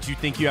Raiders, but you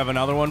think you have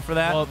another one for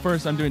that? Well,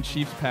 first, I'm doing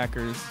Chiefs,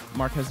 Packers,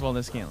 Marquez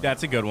Valdez-Scantling.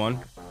 That's a good one.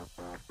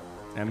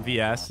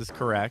 MVS is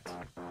correct.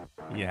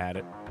 You had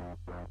it.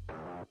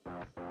 Dude,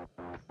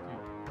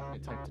 I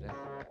typed today.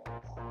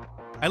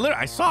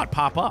 I saw it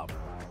pop up.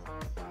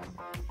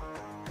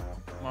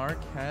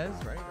 Marquez,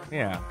 right?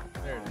 Yeah.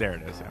 There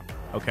it is. Yeah.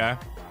 Okay.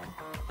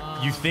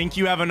 You Um, think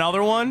you have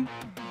another one?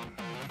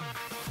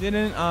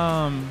 Didn't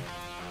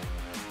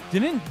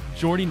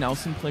Jordy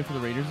Nelson play for the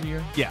Raiders a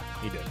year? Yeah,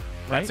 he did.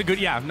 Right? That's a good.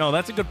 Yeah, no,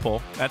 that's a good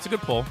pull. That's a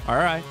good pull. All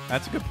right,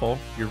 that's a good pull.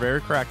 You're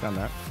very correct on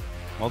that.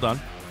 Well done.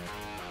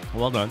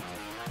 Well done.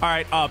 All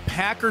right,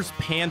 Packers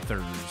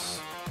Panthers.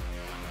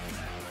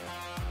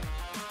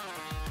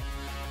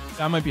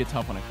 That might be a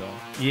tough one, I feel.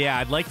 Yeah,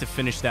 I'd like to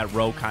finish that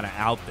row kind of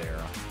out there,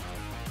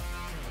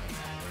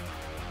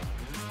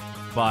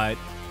 but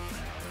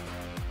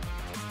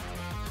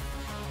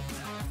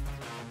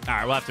all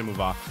right, we'll have to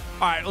move on.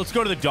 All right, let's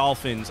go to the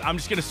Dolphins. I'm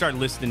just going to start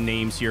listing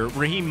names here.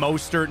 Raheem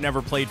Mostert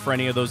never played for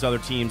any of those other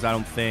teams, I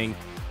don't think.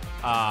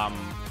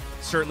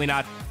 Certainly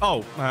not.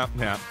 Oh,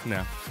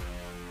 yeah.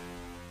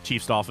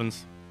 Chiefs,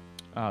 Dolphins.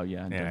 Oh,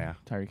 yeah. Yeah.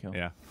 Tyreek Hill.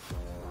 Yeah.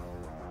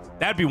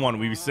 That'd be one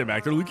we'd be sitting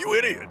back there like, you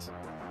idiots.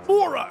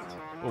 Morons.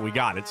 Well, we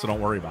got it, so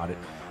don't worry about it.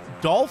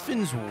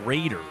 Dolphins,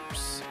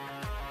 Raiders.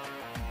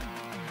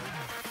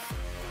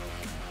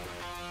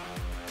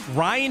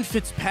 Ryan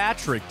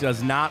Fitzpatrick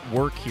does not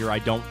work here, I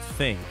don't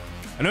think.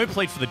 I know he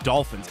played for the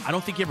Dolphins. I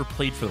don't think he ever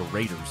played for the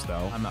Raiders, though.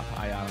 I don't know.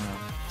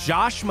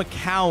 Josh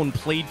McCown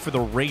played for the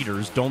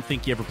Raiders. Don't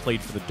think he ever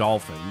played for the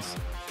Dolphins.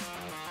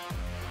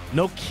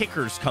 No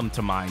kickers come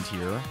to mind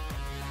here.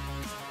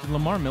 Did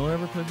Lamar Miller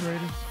ever play for the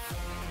Raiders?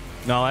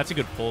 No, that's a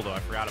good pull, though. I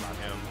forgot about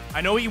him.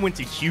 I know he went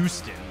to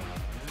Houston,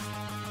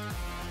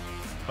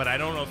 but I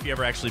don't know if he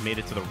ever actually made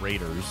it to the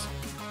Raiders.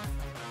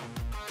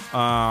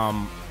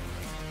 Oh,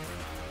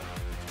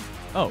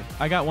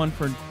 I got one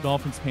for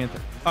Dolphins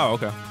Panther. Oh,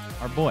 okay.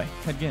 Our boy,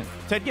 Ted Ginn.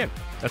 Ted Ginn.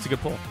 That's a good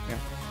pull. Yeah.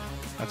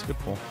 That's a good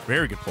pull.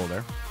 Very good pull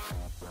there.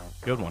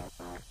 Good one.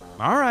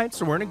 All right,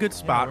 so we're in a good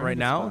spot right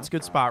now. It's a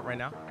good spot right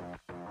now.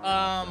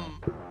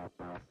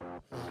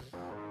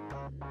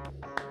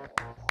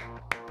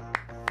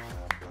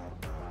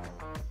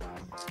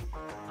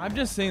 I'm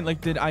just saying,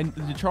 like, did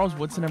Charles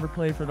Woodson ever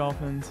play for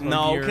Dolphins?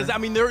 No, because I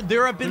mean,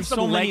 there have been some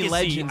so many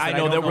legacy. legends I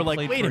know that we're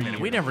like, wait a minute,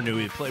 year. we never knew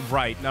he played.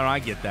 Right? No, I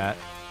get that.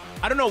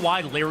 I don't know why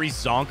Larry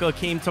Zonka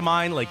came to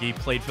mind. Like he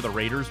played for the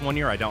Raiders one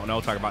year. I don't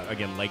know. Talk about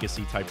again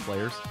legacy type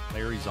players.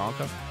 Larry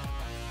Zonka.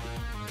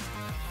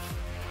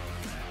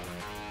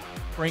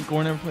 Frank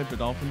Gore never played for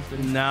Dolphins,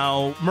 did he?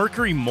 No.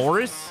 Mercury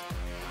Morris.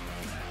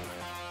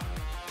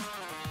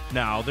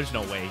 No, there's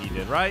no way he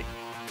did. Right?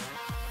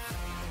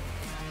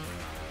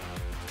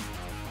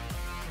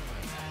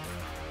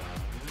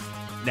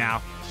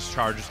 Now, just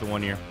Chargers the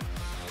 1 year.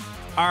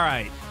 All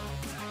right.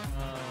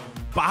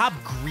 Bob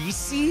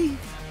Greasy?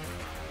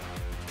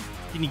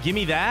 Can you give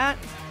me that?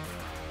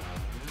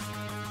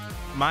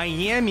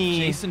 Miami.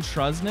 Jason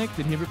Trusnick,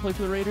 did he ever play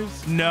for the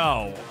Raiders?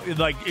 No.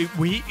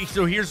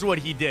 So here's what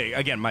he did.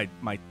 Again, my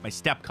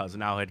step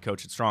cousin, now head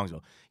coach at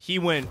Strongsville. He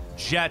went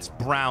Jets,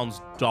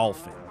 Browns,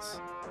 Dolphins.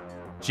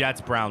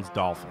 Jets, Browns,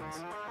 Dolphins.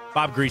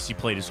 Bob Greasy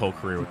played his whole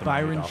career with the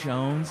Miami Byron Dolphins.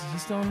 Jones, is he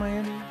still in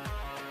Miami?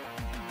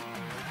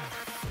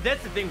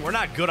 That's the thing. We're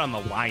not good on the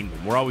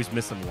linemen. We're always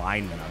missing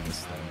linemen on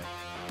this thing.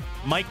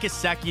 Mike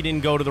Gesicki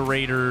didn't go to the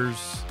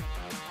Raiders.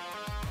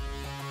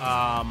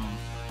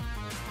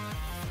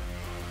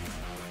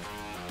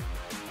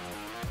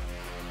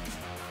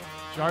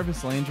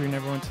 Jarvis Landry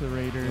never went to the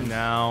Raiders.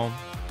 No.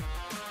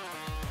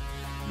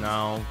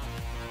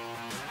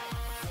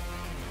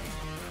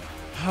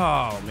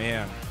 Oh,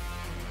 man.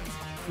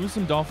 Who's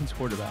some Dolphins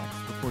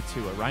quarterbacks before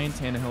Tua? Ryan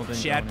Tannehill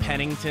didn't Chad go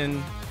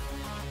Pennington.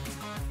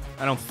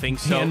 I don't think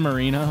so. Dan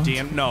Marino.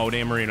 Dan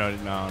Marino.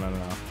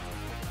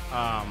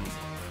 No.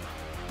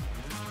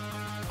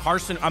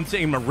 Carson. I'm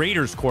saying my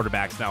Raiders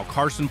quarterbacks now.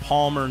 Carson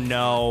Palmer,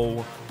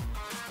 no.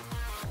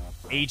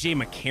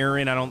 AJ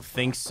McCarron, I don't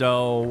think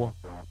so.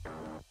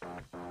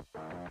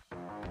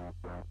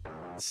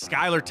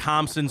 Skylar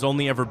Thompson's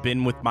only ever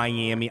been with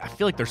Miami. I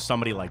feel like there's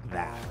somebody like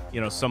that.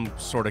 You know, some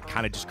sort of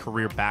kind of just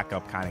career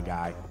backup kind of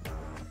guy.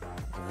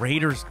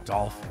 Raiders,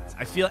 Dolphins.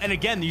 I feel, and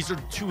again, these are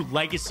two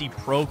legacy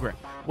programs.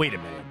 Wait a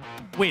minute.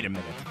 Wait a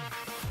minute.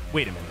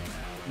 Wait a minute.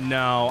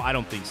 No, I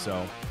don't think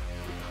so.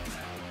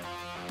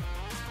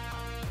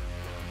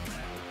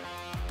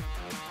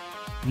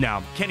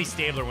 No, Kenny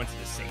Stabler went to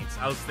the Saints.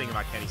 I was thinking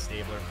about Kenny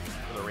Stabler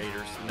for the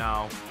Raiders.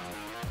 No.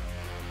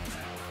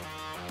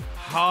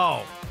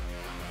 Oh.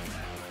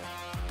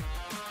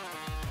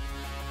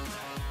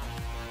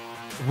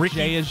 Ricky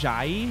Jay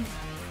Ajayi?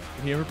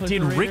 Did he ever play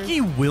Did for the Raiders?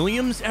 Ricky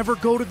Williams ever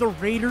go to the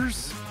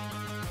Raiders?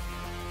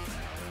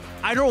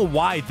 I don't know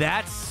why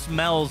that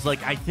smells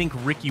like I think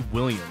Ricky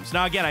Williams.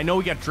 Now, again, I know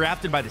he got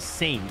drafted by the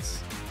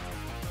Saints.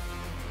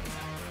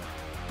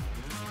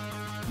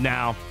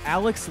 Now,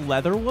 Alex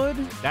Leatherwood?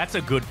 That's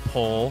a good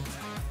pull.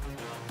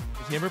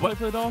 Does he ever play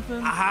for the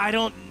Dolphins? I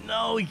don't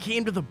know. He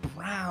came to the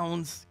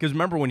Browns. Because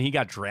remember when he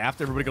got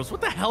drafted, everybody goes, what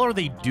the hell are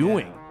they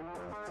doing?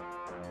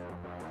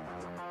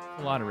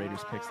 A lot of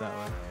Raiders picks that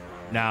way.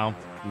 No,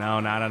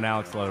 not on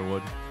Alex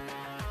Leatherwood.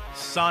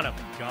 Son of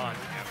a gun.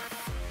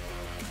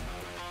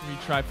 Can we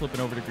try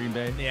flipping over to Green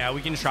Bay? Yeah,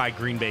 we can try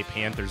Green Bay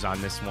Panthers on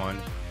this one.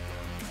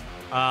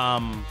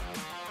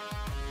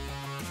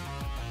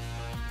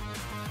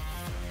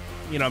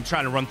 You know, I'm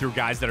trying to run through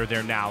guys that are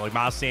there now. Like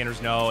Miles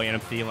Sanders, no. Adam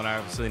Thielen,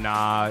 obviously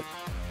not.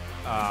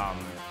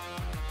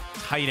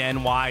 Tight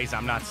end wise,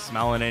 I'm not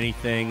smelling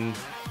anything.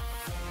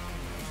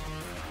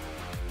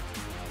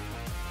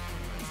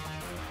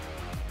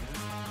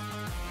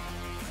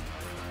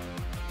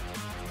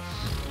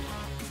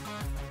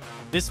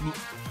 This,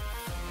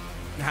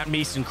 not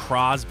Mason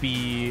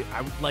Crosby.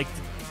 I would like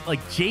to, like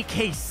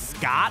J.K.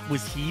 Scott.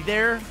 Was he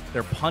there?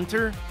 Their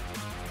punter.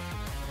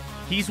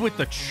 He's with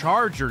the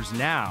Chargers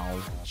now.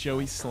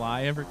 Joey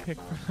Sly ever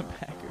kicked for the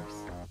Packers?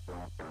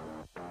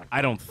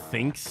 I don't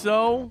think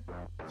so.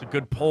 It's a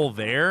good pull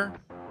there.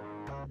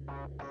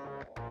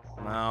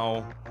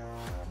 No.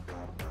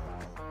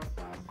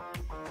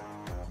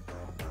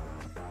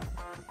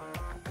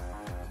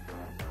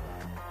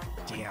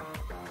 Damn.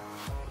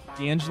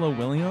 D'Angelo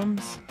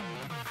Williams?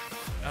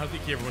 I don't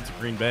think he ever went to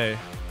Green Bay.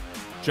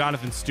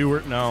 Jonathan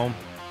Stewart, no.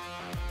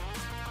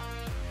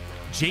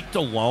 Jake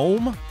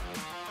Delhomme?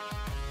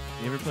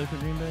 You ever play for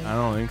Green Bay? I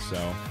don't think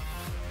so.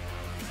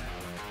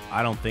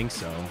 I don't think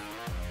so.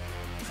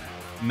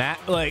 Matt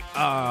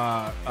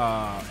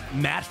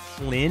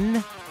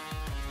Flynn?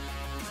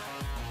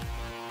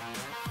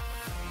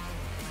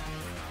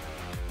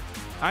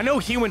 I know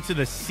he went to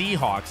the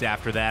Seahawks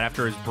after that,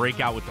 after his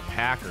breakout with the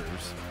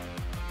Packers.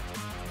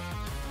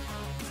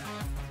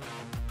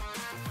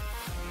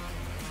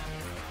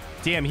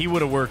 Damn, he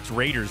would have worked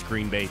Raiders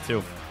Green Bay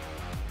too.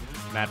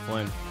 Matt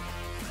Flynn.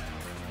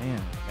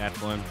 Man. Matt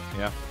Flynn,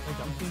 yeah. Like,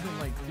 I'm thinking,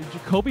 like, did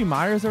Jacoby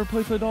Myers ever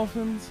play for the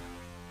Dolphins?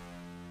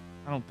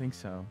 I don't think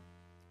so.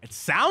 It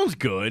sounds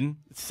good.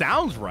 It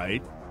sounds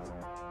right.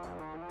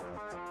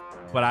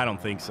 But I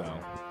don't think so.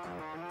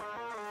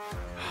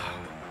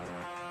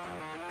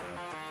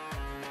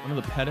 One of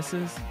the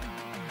Pettises?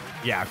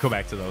 Yeah, go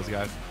back to those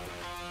guys.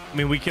 I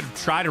mean, we could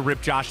try to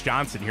rip Josh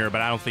Johnson here,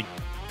 but I don't think...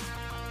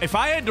 If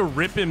I had to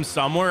rip him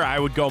somewhere, I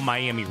would go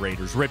Miami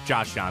Raiders. Rip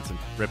Josh Johnson.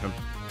 Rip him.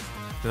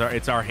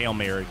 It's our Hail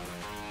Mary.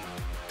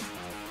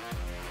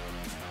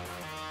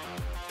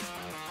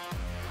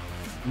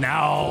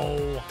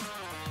 No.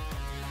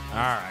 All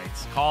right.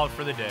 Call it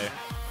for the day.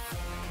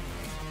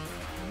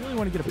 I really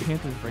want to get a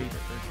Panthers Raider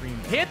or Green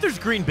Bay. Panthers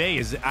Green Bay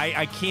is...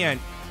 I can't...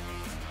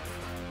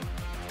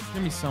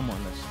 Give me someone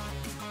that's...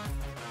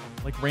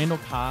 Like Randall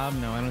Cobb?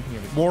 No, I don't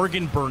think it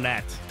Morgan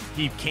Burnett.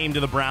 He came to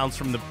the Browns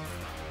from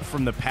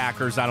the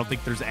Packers. I don't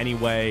think there's any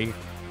way.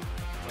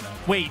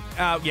 Wait,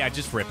 yeah,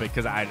 just rip it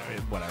because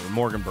whatever.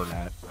 Morgan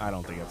Burnett. I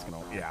don't think it's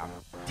gonna. Yeah.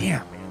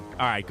 Damn, man.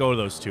 All right, go to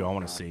those two. I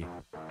want to see.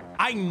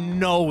 I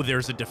know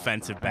there's a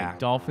defensive back.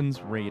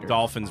 Dolphins Raiders.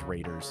 Dolphins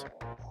Raiders.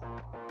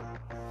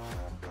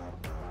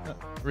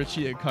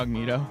 Richie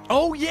Incognito.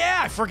 Oh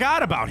yeah, I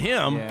forgot about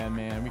him. Yeah,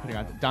 man, we could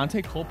have got that.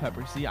 Dante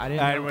Culpepper. See,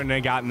 I wouldn't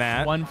have gotten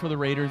that. One for the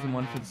Raiders and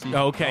one for the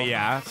Seahawks. Okay,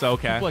 yeah, so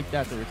okay. People like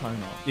that we were talking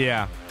about.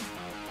 Yeah.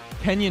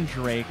 Kenyon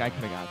Drake, I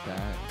could have got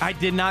that. I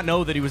did not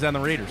know that he was on the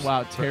Raiders.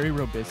 Wow, Terry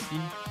Robisky.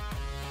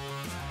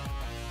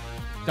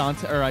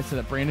 I said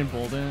that Brandon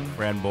Bolden.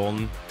 Brandon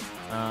Bolden.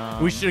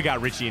 We should have got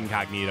Richie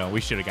Incognito.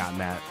 We should have gotten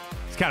that.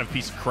 It's kind of a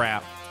piece of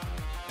crap.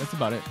 That's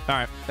about it. All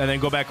right, and then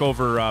go back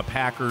over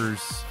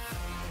Packers.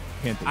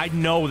 Panthers. I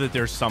know that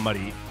there's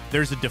somebody.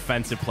 There's a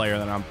defensive player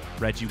that I'm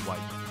Reggie White.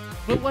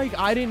 But like,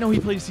 I didn't know he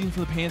played a season for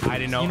the Panthers. I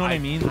didn't know. You know what I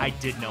mean? I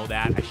did know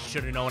that. I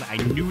should have known. I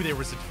knew there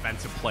was a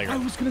defensive player. I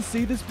was gonna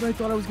say this, but I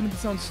thought I was gonna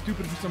sound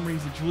stupid for some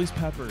reason. Julius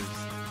Peppers.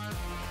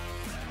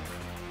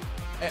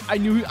 I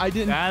knew I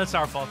didn't. That's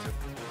our fault too.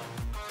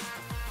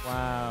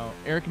 Wow,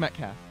 Eric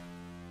Metcalf.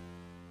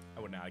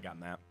 I would not have gotten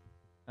that.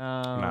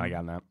 Not have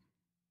gotten that.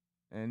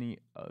 Any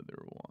other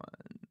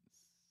ones?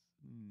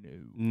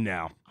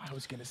 No. I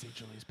was gonna say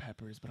Julius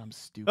Peppers, but I'm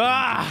stupid.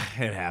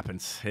 It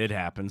happens. It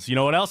happens. You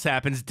know what else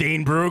happens?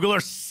 Dane Brugler,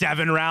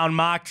 7-round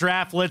mock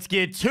draft. Let's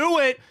get to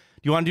it. Do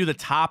you want to do the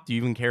top? Do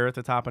you even care at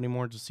the top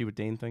anymore? Just see what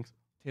Dane thinks.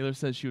 Taylor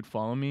says she would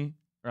follow me.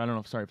 Or I don't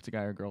know. Sorry if it's a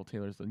guy or a girl.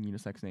 Taylor's the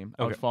unisex name.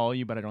 I Okay. would follow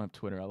you, but I don't have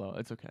Twitter. LO.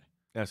 It's okay.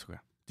 That's okay.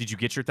 Did you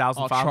get your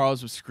 1,000 Oh, followers?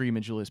 Charles was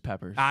screaming Julius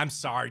Peppers. I'm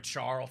sorry,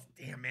 Charles.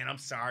 Damn, man, I'm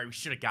sorry. We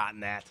should have gotten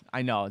that.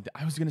 I know.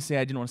 I was gonna say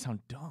I didn't want to sound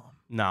dumb.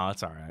 No,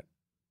 that's all right.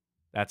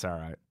 That's all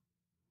right.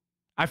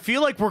 I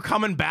feel like we're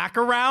coming back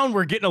around.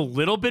 We're getting a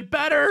little bit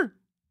better.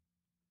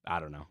 I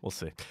don't know. We'll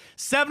see.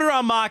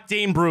 7th-round mock,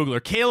 Dane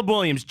Brugler, Caleb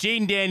Williams,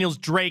 Jaden Daniels,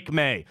 Drake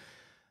May.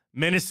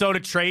 Minnesota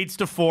trades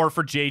to 4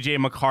 for J.J.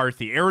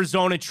 McCarthy.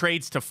 Arizona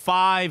trades to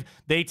 5.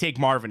 They take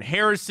Marvin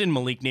Harrison.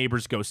 Malik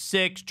Neighbors goes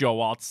 6. Joe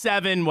Alt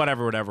 7.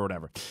 Whatever.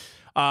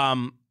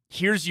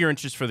 Here's your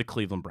interest for the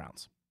Cleveland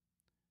Browns.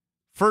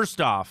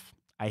 First off,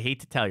 I hate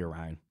to tell you,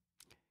 Ryan,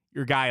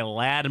 your guy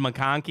Ladd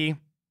McConkey,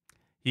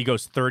 he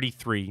goes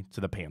 33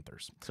 to the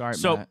Panthers. Sorry,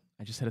 Matt.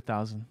 I just hit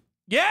 1,000.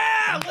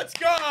 Yeah, let's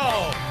go.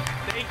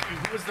 Thank you.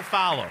 Who was the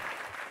follow?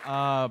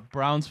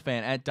 Browns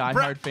fan at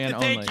diehard fan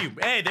only. Thank you.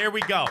 Hey, there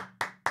we go.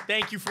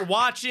 Thank you for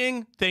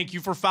watching. Thank you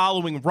for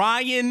following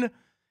Ryan.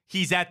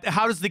 He's at.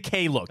 How does the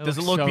K look? Does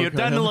it look so beautiful?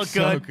 Doesn't it look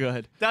so good?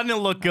 good? Doesn't it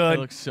look good? It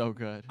looks so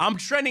good. I'm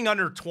trending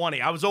under 20.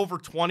 I was over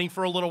 20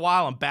 for a little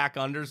while. I'm back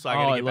under, so I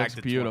got to get back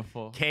to 20.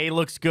 Beautiful. K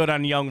looks good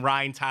on young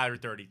Ryan Tyler,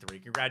 33.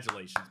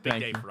 Congratulations. Big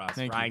Thank day you. for us.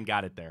 Thank Ryan you.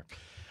 got it there.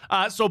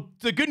 So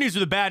the good news or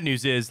the bad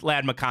news is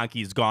Ladd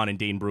McConkey is gone and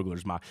Dane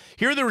Brugler's mock.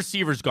 Here are the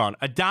receivers gone.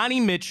 Adonai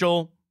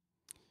Mitchell.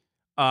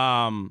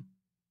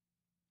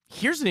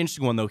 Here's an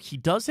interesting one, though. He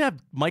does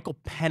have Michael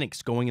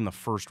Penix going in the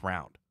first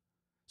round.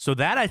 So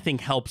that, I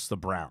think, helps the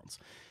Browns.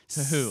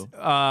 To who?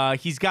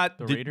 He's got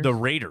The Raiders? the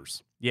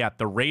Raiders. Yeah,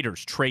 the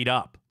Raiders trade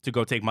up to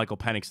go take Michael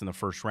Penix in the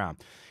first round.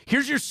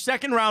 Here's your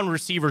second-round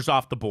receivers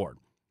off the board.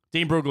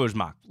 Dane Brugler's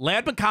mock.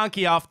 Ladd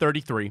McConkey off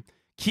 33.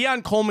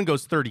 Keon Coleman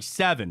goes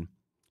 37.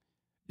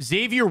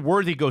 Xavier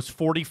Worthy goes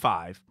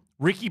 45.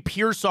 Ricky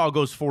Pearsall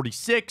goes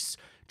 46.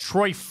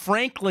 Troy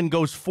Franklin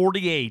goes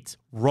 48.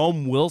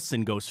 Rome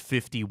Wilson goes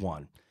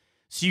 51.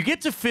 So you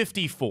get to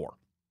 54.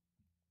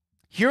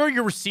 Here are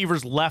your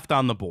receivers left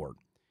on the board.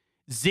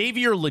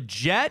 Xavier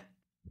Legette.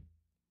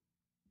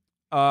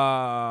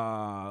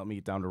 Let me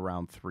get down to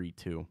round 3,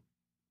 too.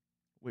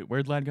 Wait,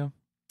 where'd Ladd go?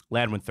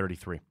 Ladd went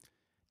 33.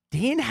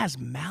 Dan has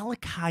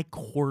Malachi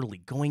Corley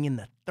going in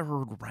the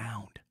 3rd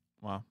round.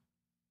 Wow.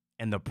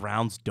 And the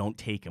Browns don't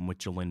take him with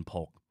Jalen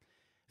Polk.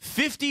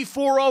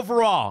 54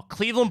 overall.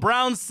 Cleveland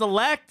Browns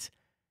select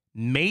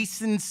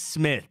Mason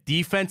Smith,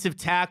 defensive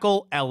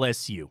tackle,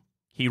 LSU.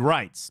 He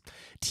writes,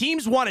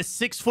 teams want a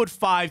 6'5",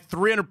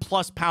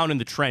 300-plus pound in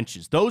the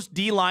trenches. Those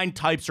D-line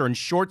types are in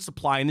short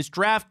supply in this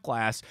draft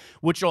class,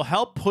 which will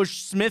help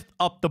push Smith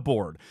up the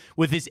board.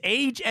 With his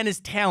age and his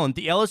talent,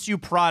 the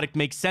LSU product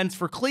makes sense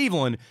for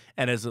Cleveland,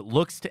 and as it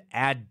looks to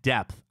add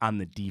depth on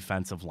the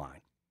defensive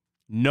line.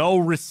 No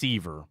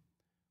receiver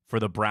for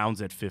the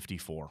Browns at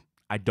 54.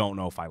 I don't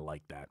know if I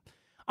like that.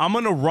 I'm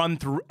going to run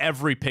through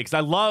every pick.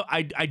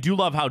 I do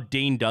love how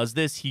Dane does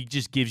this. He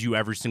just gives you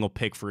every single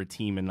pick for a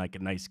team in like a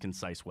nice,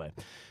 concise way.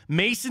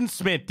 Mason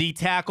Smith, D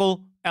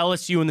tackle,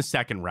 LSU in the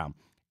 2nd round.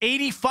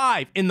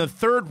 85 in the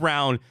 3rd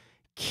round,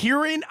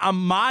 Kieran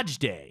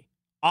Amajde,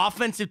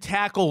 offensive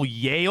tackle,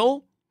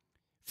 Yale.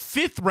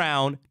 5th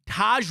round,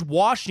 Taj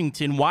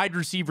Washington, wide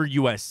receiver,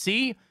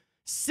 USC.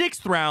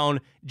 6th round,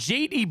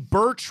 J.D.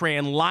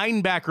 Bertrand,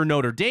 linebacker,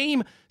 Notre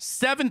Dame.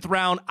 7th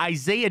round,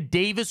 Isaiah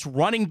Davis,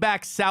 running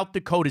back, South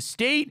Dakota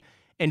State.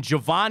 And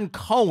Javon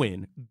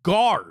Cohen,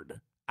 guard,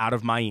 out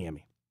of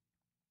Miami.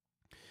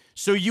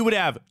 So you would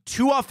have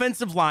 2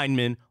 offensive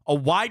linemen, a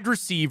wide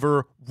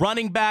receiver,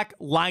 running back,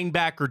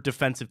 linebacker,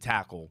 defensive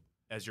tackle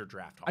as your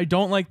draft haul. I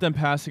don't like them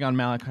passing on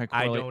Malachi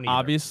I Corley, don't either.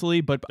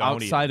 obviously, but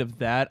Don't outside either. of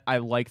that, I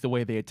like the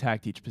way they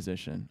attacked each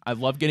position. I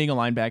love getting a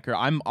linebacker.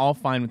 I'm all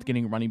fine with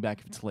getting a running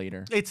back if it's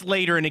later. It's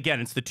later, and again,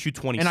 it's the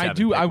 227. And I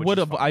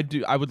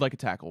pick, would like a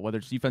tackle, whether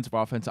it's defensive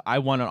or offensive. I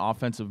want an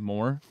offensive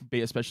more,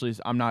 especially as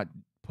I'm not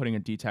putting a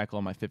D tackle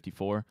on my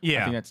 54.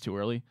 Yeah. I think that's too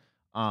early.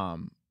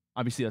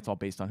 Obviously that's all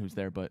based on who's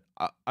there, but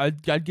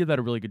I'd give that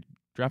a really good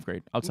draft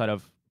grade outside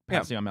of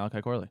passing on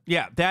Malachi Corley.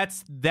 Yeah,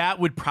 that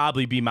would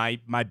probably be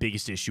my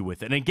biggest issue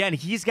with it. And again,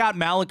 he's got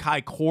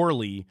Malachi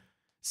Corley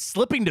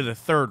slipping to the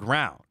 3rd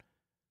round.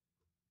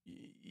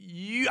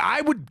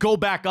 I would go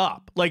back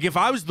up. Like if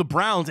I was the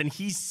Browns and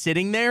he's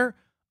sitting there,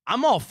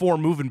 I'm all for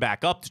moving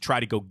back up to try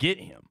to go get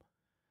him.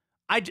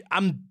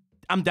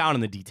 I'm down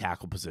in the D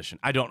tackle position.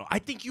 I don't know. I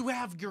think you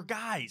have your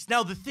guys.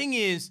 Now the thing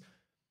is,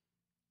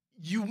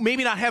 you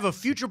maybe not have a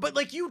future, but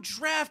like you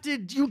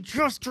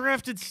just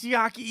drafted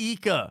Siaki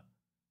Ika.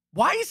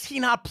 Why is he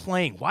not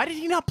playing? Why did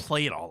he not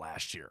play at all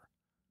last year?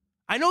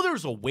 I know there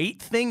was a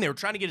weight thing. They were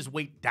trying to get his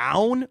weight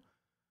down.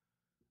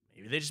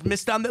 Maybe they just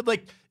missed on that.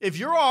 Like, if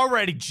you're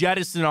already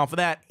jettisoning off of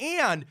that,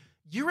 and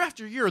year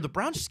after year, the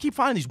Browns just keep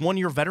finding these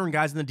 1-year veteran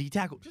guys in the D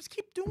tackle. Just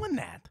keep doing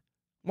that.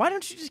 Why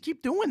don't you just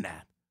keep doing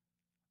that?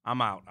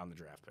 I'm out on the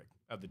draft pick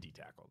of the D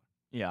tackle.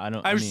 Yeah,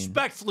 I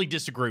respectfully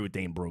disagree with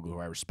Dane Brugler, who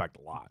I respect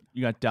a lot.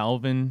 You got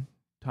Dalvin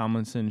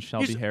Tomlinson,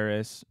 Shelby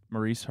Harris,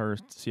 Maurice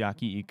Hurst,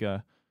 Siaki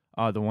Ika.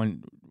 The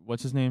one,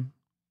 what's his name?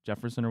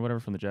 Jefferson or whatever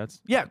from the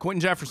Jets. Yeah, Quentin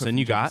Jefferson. Quentin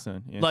you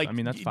Jefferson. got Yeah, like I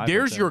mean, that's 5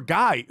 there's right your there.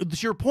 guy. To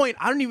your point,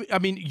 I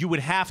mean, you would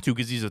have to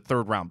because he's a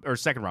 3rd round or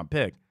 2nd round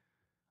pick.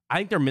 I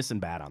think they're missing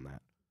bad on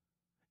that.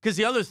 Because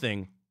the other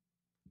thing,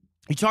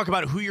 you talk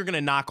about who you're going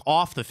to knock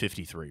off the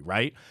 53,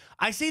 right?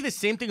 I say the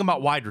same thing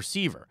about wide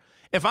receiver.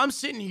 If I'm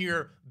sitting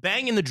here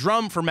banging the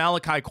drum for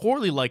Malachi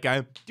Corley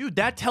dude,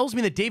 that tells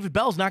me that David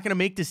Bell's not going to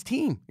make this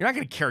team. You're not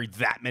going to carry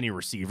that many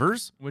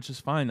receivers. Which is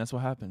fine. That's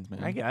what happens,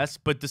 man. I guess.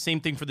 But the same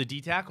thing for the D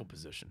tackle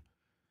position.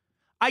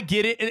 I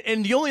get it.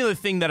 And the only other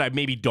thing that I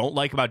maybe don't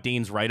like about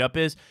Dane's write-up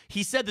is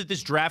he said that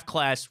this draft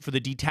class for the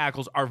D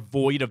tackles are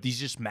void of these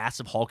just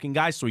massive hulking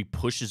guys, so he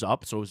pushes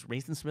up. So is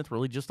Mason Smith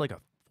really just like a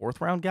 4th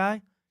round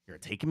guy? You're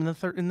going to take him in the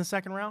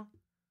 2nd round?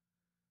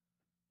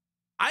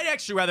 I'd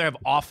actually rather have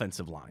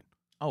offensive line.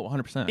 Oh,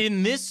 100%.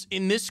 In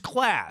this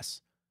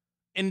class,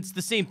 and it's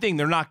the same thing.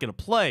 They're not going to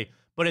play.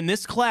 But in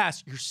this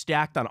class, you're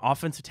stacked on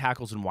offensive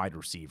tackles and wide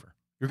receiver.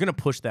 You're going to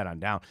push that on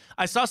down.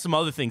 I saw some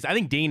other things. I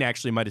think Dane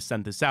actually might have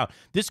sent this out.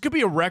 This could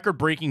be a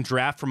record-breaking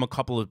draft from a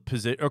couple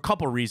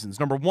of reasons.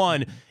 Number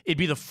one, it'd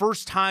be the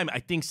first time, I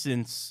think,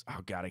 since,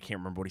 oh, God, I can't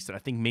remember what he said. I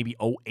think maybe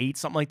 08,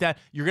 something like that.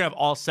 You're going to have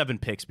all 7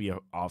 picks be an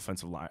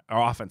offensive line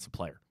or offensive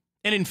player.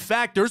 And in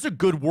fact, there's a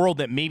good world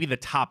that maybe the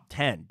top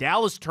 10.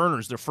 Dallas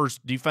Turner's their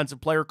first defensive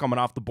player coming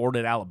off the board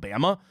at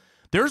Alabama.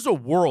 There's a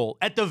world,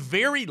 at the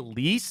very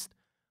least,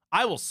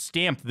 I will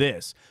stamp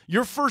this.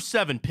 Your first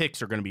 7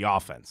 picks are going to be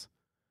offense.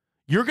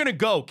 You're going to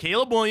go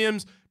Caleb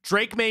Williams,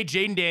 Drake May,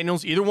 Jaden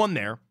Daniels, either one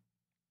there.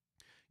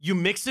 You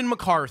mix in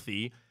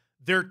McCarthy.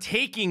 They're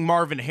taking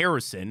Marvin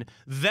Harrison.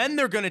 Then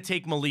they're going to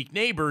take Malik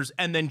Neighbors,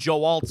 and then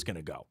Joe Alt's going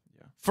to go.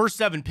 First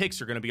 7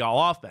 picks are going to be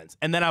all offense.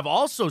 And then I've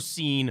also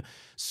seen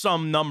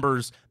some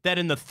numbers that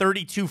in the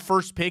 32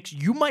 first picks,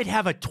 you might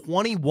have a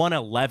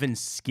 21-11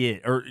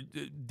 skid or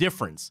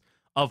difference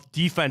of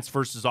defense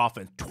versus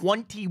offense.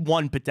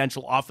 21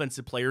 potential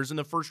offensive players in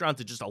the first round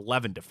to just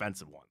 11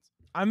 defensive ones.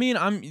 I mean,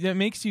 that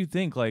makes you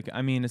think. Like,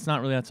 I mean, it's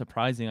not really that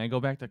surprising. I go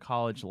back to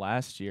college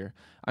last year.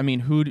 I mean,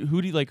 who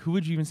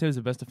would you even say was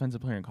the best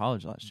defensive player in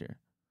college last year?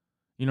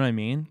 You know what I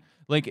mean?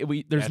 Like,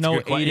 there's no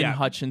Aiden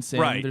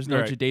Hutchinson. Right, There's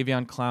no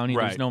Jadeveon Clowney.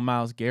 Right. There's no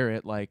Myles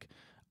Garrett. Like,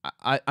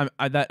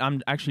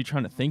 I'm actually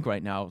trying to think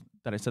right now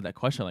that I said that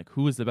question. Like,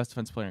 who was the best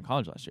defensive player in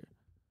college last year?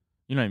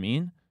 You know what I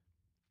mean?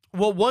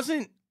 Well, would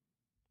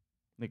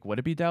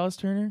it be Dallas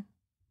Turner?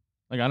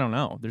 Like, I don't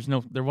know.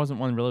 There wasn't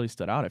one really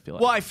stood out, I feel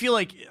like. Well, I feel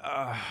like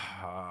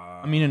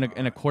I mean,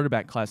 in a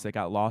quarterback class that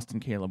got lost in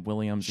Caleb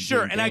Williams.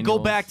 Sure, and I go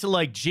back to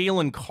like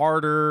Jalen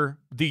Carter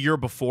the year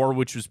before,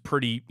 which was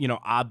pretty,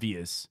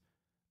 obvious.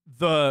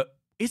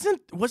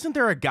 Wasn't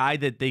there a guy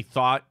that they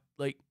thought,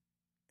 like,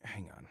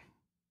 hang on,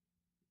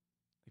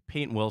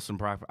 Peyton Wilson?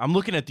 I'm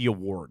looking at the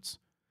awards.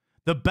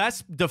 The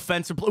best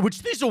defensive player,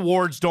 which these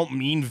awards don't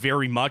mean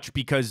very much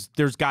because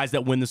there's guys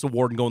that win this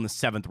award and go in the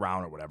 7th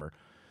round or whatever.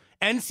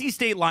 NC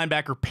State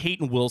linebacker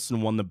Peyton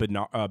Wilson won the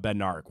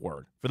Bednarik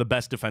Award for the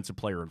best defensive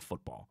player in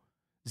football.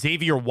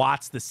 Xavier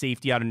Watts, the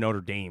safety out of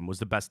Notre Dame, was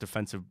the best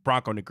defensive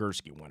Bronco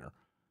Nagurski winner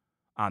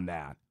on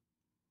that.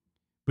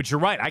 But you're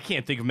right. I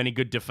can't think of many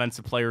good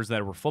defensive players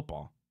that were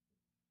football.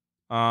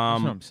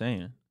 That's what I'm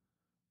saying.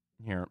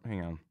 Here,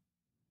 hang on.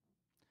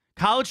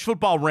 College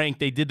Football Ranked,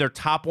 they did their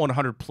top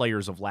 100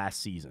 players of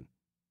last season.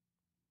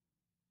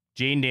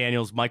 Jane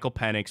Daniels, Michael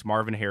Penix,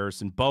 Marvin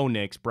Harrison, Bo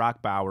Nix,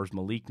 Brock Bowers,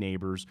 Malik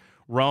Neighbors,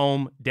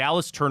 Rome.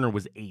 Dallas Turner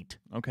was 8.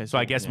 Okay, so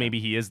I guess maybe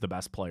he is the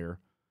best player.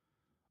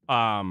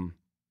 Peyton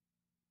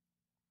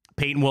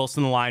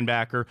Wilson, the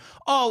linebacker.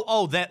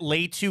 Oh, that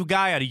Latu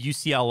guy out of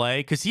UCLA,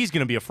 because he's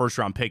going to be a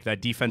first-round pick,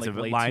 that defensive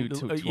line.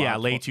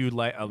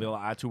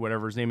 Latu,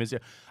 whatever his name is.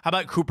 How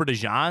about Cooper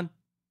DeJean?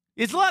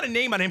 It's a lot of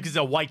name on him because he's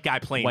a white guy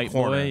playing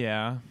corner. Boy,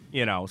 yeah.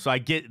 So I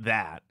get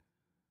that.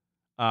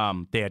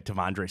 They had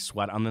Tavondre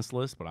Sweat on this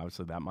list, but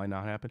obviously that might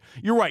not happen.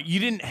 You're right. You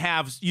didn't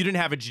have a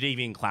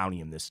Jadeveon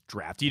Clowney in this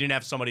draft. You didn't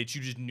have somebody that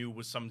you just knew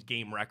was some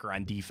game wrecker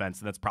on defense,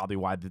 and that's probably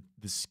why the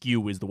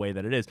skew is the way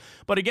that it is.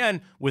 But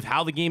again, with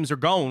how the games are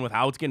going, with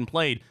how it's getting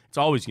played, it's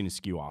always going to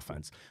skew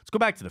offense. Let's go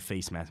back to the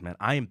face mask, man.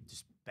 I am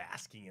just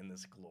basking in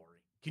this glory.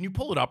 Can you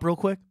pull it up real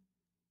quick?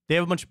 They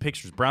have a bunch of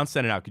pictures. Brown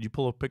sent it out. Could you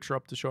pull a picture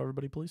up to show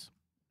everybody, please?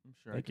 I'm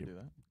sure I can do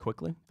that.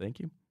 Quickly. Thank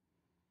you.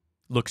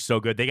 Looks so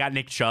good. They got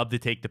Nick Chubb to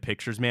take the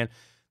pictures, man.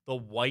 The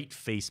white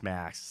face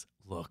masks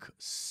look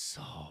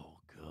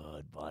so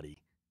good,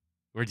 buddy.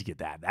 Where'd you get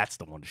that? That's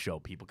the one to show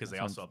people because they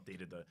also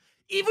updated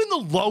even the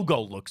logo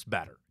looks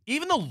better.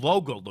 Even the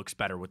logo looks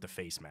better with the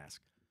face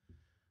mask.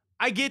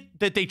 I get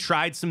that they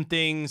tried some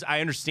things.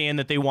 I understand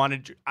that they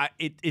wanted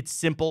it's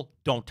simple.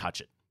 Don't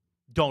touch it.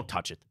 Don't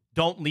touch it.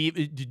 Don't leave.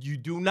 You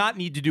do not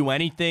need to do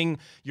anything.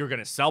 You're going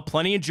to sell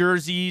plenty of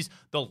jerseys.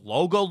 The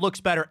logo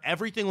looks better.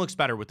 Everything looks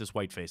better with this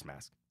white face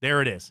mask.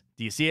 There it is.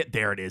 Do you see it?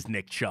 There it is,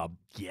 Nick Chubb.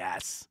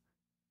 Yes.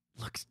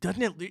 Looks,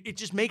 doesn't it? It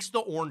just makes the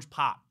orange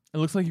pop. It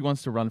looks like he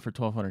wants to run for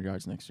 1,200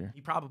 yards next year. He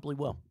probably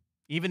will.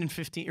 Even in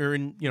 15 or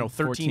in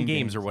 13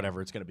 games or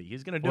whatever it's going to be.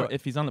 He's going to do it.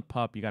 If he's on the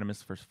pup, you got to miss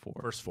the first 4.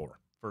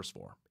 First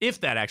four. If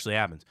that actually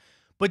happens.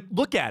 But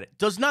look at it.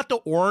 Does not the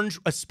orange,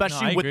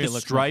 especially with agree. the It looks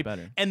much stripe,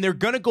 better. and they're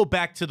going to go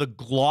back to the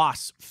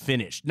gloss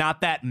finish,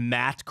 not that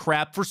matte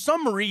crap. For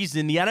some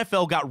reason, the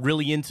NFL got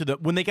really into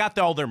when they got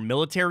all their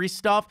military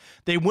stuff,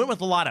 they went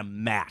with a lot of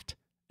matte,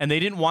 and they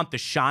didn't want the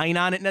shine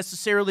on it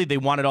necessarily. They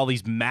wanted all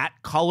these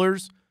matte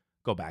colors.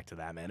 Go back to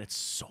that, man. It's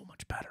so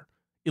much better.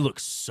 It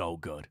looks so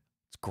good.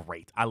 It's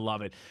great. I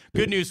love it.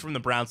 Good news from the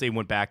Browns. They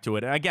went back to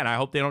it. And again, I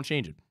hope they don't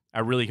change it. I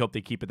really hope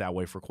they keep it that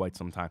way for quite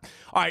some time.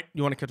 All right,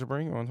 you want to catch a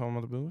break? You want to talk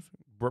about the boost?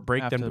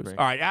 Break, After then the boost. break.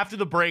 All right, after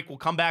the break, we'll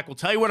come back. We'll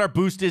tell you what our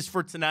boost is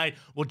for tonight.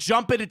 We'll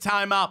jump into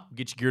timeout. We'll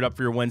get you geared up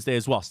for your Wednesday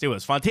as well. Stay with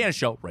us. Fontana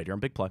Show right here on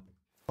Big Play.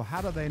 Well,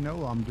 how do they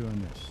know I'm doing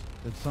this?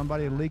 Did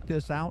somebody leak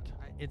this out?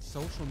 It's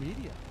social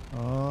media.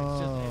 Oh. It's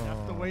just,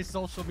 that's the way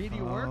social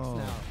media works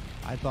now.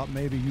 I thought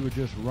maybe you were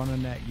just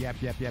running that yap.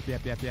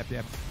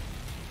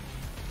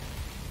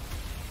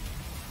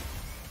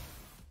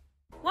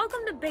 Welcome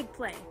to Big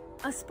Play,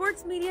 a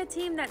sports media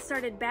team that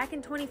started back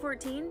in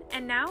 2014,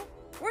 and now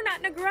we're not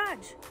in a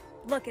garage.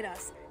 Look at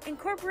us,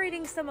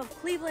 incorporating some of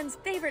Cleveland's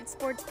favorite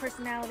sports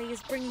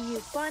personalities, bringing you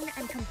fun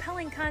and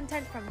compelling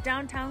content from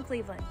downtown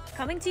Cleveland.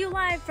 Coming to you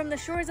live from the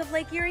shores of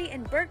Lake Erie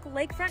and Burke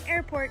Lakefront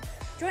Airport,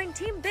 join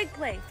Team Big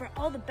Play for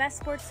all the best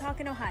sports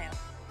talk in Ohio.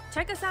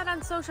 Check us out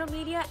on social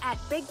media at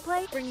Big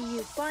Play, bringing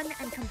you fun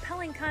and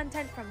compelling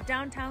content from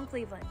downtown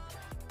Cleveland.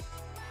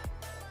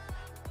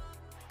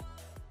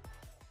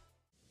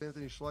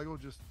 Anthony Schlegel,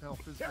 just how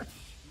physical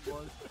he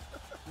was.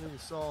 You know, you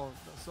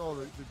saw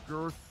the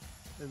girth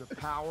and the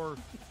power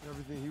and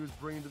everything he was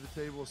bringing to the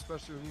table,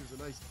 especially when he was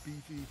a nice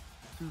beefy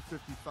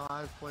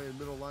 255 playing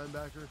middle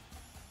linebacker.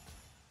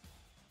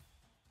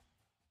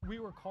 We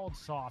were called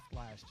soft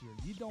last year.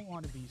 You don't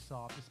want to be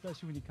soft,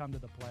 especially when you come to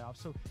the playoffs.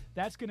 So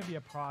that's going to be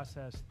a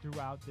process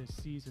throughout this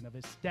season of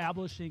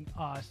establishing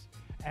us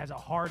as a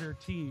harder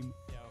team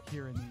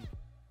here in the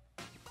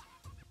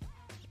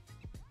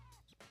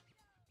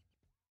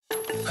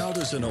How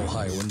does an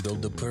Ohioan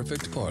build the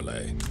perfect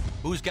parlay?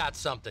 Who's got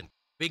something?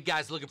 Big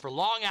guys looking for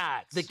long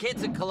odds. The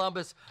kids in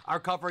Columbus are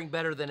covering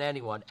better than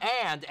anyone.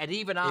 And at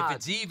even odds. If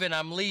it's even,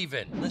 I'm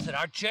leaving. Listen,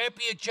 our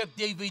championship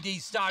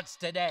DVD starts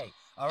today.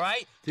 All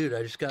right? Dude,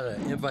 I just got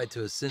an invite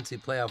to a Cincy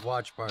playoff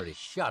watch party.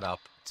 Shut up.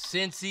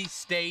 Cincy,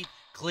 State,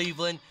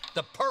 Cleveland,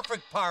 the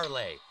perfect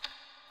parlay.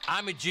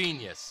 I'm a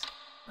genius.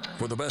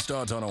 For the best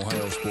odds on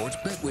Ohio sports,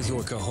 bet with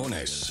your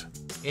cojones.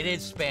 It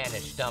is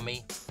Spanish,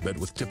 dummy. Bet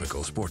with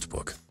Typical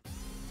Sportsbook.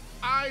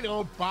 I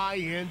don't buy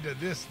into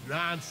this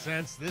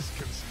nonsense, this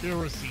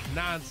conspiracy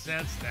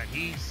nonsense that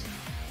he's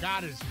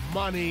got his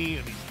money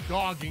and he's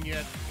dogging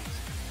it.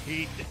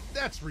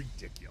 That's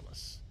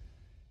ridiculous.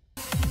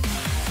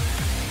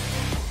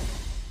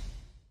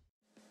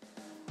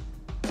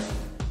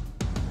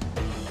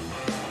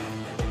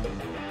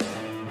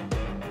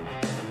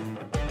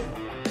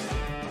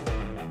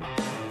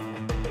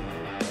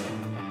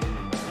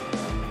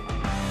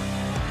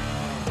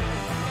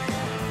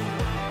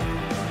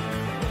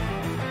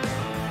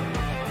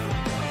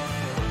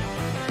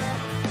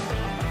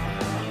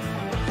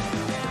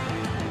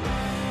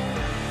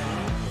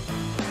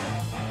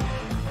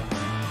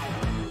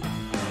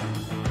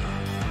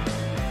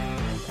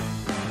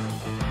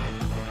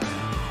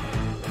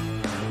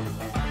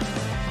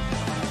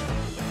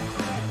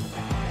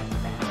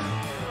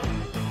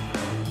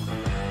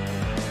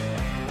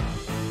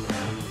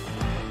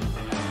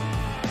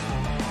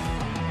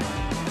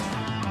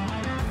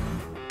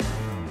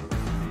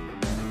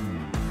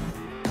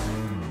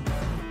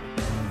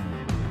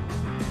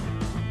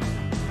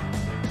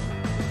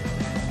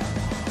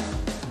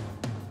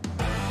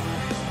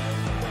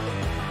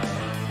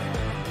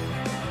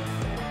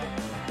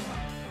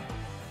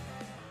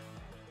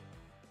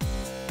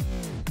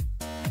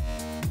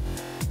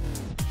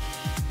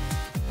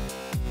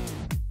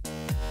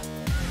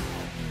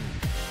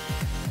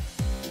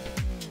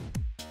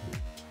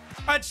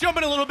 All right,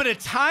 jumping a little bit of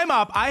time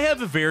up, I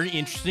have a very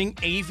interesting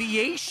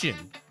aviation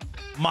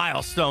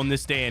milestone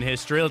this day in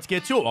history. Let's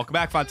get to it. Welcome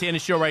back, Fontana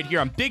Show right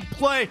here on Big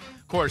Play.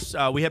 Of course,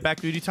 we head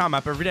back to do time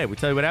up every day. We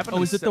tell you what happened.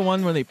 Oh, is it the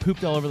one where they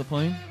pooped all over the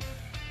plane?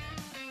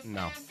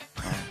 No.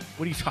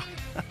 What are you talking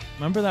about?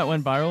 Remember that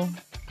went viral?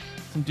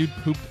 Some dude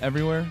pooped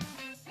everywhere.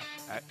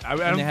 I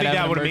don't think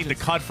that would have made the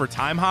cut for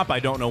time hop. I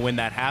don't know when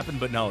that happened,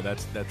 but no,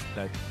 that's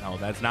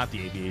not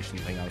the aviation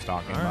thing I was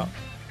talking about.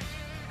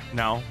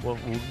 No,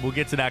 we'll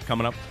get to that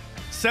coming up.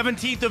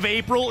 17th of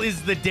April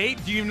is the date.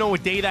 Do you know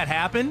what day that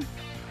happened?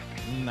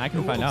 I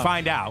can find out.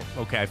 Find out.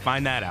 Okay,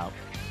 find that out.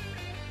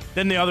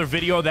 Then the other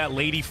video of that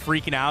lady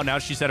freaking out. Now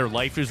she said her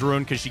life is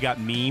ruined because she got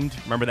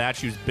memed. Remember that?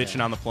 She was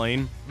bitching on the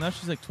plane. Now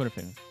she's like Twitter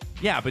famous.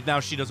 Yeah, but now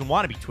she doesn't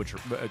want to be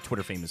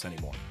Twitter famous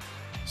anymore.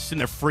 Sitting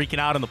there freaking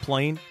out on the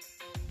plane.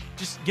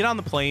 Just get on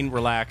the plane,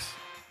 relax.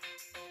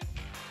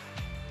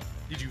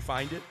 Did you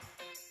find it?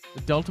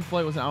 The Delta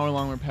flight was an hour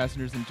long where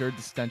passengers endured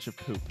the stench of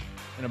poop.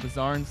 In a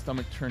bizarre and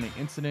stomach-churning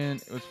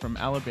incident, it was from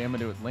Alabama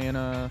to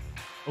Atlanta.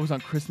 It was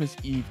on Christmas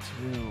Eve,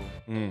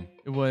 too.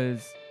 It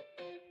was...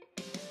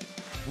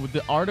 Well,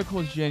 the article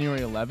is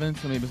January 11th,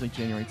 so maybe it was like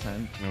January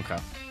 10th. Okay.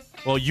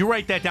 Well, you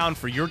write that down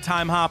for your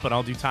time hop, and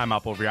I'll do time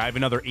hop over here. I have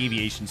another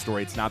aviation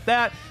story. It's not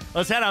that.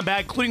 Let's head on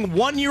back. Including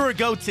 1 year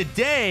ago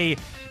today,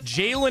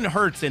 Jalen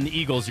Hurts and the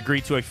Eagles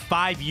agreed to a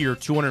 5-year,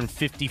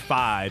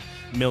 $255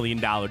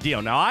 million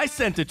deal. Now, I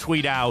sent a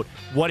tweet out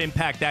what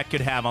impact that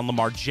could have on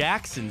Lamar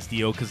Jackson's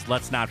deal, because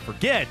let's not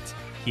forget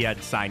he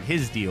hadn't signed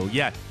his deal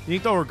yet. You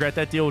think they'll regret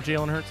that deal with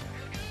Jalen Hurts?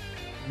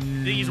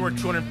 You think he's worth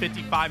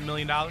 $255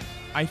 million?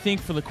 I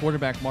think for the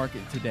quarterback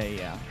market today,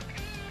 yeah.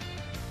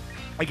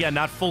 Again,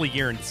 not fully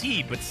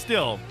guaranteed, but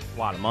still a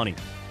lot of money.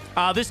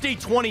 This day,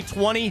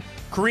 2020,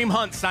 Kareem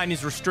Hunt signed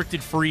his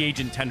restricted free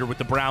agent tender with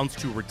the Browns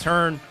to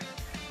return.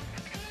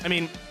 I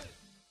mean,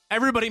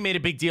 everybody made a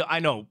big deal. I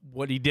know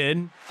what he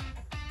did,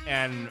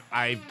 and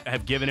I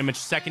have given him a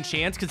second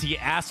chance because he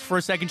asked for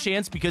a second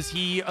chance because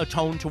he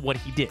atoned to what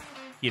he did.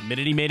 He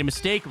admitted he made a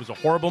mistake. It was a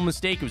horrible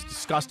mistake. It was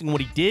disgusting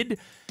what he did,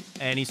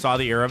 and he saw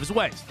the error of his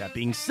ways. That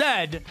being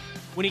said,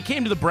 when he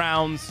came to the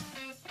Browns,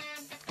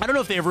 I don't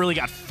know if they ever really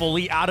got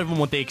fully out of him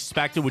what they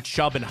expected with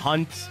Chubb and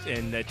Hunt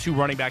and the 2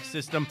 running back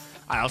system.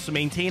 I also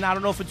maintain I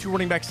don't know if a 2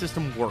 running back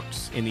system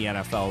works in the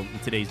NFL in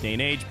today's day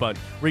and age, but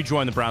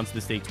rejoin the Browns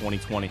this day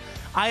 2020.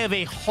 I have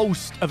a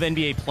host of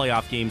NBA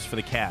playoff games for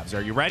the Cavs.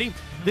 Are you ready?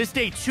 This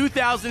day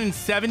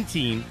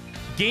 2017,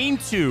 Game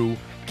 2,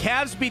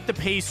 Cavs beat the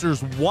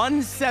Pacers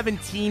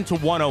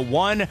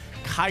 117-101.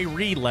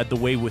 Kyrie led the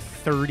way with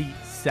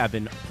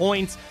 37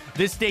 points.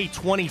 This day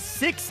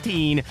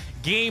 2016,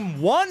 Game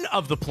 1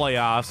 of the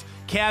playoffs,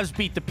 Cavs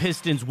beat the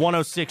Pistons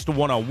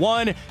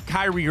 106-101.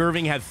 Kyrie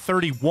Irving had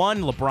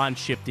 31. LeBron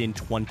chipped in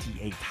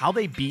 28.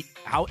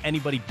 How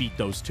anybody beat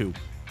those two?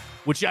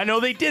 Which I know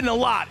they didn't a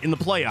lot in the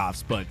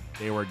playoffs, but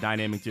they were a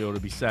dynamic duo to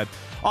be said.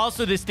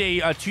 Also this day,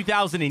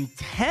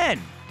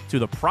 2010 to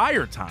the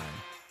prior time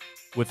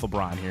with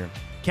LeBron here.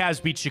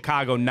 Cavs beat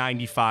Chicago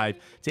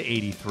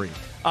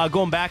 95-83.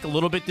 Going back a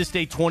little bit, this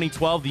day,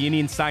 2012, the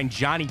Indians signed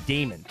Johnny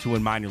Damon to a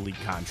minor league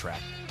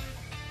contract.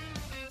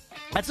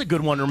 That's a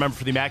good one to remember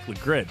for the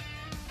Immaculate Grid.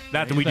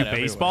 Not that we do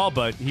baseball,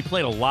 but he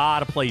played a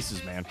lot of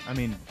places, man. I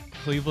mean,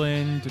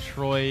 Cleveland,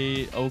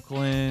 Detroit,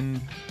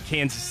 Oakland,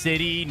 Kansas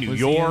City, New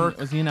York.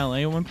 Was he in LA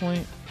at one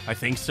point? I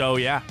think so,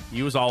 yeah.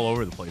 He was all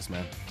over the place,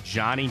 man.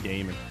 Johnny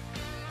Damon.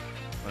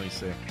 Let me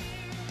see.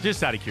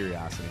 Just out of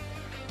curiosity.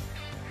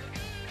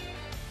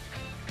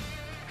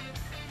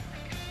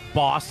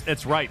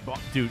 That's right,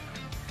 dude.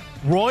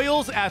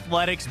 Royals,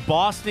 Athletics,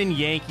 Boston,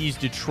 Yankees,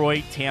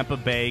 Detroit, Tampa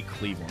Bay,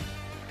 Cleveland.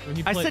 So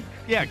he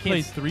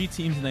plays 3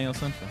 teams in the AL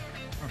Central.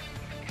 Huh.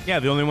 Yeah,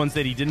 the only ones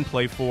that he didn't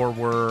play for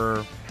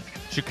were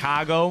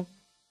Chicago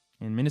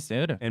and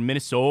Minnesota.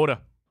 Minnesota.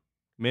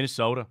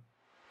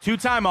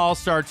 2-time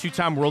All-Star,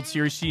 2-time World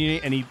Series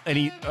and he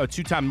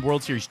 2-time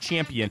World Series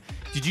champion.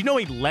 Did you know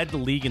he led the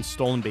league in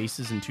stolen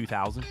bases in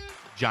 2000?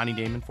 Johnny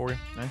Damon for you.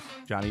 Nice.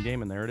 Johnny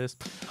Damon, there it is.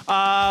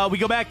 We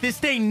go back this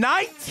day,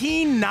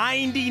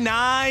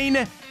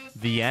 1999,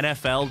 the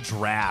NFL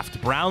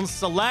Draft. Browns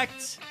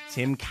select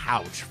Tim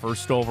Couch,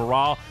 first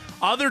overall.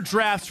 Other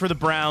drafts for the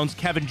Browns,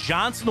 Kevin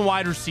Johnson, the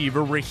wide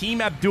receiver, Raheem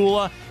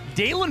Abdullah,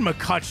 Dalen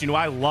McCutcheon, who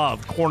I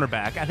loved,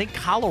 cornerback. I think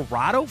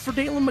Colorado for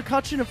Dalen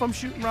McCutcheon, if I'm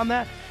shooting around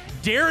that.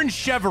 Darren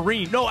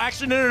Cheverine. No,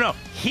 actually, no.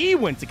 He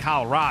went to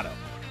Colorado.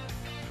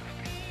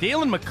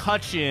 Dalen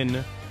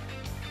McCutcheon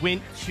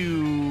went to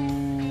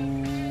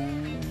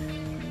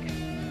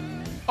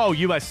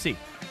USC.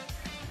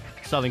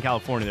 Southern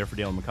California there for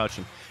Dalen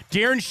McCutcheon.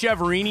 Darren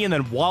Cheverini and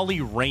then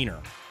Wally Rayner.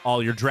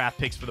 All your draft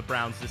picks for the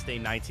Browns this day,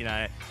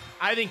 1999.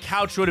 I think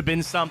Couch would have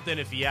been something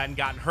if he hadn't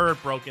gotten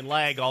hurt, broken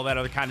leg, all that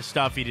other kind of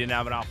stuff. He didn't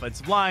have an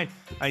offensive line.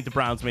 I think the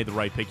Browns made the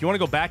right pick. You want to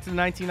go back to the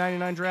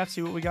 1999 draft,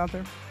 see what we got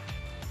there?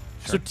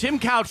 Sure. So Tim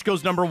Couch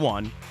goes number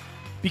 1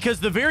 because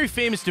the very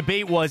famous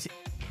debate was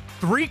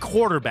 3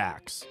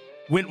 quarterbacks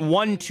went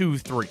 1, 2,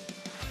 3.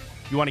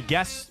 You want to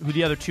guess who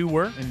the other 2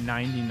 were? In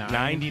 99.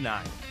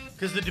 99.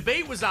 Because the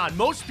debate was on.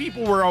 Most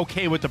people were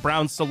okay with the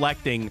Browns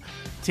selecting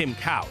Tim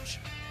Couch.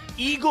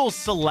 Eagles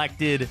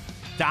selected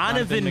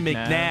Donovan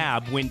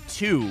McNabb, went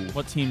 2.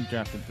 What team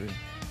drafted 3?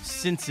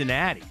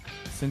 Cincinnati.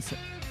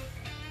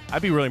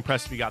 I'd be really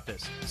impressed if you got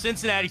this.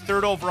 Cincinnati,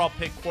 3rd overall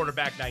pick,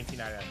 quarterback,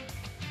 1999.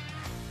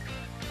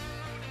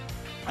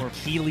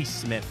 Akili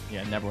Smith.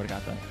 Yeah, never would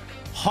have got that.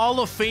 Hall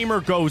of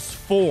Famer goes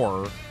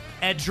 4.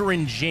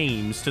 Edgerrin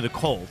James to the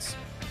Colts.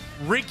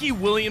 Ricky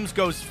Williams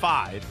goes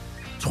 5.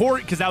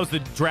 Because that was the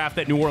draft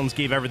that New Orleans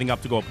gave everything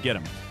up to go up and get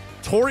him.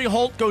 Torrey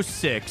Holt goes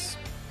 6.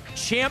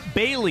 Champ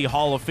Bailey,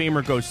 Hall of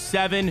Famer, goes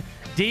 7.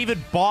 David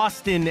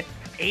Boston,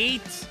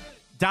 8.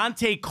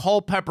 Dante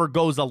Culpepper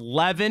goes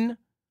 11.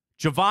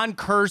 Javon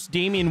Curse,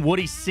 Damian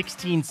Woody,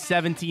 16,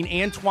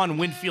 17. Antoine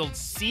Winfield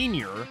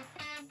Sr.,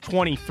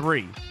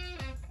 23.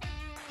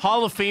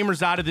 Hall of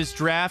Famers out of this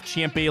draft,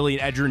 Champ Bailey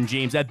and Edgerrin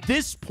James, at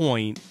this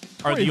point,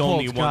 are the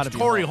only ones.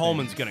 Torrey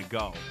Holman's going to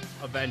go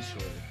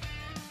eventually.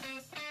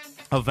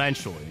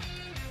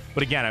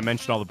 But again, I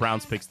mentioned all the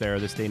Browns picks there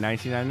this day,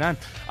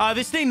 1999.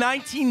 This day,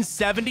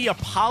 1970,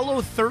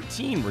 Apollo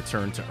 13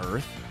 returned to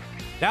Earth.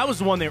 That was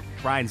the one that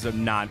Ryan's they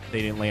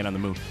didn't land on the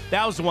moon.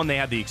 That was the one they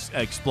had the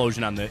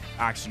explosion on the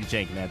oxygen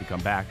tank and they had to come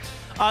back.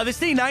 This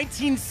day,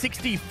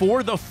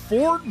 1964, the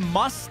Ford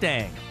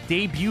Mustang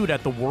debuted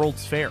at the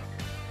World's Fair.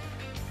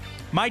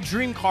 My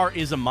dream car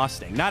is a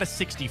Mustang, not a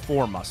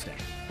 64 Mustang,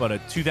 but a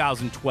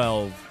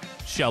 2012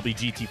 Shelby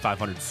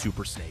GT500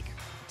 Super Snake.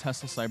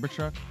 Tesla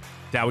Cybertruck.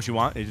 Is that what you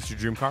want? Is this your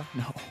dream car?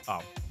 No.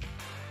 Oh.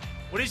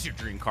 What is your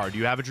dream car? Do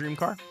you have a dream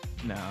car?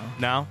 No.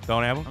 No?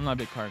 Don't have one? I'm not a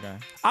big car guy.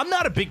 I'm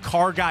not a big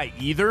car guy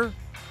either,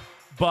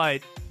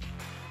 but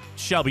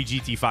Shelby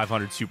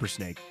GT500 Super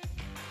Snake.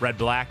 Red,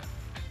 black.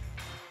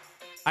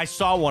 I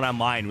saw one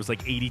online. It was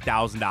like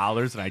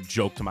 $80,000, and I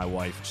joked to my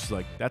wife. She's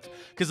like, "That's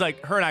because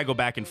like her and I go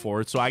back and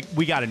forth." So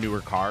we got a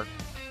newer car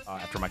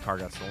after my car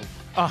got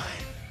sold.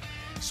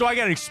 So I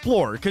got an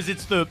Explorer because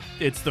it's the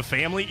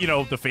family,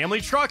 the family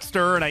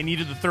truckster, and I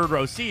needed the third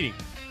row seating.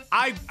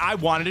 I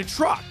wanted a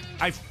truck.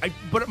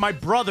 But my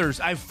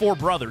brothers, I have 4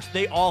 brothers.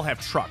 They all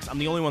have trucks. I'm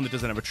the only one that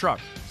doesn't have a truck.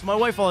 So my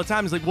wife all the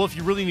time is like, "Well, if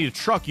you really need a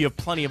truck, you have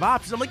plenty of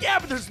options." I'm like, "Yeah,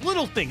 but there's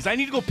little things. I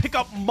need to go pick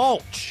up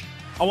mulch.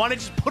 I want to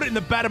just put it in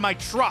the bed of my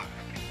truck."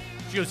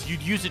 She goes,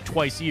 "You'd use it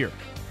twice a year."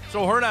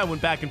 So her and I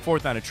went back and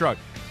forth on a truck.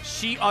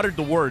 She uttered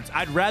the words,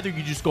 "I'd rather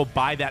you just go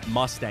buy that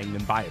Mustang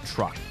than buy a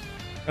truck."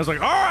 I was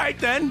like, "All right,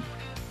 then."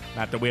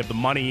 Not that we have the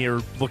money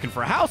or looking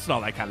for a house and all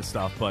that kind of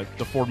stuff, but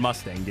the Ford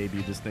Mustang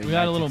debuted this thing. We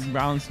got a little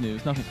Browns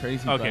news, nothing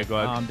crazy. Okay, go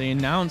ahead. They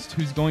announced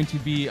who's going to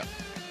be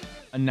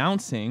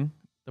announcing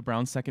the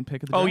Browns' second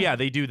pick of the draft. Oh, yeah,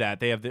 they do that.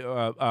 They have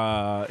the,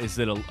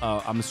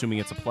 I'm assuming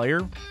it's a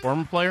player,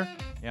 former player?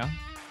 Yeah.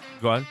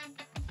 Go ahead.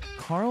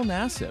 Carl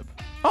Nassib.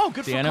 Oh,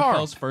 good the for NFL's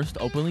Carl. First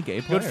openly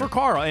gay player. Good for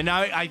Carl. And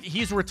now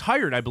he's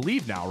retired, I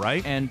believe now,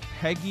 right? And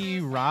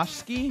Peggy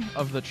Roshke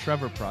of the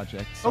Trevor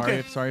Project.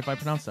 Sorry if I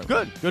pronounced that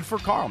Good. wrong. Good for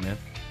Carl, man.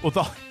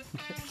 Well,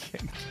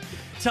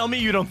 tell me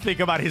you don't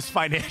think about his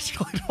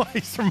financial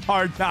advice from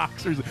Hard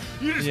Knocks. You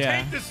just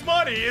take this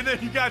money, and then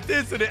you got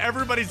this, and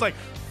everybody's like,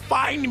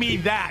 "Find me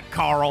that,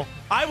 Carl."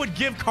 I would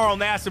give Carl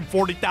Nassib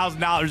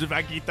 $40,000 if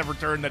I could get the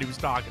return that he was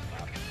talking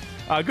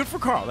about. Good for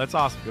Carl. That's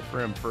awesome. Good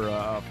for him for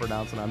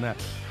announcing on that.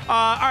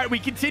 All right, we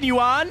continue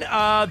on.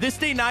 This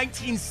day,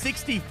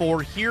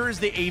 1964. Here is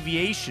the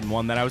aviation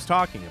one that I was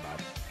talking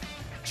about.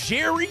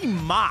 Jerry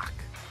Mock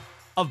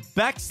of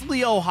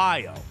Bexley,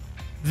 Ohio.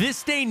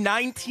 This day,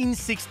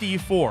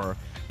 1964,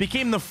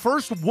 became the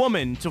first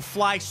woman to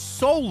fly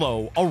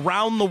solo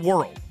around the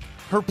world.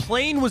 Her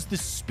plane was the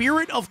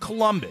Spirit of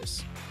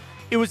Columbus.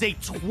 It was a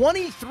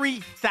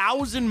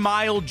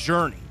 23,000-mile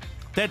journey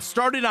that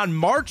started on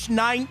March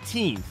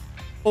 19th.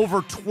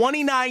 Over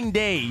 29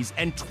 days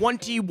and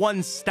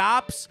 21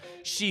 stops,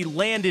 she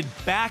landed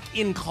back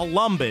in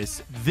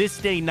Columbus this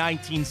day,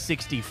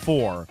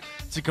 1964,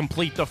 to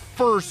complete the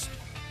first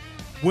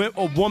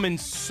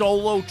woman's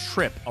solo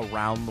trip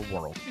around the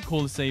world. It'd be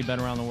cool to say you've been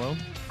around the world.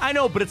 I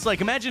know, but it's like,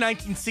 imagine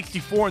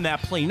 1964 in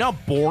that plane. You know how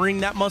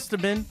boring that must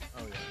have been?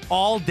 Oh, yeah.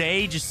 All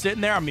day just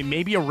sitting there. I mean,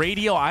 maybe a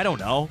radio. I don't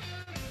know.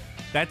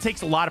 That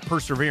takes a lot of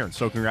perseverance.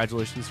 So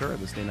congratulations to her.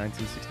 This day,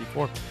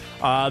 1964.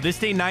 This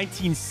day,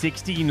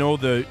 1960, you know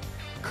the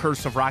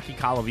curse of Rocky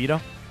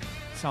Colavito?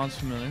 Sounds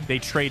familiar. They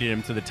traded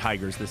him to the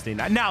Tigers this day.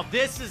 Now,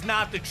 this is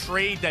not the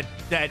trade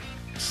that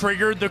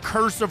triggered the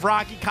curse of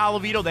Rocky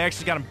Colavito. They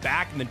actually got him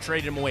back and then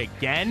traded him away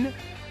again.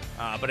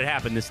 But it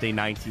happened this day,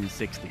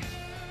 1960.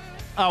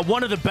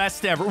 One of the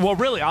best ever. Well,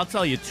 really, I'll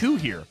tell you two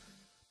here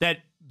that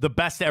the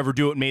best to ever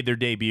do it made their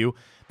debut.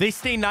 This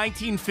day,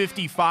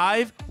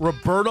 1955,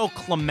 Roberto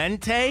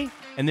Clemente.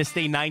 And this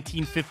day,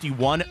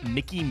 1951,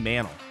 Mickey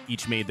Mantle.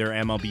 Each made their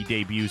MLB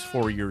debuts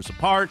 4 years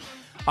apart.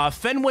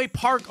 Fenway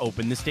Park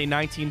opened this day,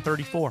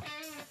 1934.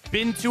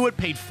 Been to it,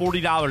 paid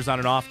 $40 on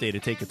an off day to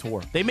take a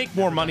tour. They make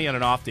more money on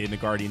an off day than the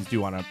Guardians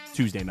do on a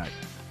Tuesday night.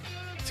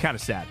 It's kind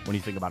of sad when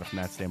you think about it from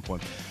that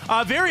standpoint.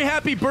 Very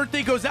happy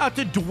birthday goes out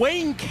to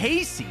Dwayne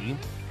Casey,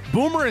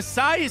 Boomer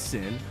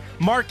Esiason,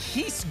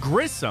 Marquise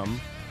Grissom,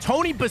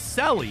 Tony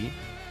Baselli,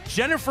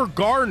 Jennifer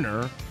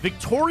Gardner,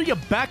 Victoria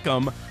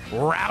Beckham,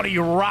 Rowdy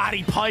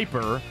Roddy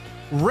Piper,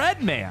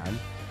 Redman,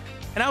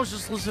 and I was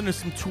just listening to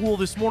some Tool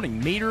this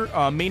morning.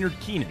 Maynard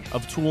Keenan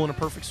of Tool in a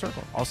Perfect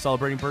Circle. All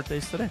celebrating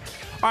birthdays today.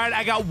 All right,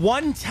 I got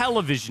one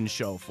television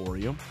show for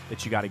you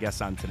that you got to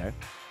guess on today.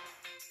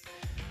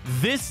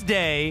 This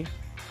day,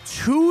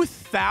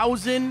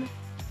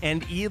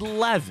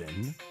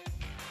 2011,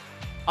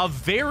 a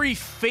very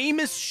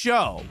famous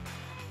show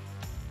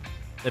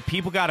that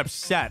people got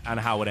upset on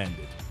how it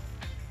ended.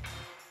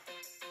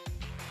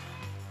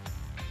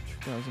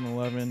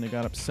 2011, they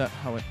got upset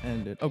how it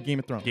ended. Oh, Game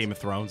of Thrones. Game of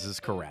Thrones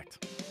is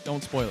correct.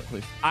 Don't spoil it,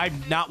 please.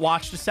 I've not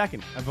watched a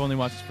second. I've only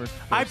watched the first.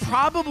 I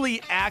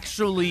probably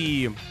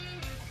actually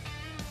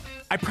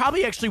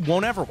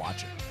won't ever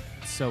watch it.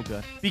 It's so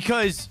good.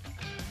 Because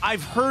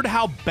I've heard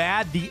how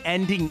bad the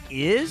ending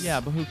is.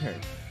 Yeah, but who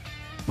cares?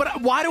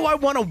 But why do I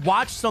want to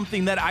watch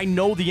something that I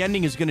know the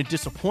ending is going to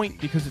disappoint me?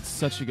 Because it's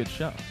such a good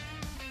show.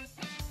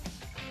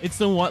 It's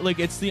the one, like,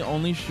 it's the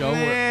only show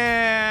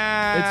where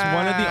it's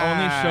one of the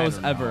only shows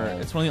ever.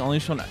 It's one of the only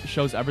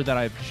shows ever that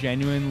I've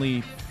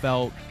genuinely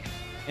felt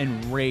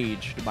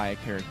enraged by a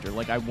character.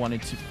 Like I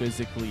wanted to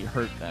physically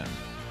hurt them.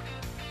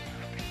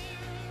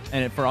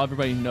 And for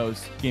everybody who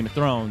knows Game of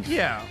Thrones,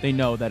 Yeah. they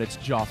know that it's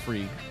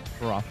Joffrey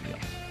Baratheon.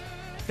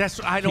 That's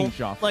I King don't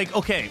Joffrey. like.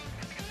 Okay,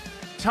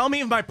 tell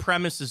me if my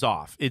premise is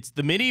off. It's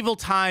the medieval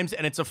times,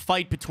 and it's a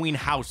fight between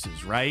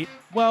houses, right?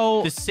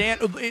 Well,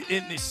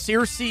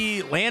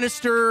 Cersei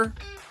Lannister.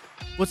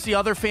 What's the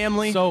other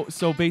family?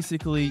 So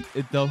basically,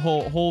 the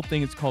whole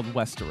thing is called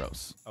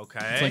Westeros. Okay.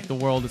 It's like the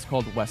world is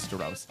called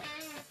Westeros.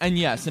 And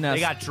yes, they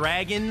got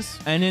dragons.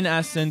 And in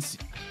essence,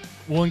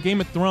 well, in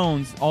Game of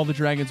Thrones, all the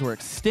dragons were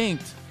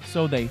extinct,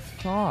 so they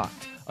thought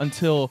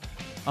until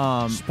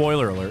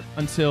spoiler alert.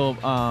 Until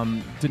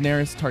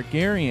Daenerys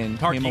Targaryen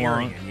came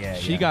along. Yeah,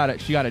 she got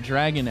a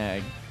dragon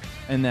egg,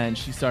 and then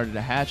she started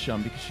to hatch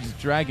them because she's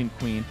a dragon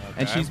queen,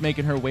 and she's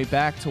making her way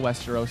back to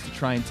Westeros to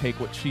try and take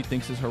what she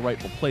thinks is her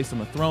rightful place on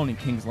the throne in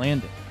King's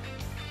Landing.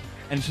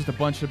 And it's just a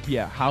bunch of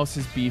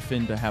houses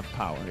beefing to have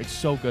power. It's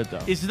so good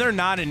though. Is there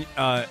not an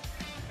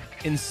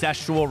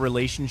incestual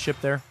relationship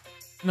there?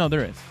 No,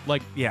 there is.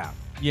 Like yeah.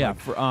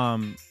 For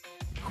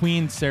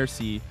Queen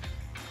Cersei,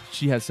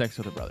 she has sex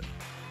with her brother.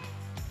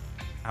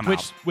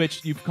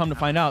 Which you've come to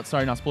find out,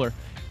 sorry, not spoiler,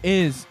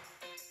 is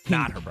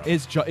not her brother.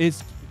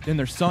 And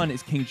their son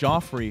is King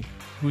Joffrey,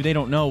 who they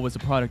don't know was a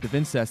product of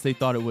incest. They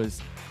thought it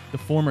was the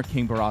former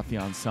King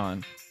Baratheon's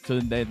son. So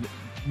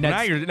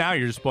now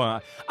you're just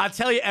spoiling. I'll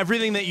tell you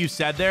everything that you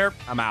said there.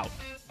 I'm out.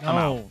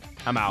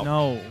 I'm out.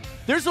 No.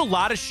 There's a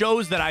lot of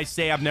shows that I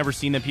say I've never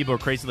seen that people are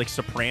crazy, like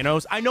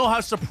Sopranos. I know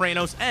how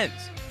Sopranos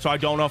ends, so I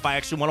don't know if I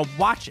actually want to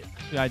watch it.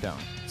 Yeah, I don't.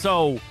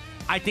 So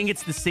I think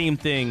it's the same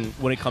thing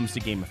when it comes to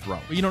Game of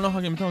Thrones. But you don't know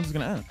how Game of Thrones is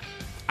going to end.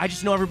 I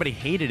just know everybody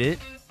hated it.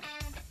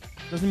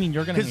 Doesn't mean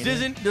you're going to hate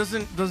it.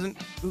 Doesn't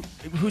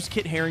who's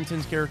Kit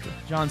Harington's character?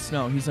 Jon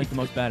Snow. He's like the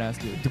most badass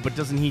dude. But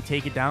doesn't he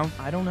take it down?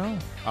 I don't know.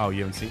 Oh,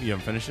 you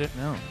haven't finished it?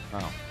 No.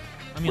 Oh.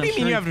 I mean, what do you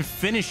mean you haven't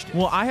finished it?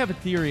 Well, I have a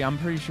theory. I'm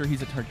pretty sure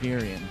he's a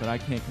Targaryen, but I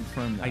can't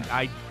confirm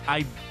that.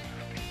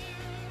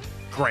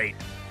 Great.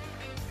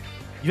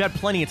 You had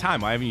plenty of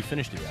time. Why haven't you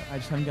finished it yet? I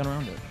just haven't gotten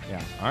around to it.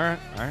 Yeah. All right.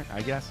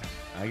 I guess.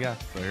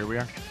 So here we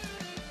are.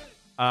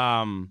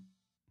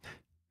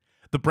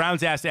 The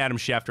Browns asked Adam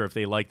Schefter if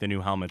they like the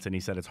new helmets, and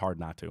he said it's hard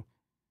not to.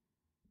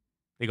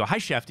 They go, "Hi,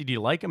 Shefty, do you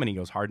like them?" And he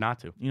goes, "Hard not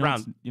to."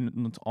 Browns.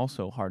 It's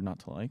also hard not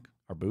to like.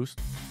 Our boost.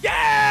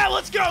 Yeah,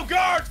 let's go,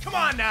 guards. Come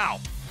on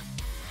now.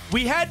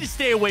 We had to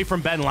stay away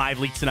from Ben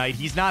Lively tonight.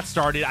 He's not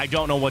started. I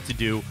don't know what to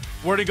do.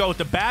 We're to go with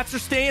the bats are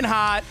staying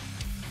hot.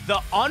 The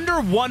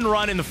under 1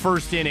 run in the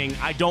first inning,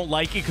 I don't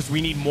like it because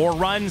we need more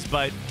runs,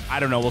 but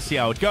I don't know. We'll see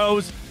how it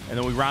goes. And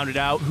then we round it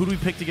out. Who do we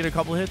pick to get a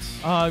couple hits?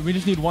 We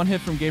just need 1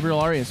 hit from Gabriel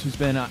Arias, who's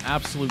been an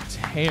absolute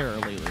tear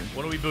lately.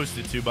 What are we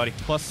boosted to, buddy?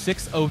 Plus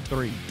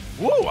 603.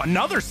 Woo,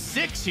 another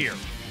 6 here.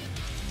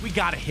 We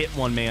got to hit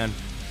one, man.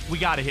 We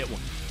got to hit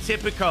one.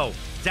 Tipico,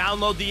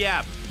 download the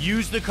app.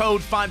 Use the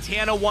code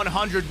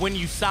Fontana100 when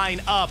you sign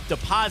up.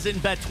 Deposit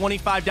and bet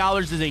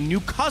 $25 as a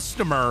new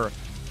customer.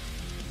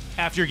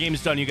 After your game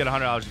is done, you get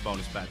 $100 in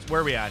bonus bets.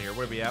 Where are we at here?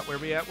 Where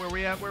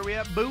are we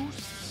at?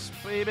 Boosts,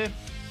 baby.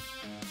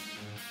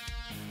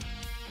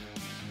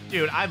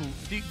 Dude,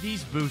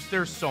 these boosts,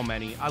 there's so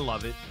many. I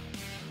love it.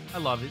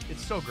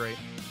 It's so great.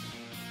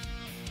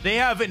 They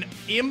have an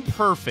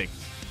imperfect.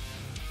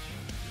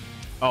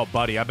 Oh,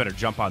 buddy, I better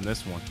jump on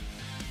this one.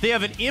 They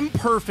have an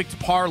imperfect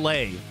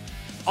parlay.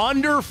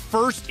 Under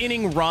first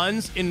inning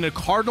runs in the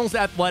Cardinals,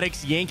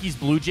 Athletics, Yankees,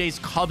 Blue Jays,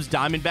 Cubs,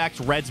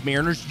 Diamondbacks, Reds,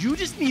 Mariners. You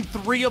just need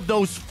 3 of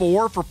those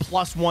 4 for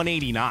plus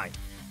 189.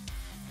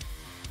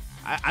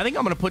 I think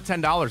I'm going to put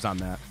 $10 on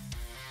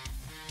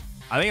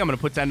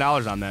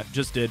that.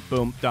 Just did.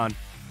 Boom. Done.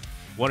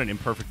 What an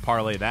imperfect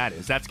parlay that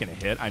is. That's going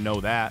to hit. I know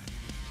that.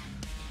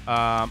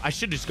 I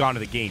should have just gone to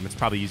the game. It's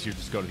probably easier to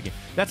just go to the game.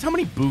 That's how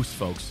many boosts,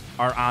 folks,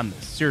 are on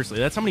this. Seriously,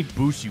 that's how many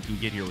boosts you can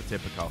get here with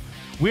Tipico.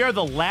 We are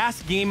the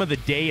last game of the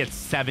day at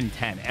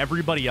 7:10.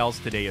 Everybody else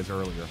today is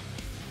earlier.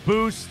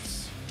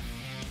 Boosts.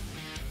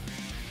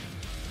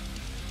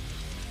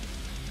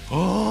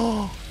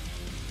 Oh.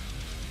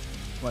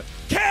 What?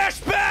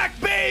 Cash back,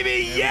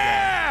 baby!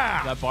 Yeah!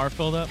 Is that bar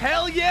filled up?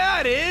 Hell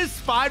yeah, it is.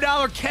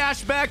 $5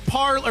 cash back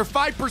parlay, or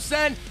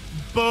 5%.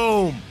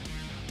 Boom.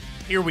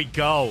 Here we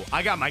go.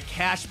 I got my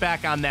cash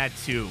back on that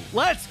too.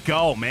 Let's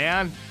go,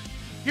 man.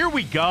 Here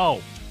we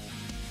go.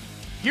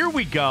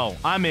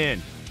 I'm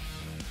in.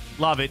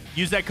 Love it.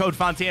 Use that code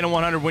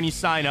Fontana100 when you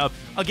sign up.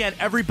 Again,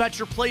 every bet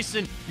you're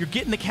placing, you're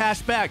getting the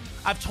cash back.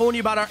 I've told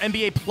you about our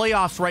NBA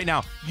playoffs right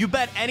now. You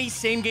bet any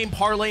same-game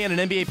parlay in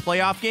an NBA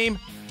playoff game,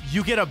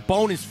 you get a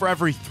bonus for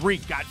every 3.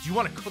 God, do you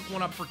want to cook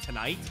one up for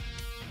tonight?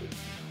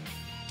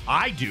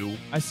 I do.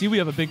 I see we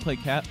have a big play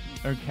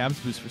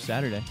Cavs boost for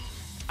Saturday.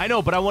 I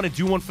know, but I want to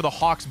do one for the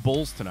Hawks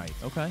Bulls tonight.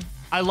 Okay.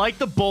 I like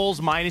the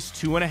Bulls minus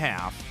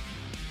 2.5.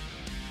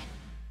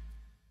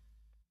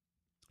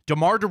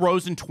 DeMar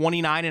DeRozan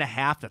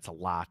 29.5. That's a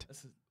lot.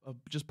 That's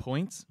just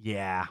points?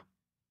 Yeah.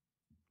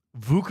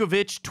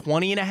 Vukovic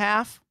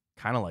 20.5.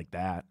 Kind of like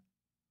that.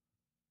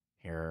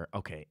 Here.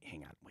 Okay,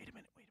 hang on. Wait a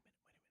minute.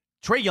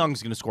 Trae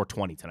Young's going to score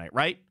 20 tonight,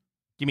 right?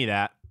 Give me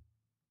that.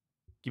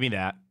 Give me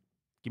that.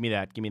 Give me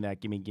that. Give me that.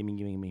 Give me. Give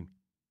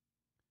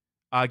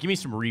me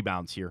some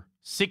rebounds here.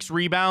 6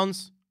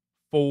 rebounds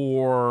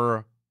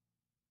for.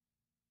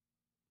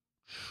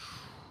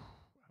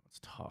 That's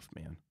tough,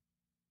 man.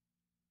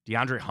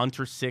 DeAndre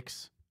Hunter,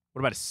 6. What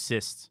about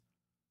assists?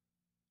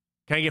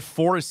 Can I get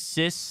 4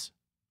 assists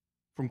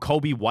from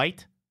Kobe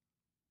White?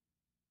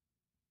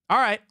 All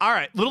right.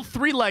 Little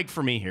 3-leg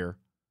for me here.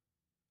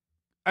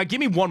 Give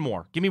me one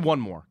more.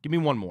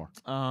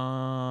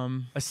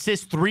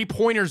 Assist,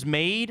 3-pointers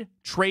made.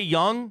 Trae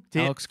Young.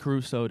 Alex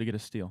Caruso to get a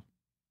steal.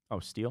 Oh,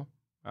 steal?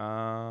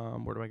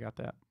 Where do I got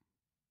that?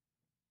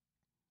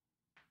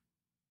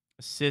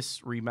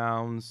 Assists,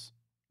 rebounds.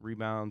 I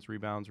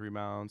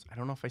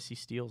don't know if I see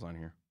steals on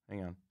here.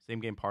 Hang on. Same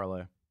game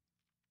parlay.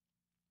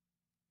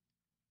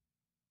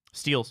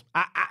 Steals.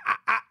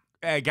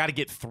 I got to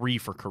get 3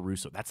 for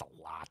Caruso. That's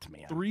a lot,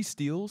 man. 3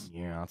 steals?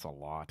 Yeah, that's a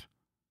lot.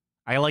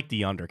 I like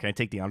the under. Can I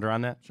take the under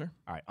on that? Sure.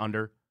 All right,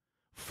 under.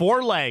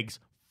 4 legs,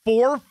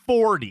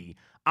 440.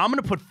 I'm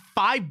going to put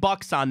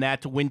 $5 on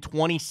that to win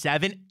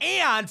 27.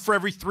 And for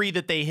every 3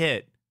 that they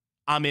hit,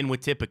 I'm in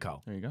with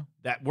Tipico. There you go.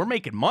 We're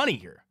making money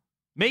here.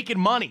 Making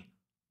money.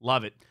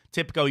 Love it.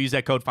 Tipico, use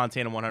that code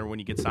Fontana100 when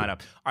you get signed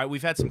up. All right,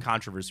 we've had some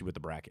controversy with the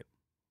bracket.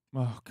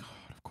 Oh, God.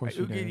 Of course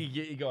we did.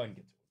 You go ahead and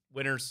get to it.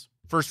 Winners,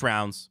 first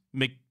rounds,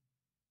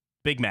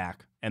 Big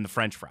Mac, and the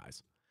French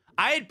fries.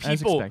 I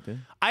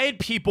had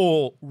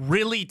people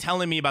really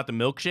telling me about the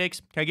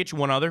milkshakes. Can I get you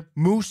one other?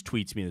 Moose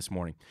tweets me this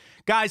morning.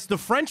 Guys, the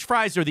French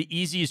fries are the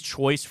easiest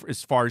choice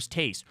as far as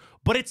taste,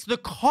 but it's the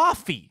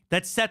coffee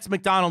that sets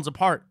McDonald's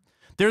apart.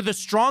 They're the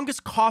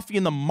strongest coffee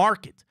in the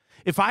market.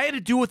 If I had to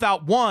do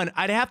without one,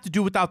 I'd have to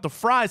do without the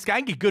fries. I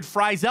can get good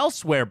fries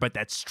elsewhere, but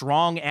that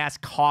strong-ass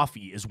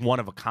coffee is one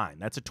of a kind.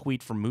 That's a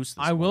tweet from Moose this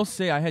morning. Will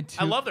say I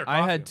love their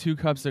coffee. I had 2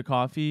 cups of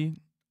coffee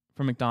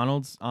from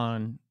McDonald's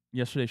on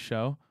yesterday's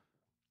show.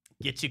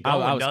 Gets you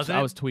going, doesn't it?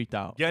 I was tweaked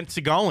out. Gets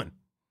you going.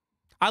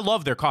 I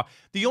love their coffee.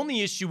 The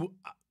only issue,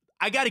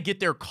 I got to get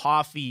their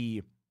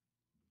coffee.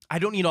 I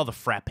don't need all the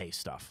frappe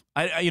stuff.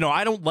 I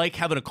don't like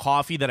having a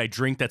coffee that I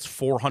drink that's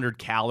 400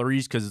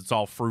 calories because it's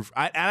all fruit.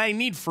 I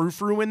need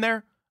frou-frou in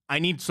there. I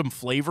need some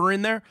flavor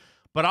in there.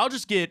 But I'll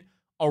just get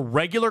a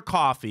regular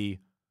coffee,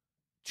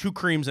 2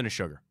 creams, and a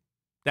sugar.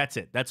 That's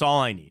it. That's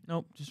all I need.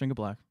 Nope, just drink it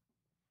black.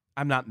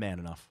 I'm not man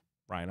enough,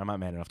 Ryan. I'm not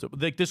man enough to.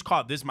 Like this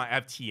is my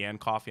FTN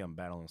coffee. I'm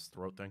battling this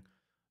throat thing.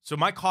 So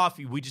my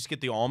coffee, we just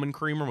get the almond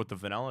creamer with the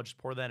vanilla. Just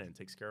pour that in. It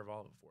takes care of all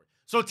of it for you.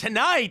 So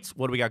tonight,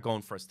 what do we got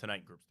going for us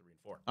tonight in groups 3 and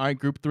 4? All right,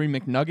 group 3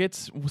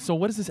 McNuggets. So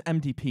what is this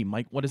MDP,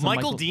 Mike? What is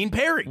Michael Dean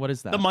Perry? What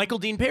is that? The Michael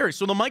Dean Perry.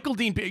 So the Michael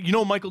Dean, you know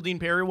who Michael Dean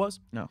Perry was?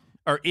 No.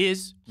 Or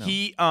is? No.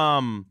 He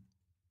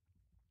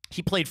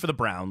played for the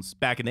Browns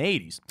back in the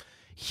 80s.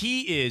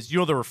 He is,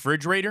 the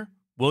refrigerator,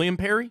 William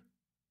Perry?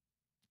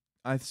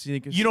 I see.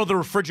 The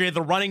refrigerator,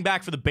 the running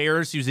back for the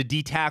Bears. He was a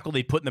D tackle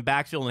they put in the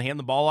backfield and hand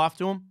the ball off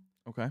to him.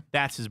 Okay.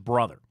 That's his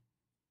brother.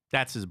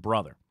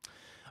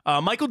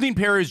 Michael Dean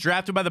Perry was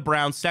drafted by the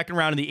Browns, 2nd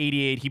round in the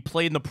 88. He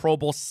played in the Pro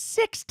Bowl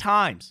 6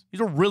 times.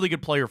 He's a really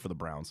good player for the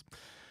Browns.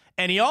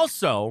 And he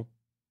also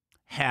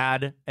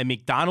had a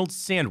McDonald's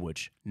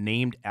sandwich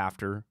named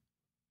after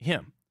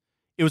him.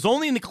 It was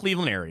only in the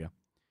Cleveland area,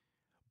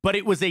 but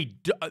it was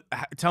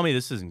tell me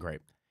this isn't great.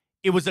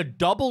 It was a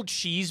double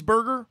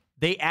cheeseburger.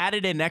 They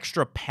added an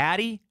extra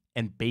patty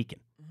and bacon.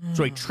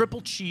 So a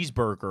triple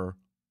cheeseburger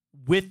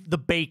with the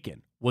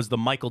bacon was the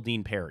Michael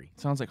Dean Perry.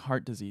 Sounds like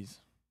heart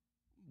disease.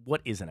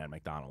 What isn't at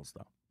McDonald's,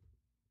 though?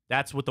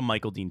 That's what the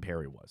Michael Dean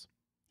Perry was.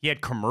 He had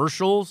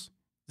commercials.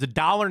 It's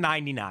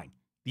 $1.99.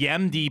 The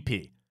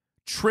MDP.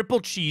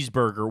 Triple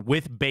cheeseburger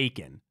with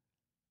bacon.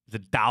 It's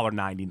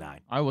 $1.99. All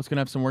right, what's going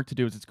to have some work to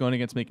do is it's going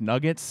against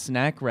McNuggets,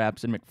 snack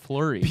wraps, and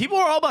McFlurry. People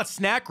are all about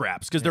snack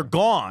wraps because they're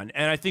gone,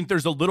 and I think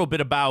there's a little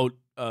bit about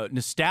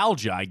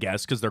nostalgia, I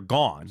guess, because they're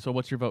gone. So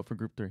what's your vote for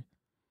group 3?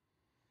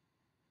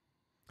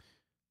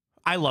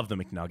 I love the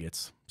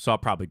McNuggets, so I'll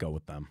probably go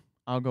with them.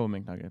 I'll go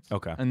with McNuggets.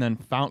 Okay. And then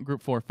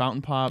group 4,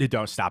 Fountain Pop.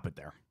 Don't stop it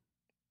there.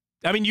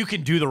 I mean, you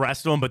can do the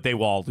rest of them, but they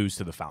will all lose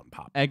to the Fountain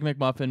Pop. Egg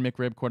McMuffin,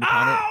 McRib, Quarter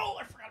Pounder. Oh,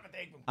 I forgot about the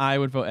Egg McMuffin. I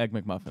would vote Egg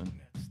McMuffin.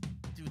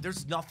 Dude,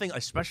 there's nothing,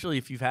 especially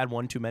if you've had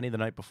one too many the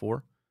night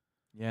before.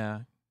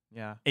 Yeah.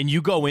 And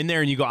you go in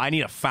there and you go, I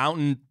need a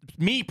fountain.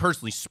 Me,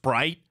 personally,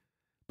 Sprite.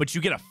 But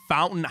you get a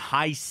fountain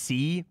high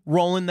C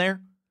roll in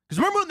there. Because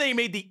remember when they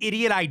made the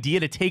idiot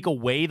idea to take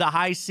away the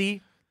high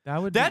C?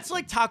 That's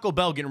like Taco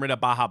Bell getting rid of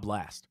Baja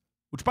Blast.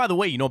 Which, by the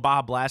way,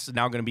 Baja Blast is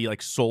now going to be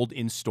like sold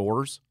in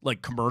stores,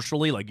 like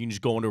commercially. Like you can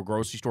just go into a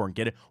grocery store and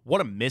get it.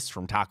 What a miss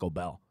from Taco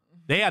Bell.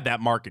 They had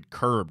that market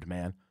curbed,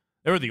 man.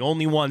 They were the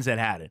only ones that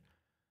had it.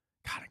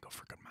 God, I go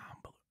for good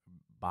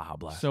Baja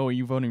Blast. So are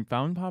you voting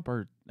Fountain Pop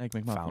or Egg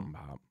McMuffin? Fountain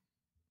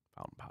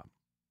Pop.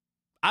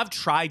 I've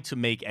tried to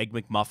make Egg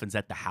McMuffins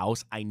at the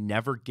house. I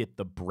never get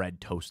the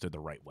bread toasted the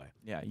right way.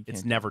 Yeah,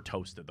 it's never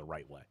toasted the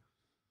right way.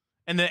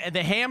 And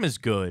the ham is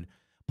good.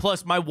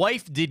 Plus, my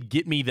wife did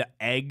get me the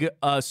egg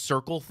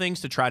circle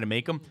things to try to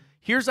make them.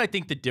 Here's, I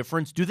think, the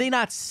difference. Do they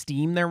not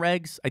steam their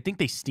eggs? I think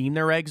they steam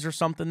their eggs or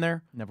something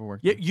there. Never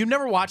worked. You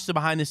never watched the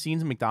behind the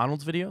scenes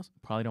McDonald's videos?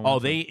 Probably don't. Oh,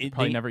 watch they it.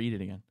 Probably never eat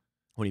it again.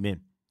 What do you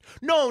mean?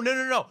 No.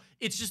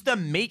 It's just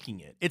them making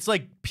it. It's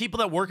like people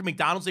that work at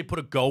McDonald's, they put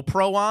a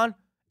GoPro on,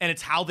 and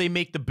it's how they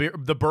make the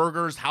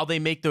burgers, how they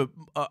make the.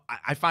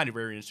 I find it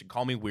very interesting.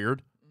 Call me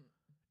weird.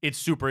 It's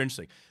super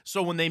interesting.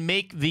 So when they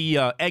make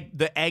the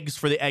eggs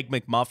for the Egg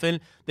McMuffin,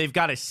 they've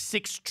got a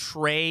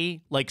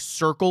 6-tray like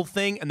circle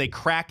thing, and they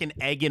crack an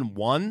egg in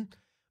one.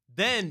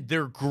 Then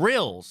their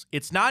grills,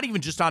 it's not even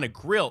just on a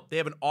grill. They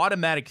have an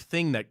automatic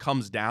thing that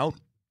comes down.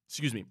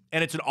 Excuse me,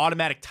 and it's an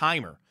automatic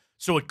timer,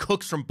 so it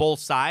cooks from both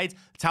sides.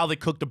 It's how they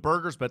cook the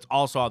burgers, but it's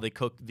also how they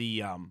cook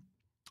the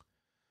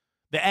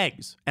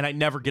eggs. And I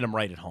never get them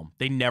right at home.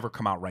 They never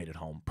come out right at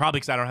home. Probably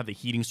because I don't have the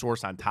heating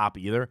source on top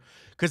either.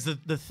 Because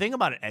the thing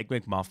about an Egg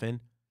McMuffin,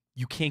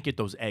 you can't get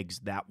those eggs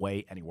that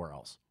way anywhere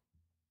else.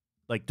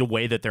 Like the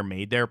way that they're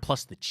made there,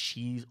 plus the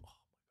cheese. Oh,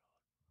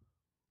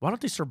 why don't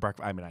they serve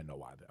breakfast? I mean, I know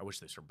why. I wish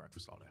they served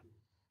breakfast all day.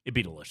 It'd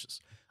be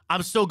delicious.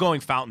 I'm still going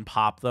fountain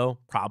pop, though,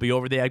 probably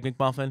over the Egg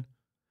McMuffin.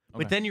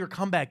 But then your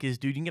comeback is,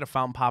 dude, you can get a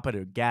fountain pop at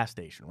a gas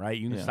station, right?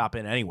 You can stop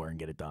in anywhere and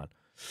get it done.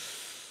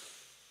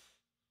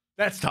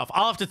 That's tough.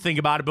 I'll have to think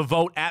about it, but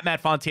vote at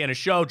Matt Fontana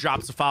Show.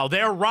 Drops a follow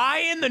there.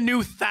 Ryan, the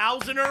new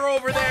thousander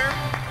over there.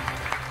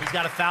 He's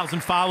got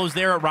 1,000 follows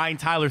there at Ryan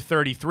Tyler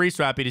 33,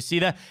 so happy to see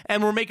that.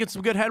 And we're making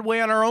some good headway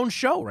on our own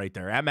show right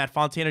there. At Matt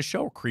Fontana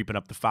Show, creeping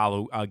up the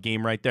follow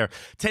game right there.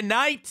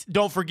 Tonight,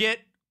 don't forget,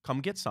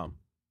 come get some.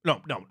 No,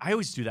 I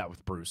always do that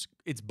with Bruce.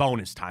 It's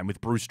bonus time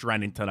with Bruce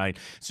Drennan tonight.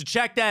 So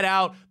check that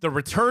out. The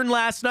return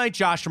last night,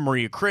 Josh and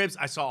Maria Cribbs.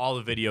 I saw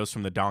all the videos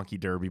from the Donkey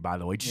Derby, by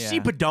the way. Did you see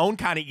Padone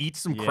kind of eat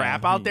some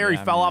crap out there? He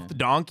fell off the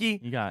donkey.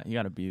 He got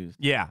abused.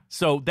 Yeah,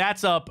 so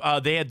that's up.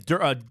 They had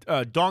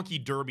Donkey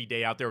Derby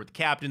day out there with the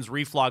captains.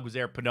 Reflog was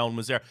there. Padone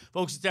was there.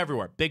 Folks, it's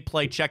everywhere. Big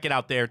play. Check it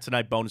out there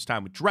tonight. Bonus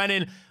time with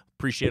Drennan.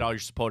 Appreciate all your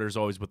supporters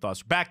always with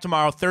us. We're back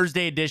tomorrow,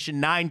 Thursday edition,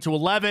 9 to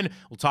 11.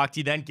 We'll talk to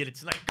you then. Get it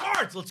tonight.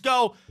 Cards, let's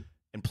go.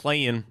 And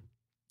playing,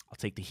 I'll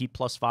take the Heat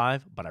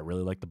 +5, but I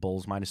really like the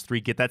Bulls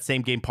 -3. Get that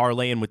same game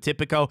parlay in with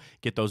Tipico.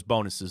 Get those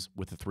bonuses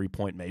with a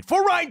 3-point made.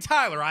 For Ryan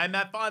Tyler, I'm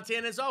Matt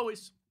Fontana as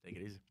always. Take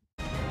it easy.